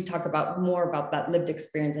we talk more about that lived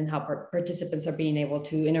experience and how participants are being able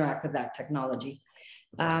to interact with that technology.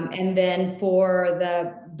 And then for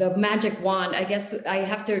the magic wand, I guess I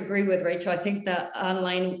have to agree with Rachel. I think the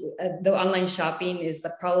online shopping is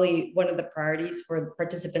probably one of the priorities for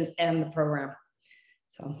participants and the program.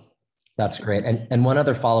 So. That's great. And one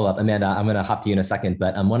other follow-up, Amanda, I'm going to hop to you in a second,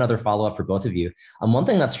 but one other follow-up for both of you. One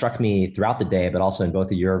thing that struck me throughout the day, but also in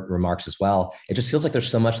both of your remarks as well, it just feels like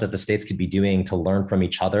there's so much that the states could be doing to learn from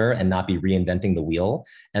each other and not be reinventing the wheel.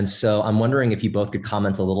 And so I'm wondering if you both could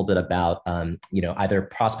comment a little bit about, either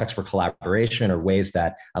prospects for collaboration or ways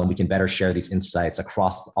that we can better share these insights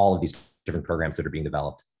across all of these different programs that are being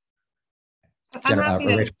developed. I'm happy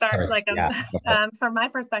to start from my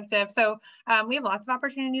perspective. So we have lots of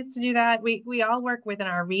opportunities to do that. We all work within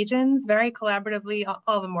our regions very collaboratively,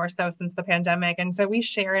 all the more so since the pandemic. And so we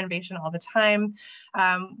share innovation all the time.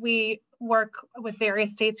 We work with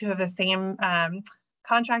various states who have the same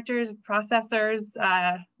contractors, processors,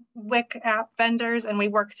 WIC app vendors, and we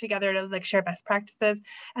work together to share best practices.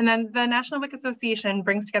 And then the National WIC Association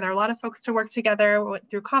brings together a lot of folks to work together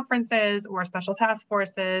through conferences or special task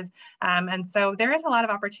forces. And so there is a lot of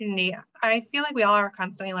opportunity. I feel like we all are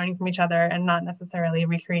constantly learning from each other and not necessarily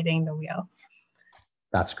recreating the wheel.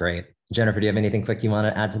 That's great. Jennifer, do you have anything quick you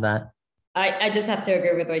want to add to that? I just have to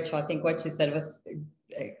agree with Rachel. I think what she said was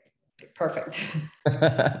perfect.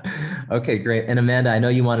 Okay, great. And Amanda, I know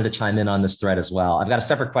you wanted to chime in on this thread as well. I've got a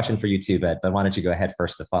separate question for you too, but why don't you go ahead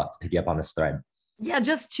first to pick you up on this thread? Yeah,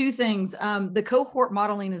 just two things. The cohort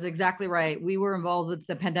modeling is exactly right. We were involved with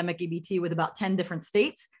the pandemic EBT with about 10 different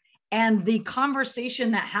states. And the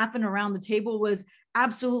conversation that happened around the table was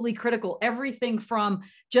absolutely critical. Everything from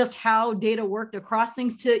just how data worked across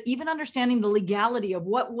things to even understanding the legality of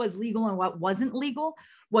what was legal and what wasn't legal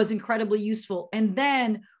was incredibly useful. And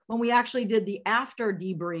then when we actually did the after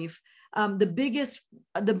debrief, the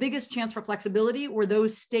biggest chance for flexibility were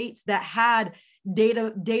those states that had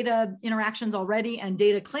data interactions already and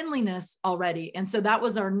data cleanliness already. And so that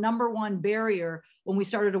was our number one barrier when we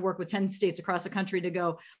started to work with 10 states across the country to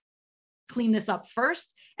go clean this up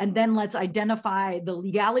first, and then let's identify the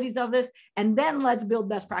legalities of this, and then let's build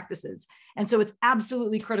best practices. And so it's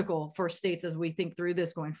absolutely critical for states as we think through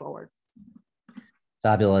this going forward.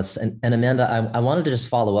 Fabulous. And Amanda, I wanted to just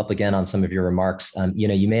follow up again on some of your remarks.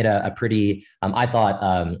 You made a pretty, I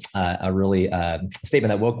thought, a really statement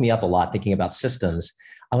that woke me up a lot thinking about systems.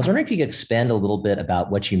 I was wondering if you could expand a little bit about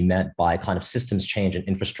what you meant by kind of systems change and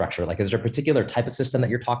infrastructure. Like, is there a particular type of system that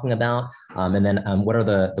you're talking about? And then what are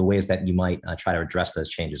the ways that you might try to address those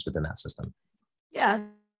changes within that system? Yeah.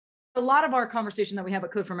 A lot of our conversation that we have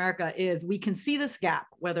at Code for America is we can see this gap,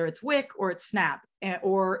 whether it's WIC or it's SNAP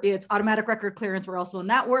or it's automatic record clearance, we're also in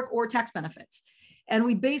that work, or tax benefits. And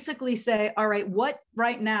we basically say, all right, what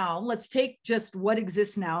right now, let's take just what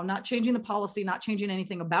exists now, not changing the policy, not changing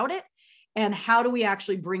anything about it. And how do we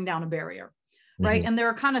actually bring down a barrier, right? And there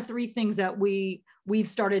are kind of three things that we've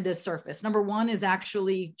started to surface. Number one is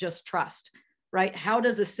actually just trust, right? How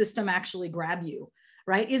does a system actually grab you?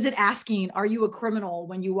 Right? Is it asking, are you a criminal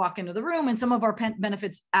when you walk into the room? And some of our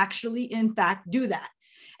benefits actually, in fact, do that.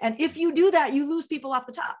 And if you do that, you lose people off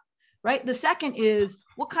the top, right? The second is,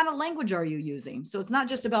 what kind of language are you using? So it's not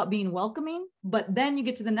just about being welcoming, but then you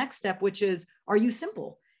get to the next step, which is, are you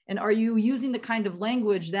simple? And are you using the kind of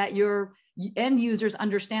language that your end users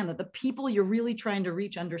understand, that the people you're really trying to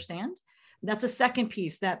reach understand? That's a second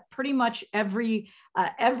piece that pretty much every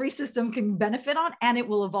system can benefit on, and it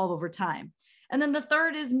will evolve over time. And then the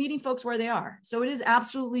third is meeting folks where they are. So it is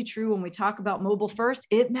absolutely true when we talk about mobile first,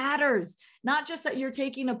 it matters. Not just that you're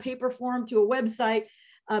taking a paper form to a website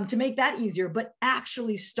to make that easier, but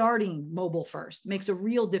actually starting mobile first makes a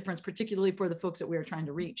real difference, particularly for the folks that we are trying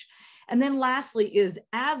to reach. And then lastly is,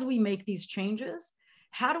 as we make these changes,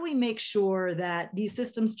 how do we make sure that these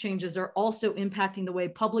systems changes are also impacting the way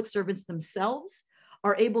public servants themselves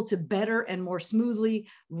are able to better and more smoothly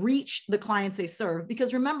reach the clients they serve?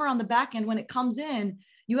 Because remember, on the back end, when it comes in,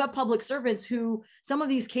 you have public servants who, some of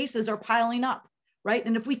these cases are piling up, right?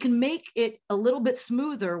 And if we can make it a little bit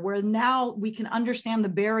smoother, where now we can understand the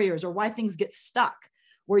barriers or why things get stuck,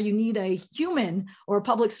 where you need a human or a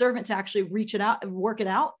public servant to actually reach it out and work it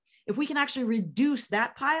out, if we can actually reduce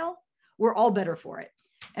that pile, we're all better for it.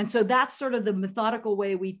 And so that's sort of the methodical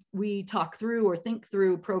way we talk through or think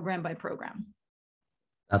through program by program.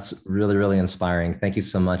 That's really, really inspiring. Thank you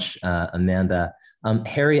so much, Amanda.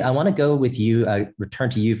 Harry, I want to go with you, return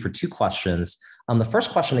to you for two questions. The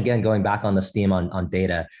first question, again, going back on this theme on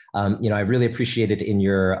data, I really appreciated in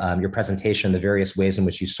your presentation the various ways in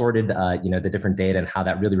which you sorted, the different data and how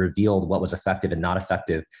that really revealed what was effective and not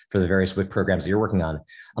effective for the various WIC programs that you're working on.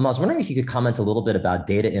 I was wondering if you could comment a little bit about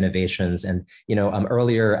data innovations. And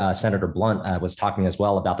earlier, Senator Blunt was talking as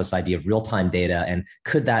well about this idea of real-time data, and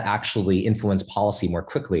could that actually influence policy more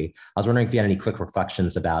quickly? I was wondering if you had any quick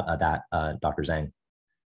reflections about that, Dr. Zhang.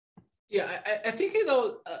 Yeah, I think,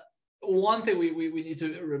 one thing we need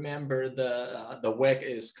to remember, the WIC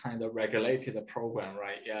is kind of regulated program,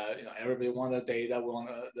 right? Yeah, everybody want the data, we want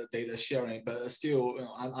the data sharing, but still,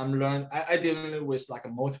 I deal with like a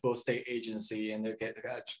multiple state agency and they get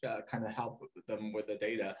kind of help them with the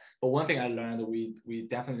data. But one thing I learned, we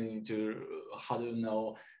definitely need to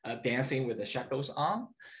dancing with the shackles on.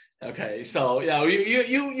 Okay, so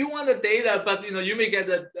you want the data, but you may get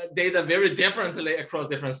the data very differently across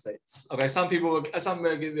different states. Okay, some will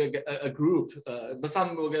get a group, but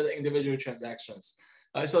some will get individual transactions.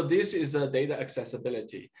 So this is a data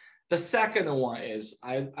accessibility. The second one is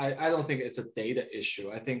I don't think it's a data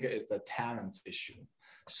issue. I think it's a talent issue.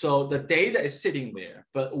 So the data is sitting there,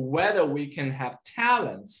 but whether we can have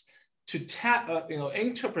talents to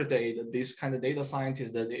interpret this kind of data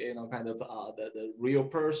scientist, the real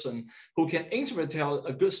person who can tell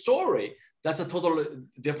a good story, that's a totally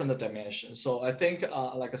different dimension. So I think,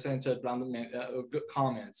 like I said, good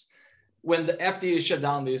comments. When the FDA shut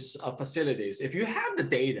down these facilities, if you have the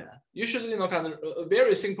data, you should, a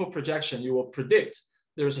very simple projection, you will predict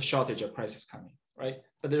there's a shortage of crisis coming, right?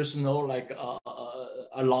 But there's no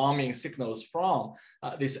alarming signals from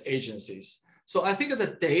these agencies. So I think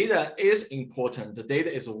the data is important. The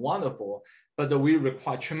data is wonderful, but we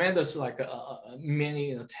require tremendous,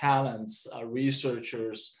 many talents,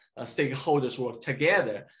 researchers, stakeholders work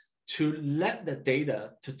together to let the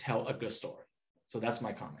data to tell a good story. So that's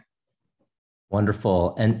my comment.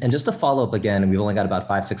 Wonderful. And just to follow up again, and we've only got about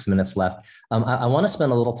 5-6 minutes left, I want to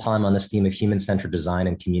spend a little time on this theme of human-centered design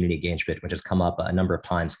and community engagement, which has come up a number of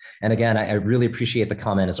times. And again, I really appreciate the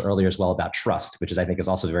comment as earlier as well about trust, which I think is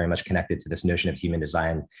also very much connected to this notion of human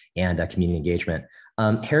design and community engagement.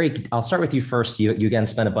 Harry, I'll start with you first. You again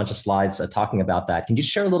spent a bunch of slides talking about that. Can you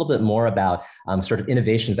share a little bit more about sort of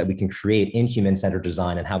innovations that we can create in human-centered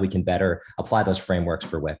design and how we can better apply those frameworks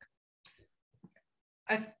for WIC?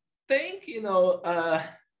 I think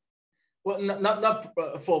Well, not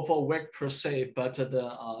for WIC per se, but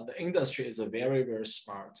the industry is very, very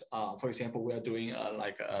smart. For example, we are doing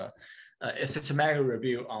a systematic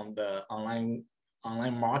review on the online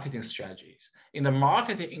marketing strategies. In the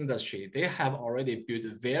marketing industry, they have already built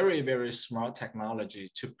very, very smart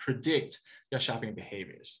technology to predict your shopping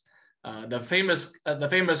behaviors. The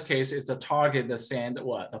famous case is the Target that sent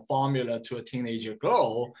the formula to a teenager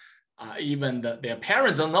girl. Even their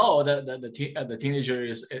parents don't know that the teenager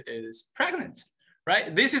is pregnant,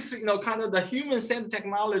 right? This is kind of the human-centered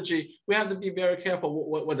technology. We have to be very careful.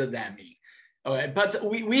 What does that mean? Okay, but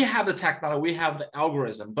we have the technology, we have the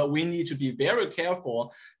algorithm, but we need to be very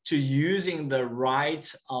careful to using the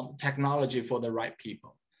right technology for the right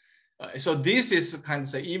people. So this is kind of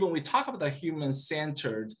say, even we talk about the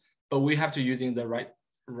human-centered, but we have to using the right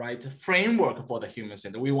framework for the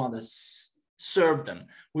human-centered. We want to serve them.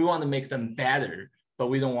 We want to make them better,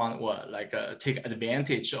 but we don't want take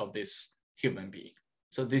advantage of this human being.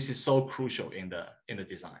 So this is so crucial in the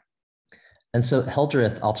design. And so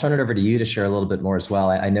Hildreth, I'll turn it over to you to share a little bit more as well.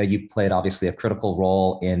 I know you played obviously a critical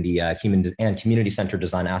role in the human and community-centered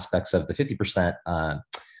design aspects of the 50%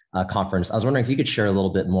 conference. I was wondering if you could share a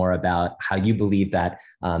little bit more about how you believe that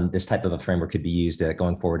this type of a framework could be used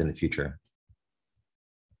going forward in the future.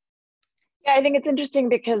 Yeah, I think it's interesting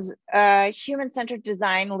because human-centered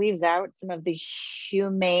design leaves out some of the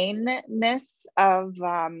humaneness of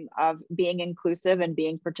being inclusive and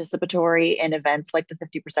being participatory in events like the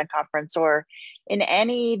 50% conference, or in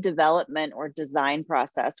any development or design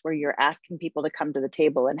process where you're asking people to come to the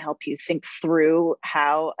table and help you think through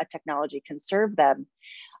how a technology can serve them.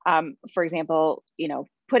 For example,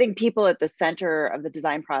 putting people at the center of the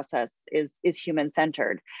design process is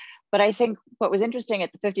human-centered. But I think what was interesting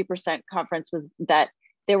at the 50% conference was that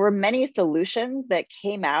there were many solutions that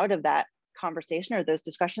came out of that conversation or those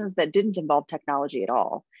discussions that didn't involve technology at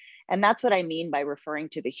all. And that's what I mean by referring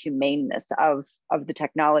to the humaneness of the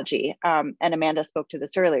technology. And Amanda spoke to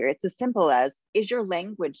this earlier. It's as simple as, is your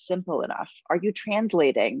language simple enough? Are you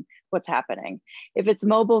translating what's happening? If it's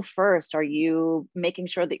mobile first, are you making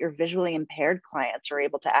sure that your visually impaired clients are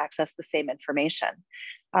able to access the same information?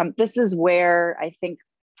 This is where I think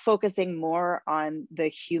focusing more on the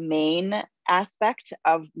humane aspect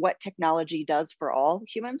of what technology does for all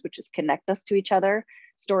humans, which is connect us to each other.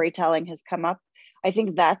 Storytelling has come up. I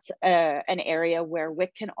think that's an area where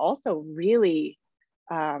WIC can also really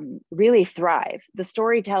thrive. The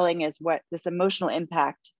storytelling is what this emotional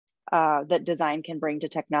impact that design can bring to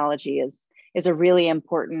technology is a really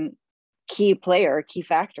important key player, key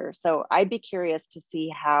factor. So I'd be curious to see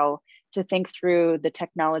how to think through the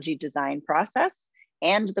technology design process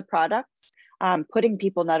and the products, putting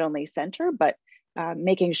people not only center, but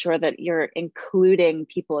making sure that you're including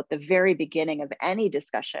people at the very beginning of any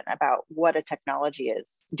discussion about what a technology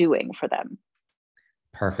is doing for them.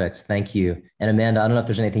 Perfect, thank you. And Amanda, I don't know if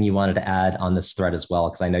there's anything you wanted to add on this thread as well,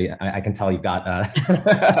 because I know I can tell you've got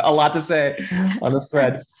a lot to say on this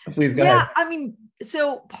thread. Please go ahead. Yeah, I mean,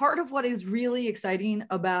 so part of what is really exciting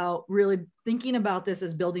about really thinking about this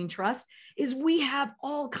as building trust is we have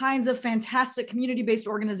all kinds of fantastic community-based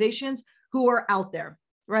organizations who are out there,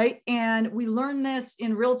 right? And we learned this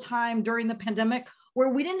in real time during the pandemic, where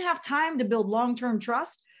we didn't have time to build long-term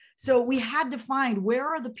trust. So we had to find, where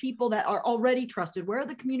are the people that are already trusted? Where are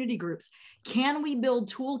the community groups? Can we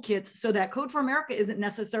build toolkits so that Code for America isn't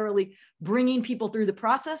necessarily bringing people through the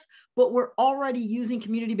process, but we're already using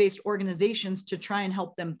community-based organizations to try and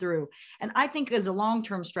help them through? And I think as a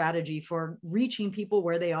long-term strategy for reaching people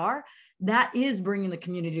where they are, that is bringing the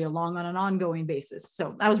community along on an ongoing basis.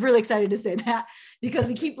 So I was really excited to say that, because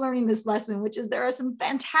we keep learning this lesson, which is there are some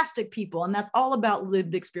fantastic people, and that's all about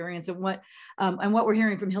lived experience and what we're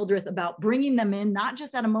hearing from Hildreth about bringing them in, not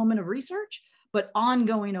just at a moment of research, but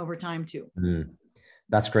ongoing over time too.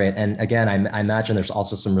 That's great. And again, I imagine there's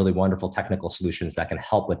also some really wonderful technical solutions that can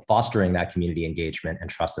help with fostering that community engagement and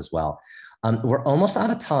trust as well. We're almost out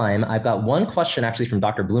of time. I've got one question actually from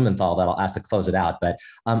Dr. Blumenthal that I'll ask to close it out, but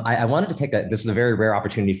I wanted to take this is a very rare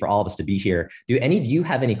opportunity for all of us to be here. Do any of you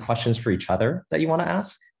have any questions for each other that you want to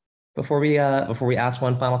ask before we ask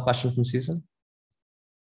one final question from Susan?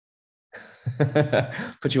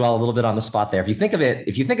 Put you all a little bit on the spot there. If you think of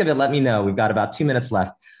it, let me know. We've got about 2 minutes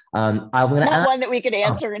left. I'm going to ask one that we could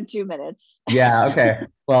answer in 2 minutes. Yeah. Okay.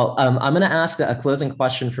 Well, I'm going to ask a closing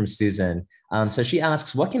question from Susan. So she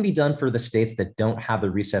asks, what can be done for the states that don't have the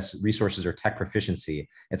resources or tech proficiency?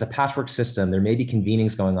 It's a patchwork system. There may be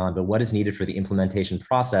convenings going on, but what is needed for the implementation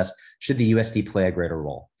process? Should the USD play a greater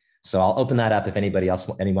role? So I'll open that up if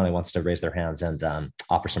anyone wants to raise their hands and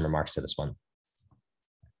offer some remarks to this one.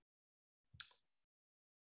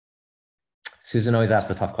 Susan always asks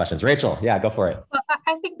the tough questions. Rachel, yeah, go for it. Well,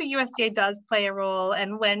 I think the USDA does play a role,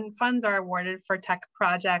 and when funds are awarded for tech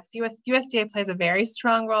projects, USDA plays a very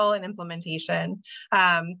strong role in implementation.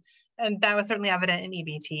 And that was certainly evident in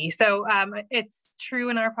EBT. So it's true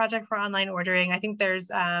in our project for online ordering. I think there's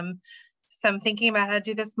some thinking about how to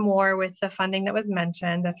do this more with the funding that was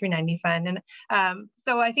mentioned, the 390 fund. And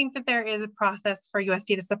so I think that there is a process for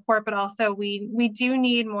USDA to support, but also we do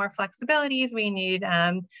need more flexibilities. We need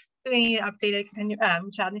updated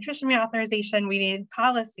child nutrition reauthorization. We need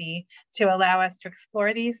policy to allow us to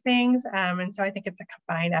explore these things. And so I think it's a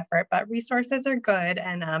combined effort, but resources are good,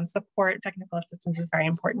 and support, technical assistance is very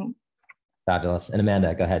important. Fabulous. And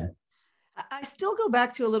Amanda, go ahead. I still go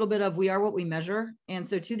back to a little bit of we are what we measure. And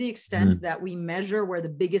so to the extent that we measure where the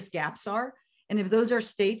biggest gaps are, and if those are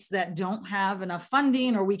states that don't have enough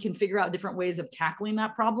funding, or we can figure out different ways of tackling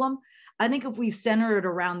that problem, I think if we center it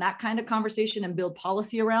around that kind of conversation and build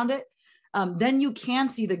policy around it, then you can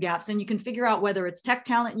see the gaps and you can figure out whether it's tech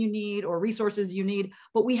talent you need or resources you need.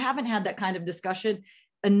 But we haven't had that kind of discussion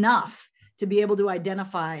enough to be able to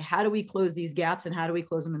identify how do we close these gaps and how do we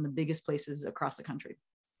close them in the biggest places across the country.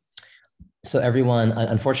 So everyone,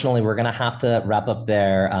 unfortunately, we're going to have to wrap up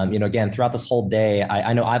there. Again, throughout this whole day,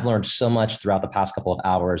 I know I've learned so much throughout the past couple of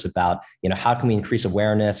hours about, how can we increase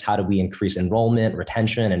awareness? How do we increase enrollment,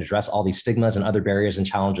 retention, and address all these stigmas and other barriers and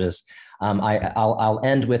challenges? I'll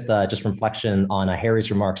end with just reflection on Harry's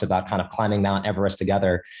remarks about kind of climbing Mount Everest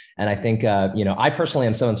together. And I think, I personally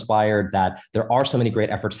am so inspired that there are so many great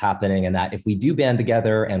efforts happening, and that if we do band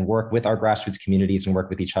together and work with our grassroots communities and work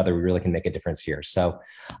with each other, we really can make a difference here. So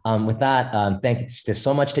with that, thank you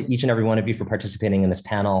so much to each and every one of you for participating in this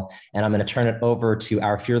panel. And I'm going to turn it over to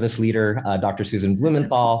our fearless leader, Dr. Susan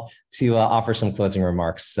Blumenthal, to offer some closing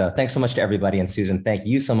remarks. So thanks so much to everybody. And Susan, thank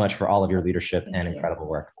you so much for all of your leadership and incredible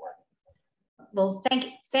work. Well,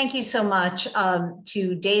 thank you so much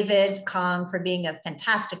to David Kong for being a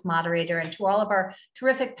fantastic moderator, and to all of our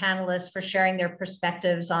terrific panelists for sharing their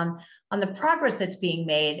perspectives on the progress that's being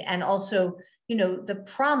made, and also, the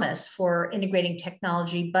promise for integrating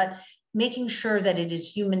technology, but making sure that it is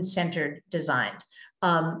human-centered designed.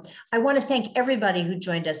 I want to thank everybody who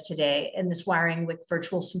joined us today in this Wiring WIC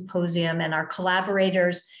virtual symposium, and our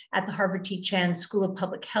collaborators at the Harvard T. Chan School of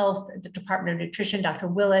Public Health, the Department of Nutrition, Dr.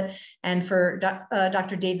 Willett, and for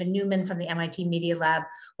Dr. David Newman from the MIT Media Lab.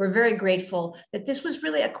 We're very grateful that this was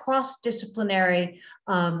really a cross-disciplinary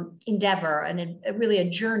endeavor, and really a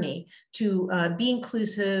journey to be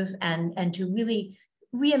inclusive and to really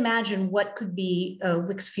reimagine what could be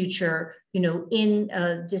WIC's future, in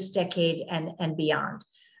this decade and beyond.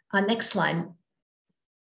 Next slide.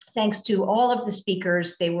 Thanks to all of the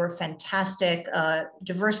speakers. They were fantastic,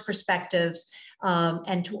 diverse perspectives,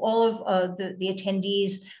 and to all of the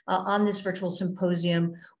attendees on this virtual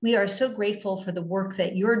symposium. We are so grateful for the work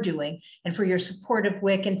that you're doing, and for your support of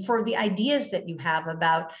WIC, and for the ideas that you have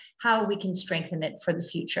about how we can strengthen it for the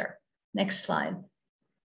future. Next slide.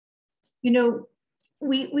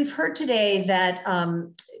 We've heard today that,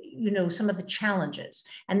 some of the challenges,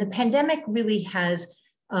 and the pandemic really has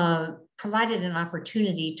provided an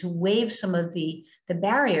opportunity to waive some of the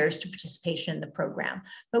barriers to participation in the program.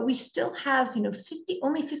 But we still have,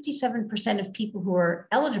 only 57% of people who are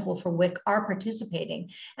eligible for WIC are participating.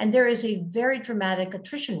 And there is a very dramatic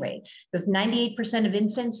attrition rate. With 98% of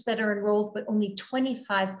infants that are enrolled, but only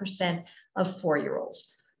 25% of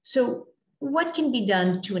 4-year-olds. So what can be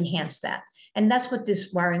done to enhance that? And that's what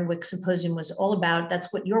this Wiring WIC symposium was all about.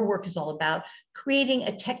 That's what your work is all about. Creating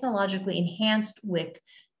a technologically enhanced WIC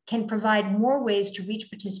can provide more ways to reach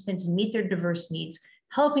participants and meet their diverse needs,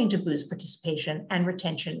 helping to boost participation and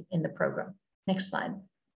retention in the program. Next slide.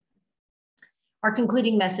 Our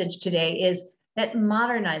concluding message today is that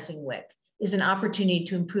modernizing WIC is an opportunity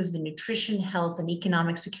to improve the nutrition, health, and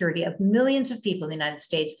economic security of millions of people in the United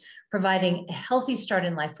States, providing a healthy start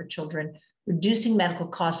in life for children, reducing medical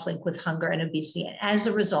costs linked with hunger and obesity, and as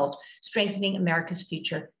a result, strengthening America's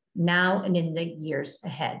future now and in the years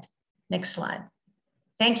ahead. Next slide.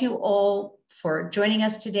 Thank you all for joining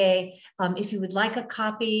us today. If you would like a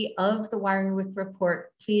copy of the Wiring WIC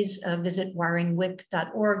report, please visit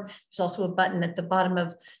wiringwic.org. There's also a button at the bottom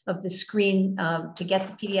of the screen to get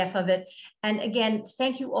the PDF of it. And again,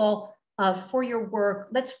 thank you all for your work.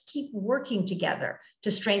 Let's keep working together to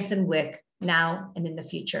strengthen WIC now and in the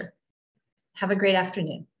future. Have a great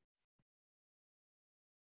afternoon.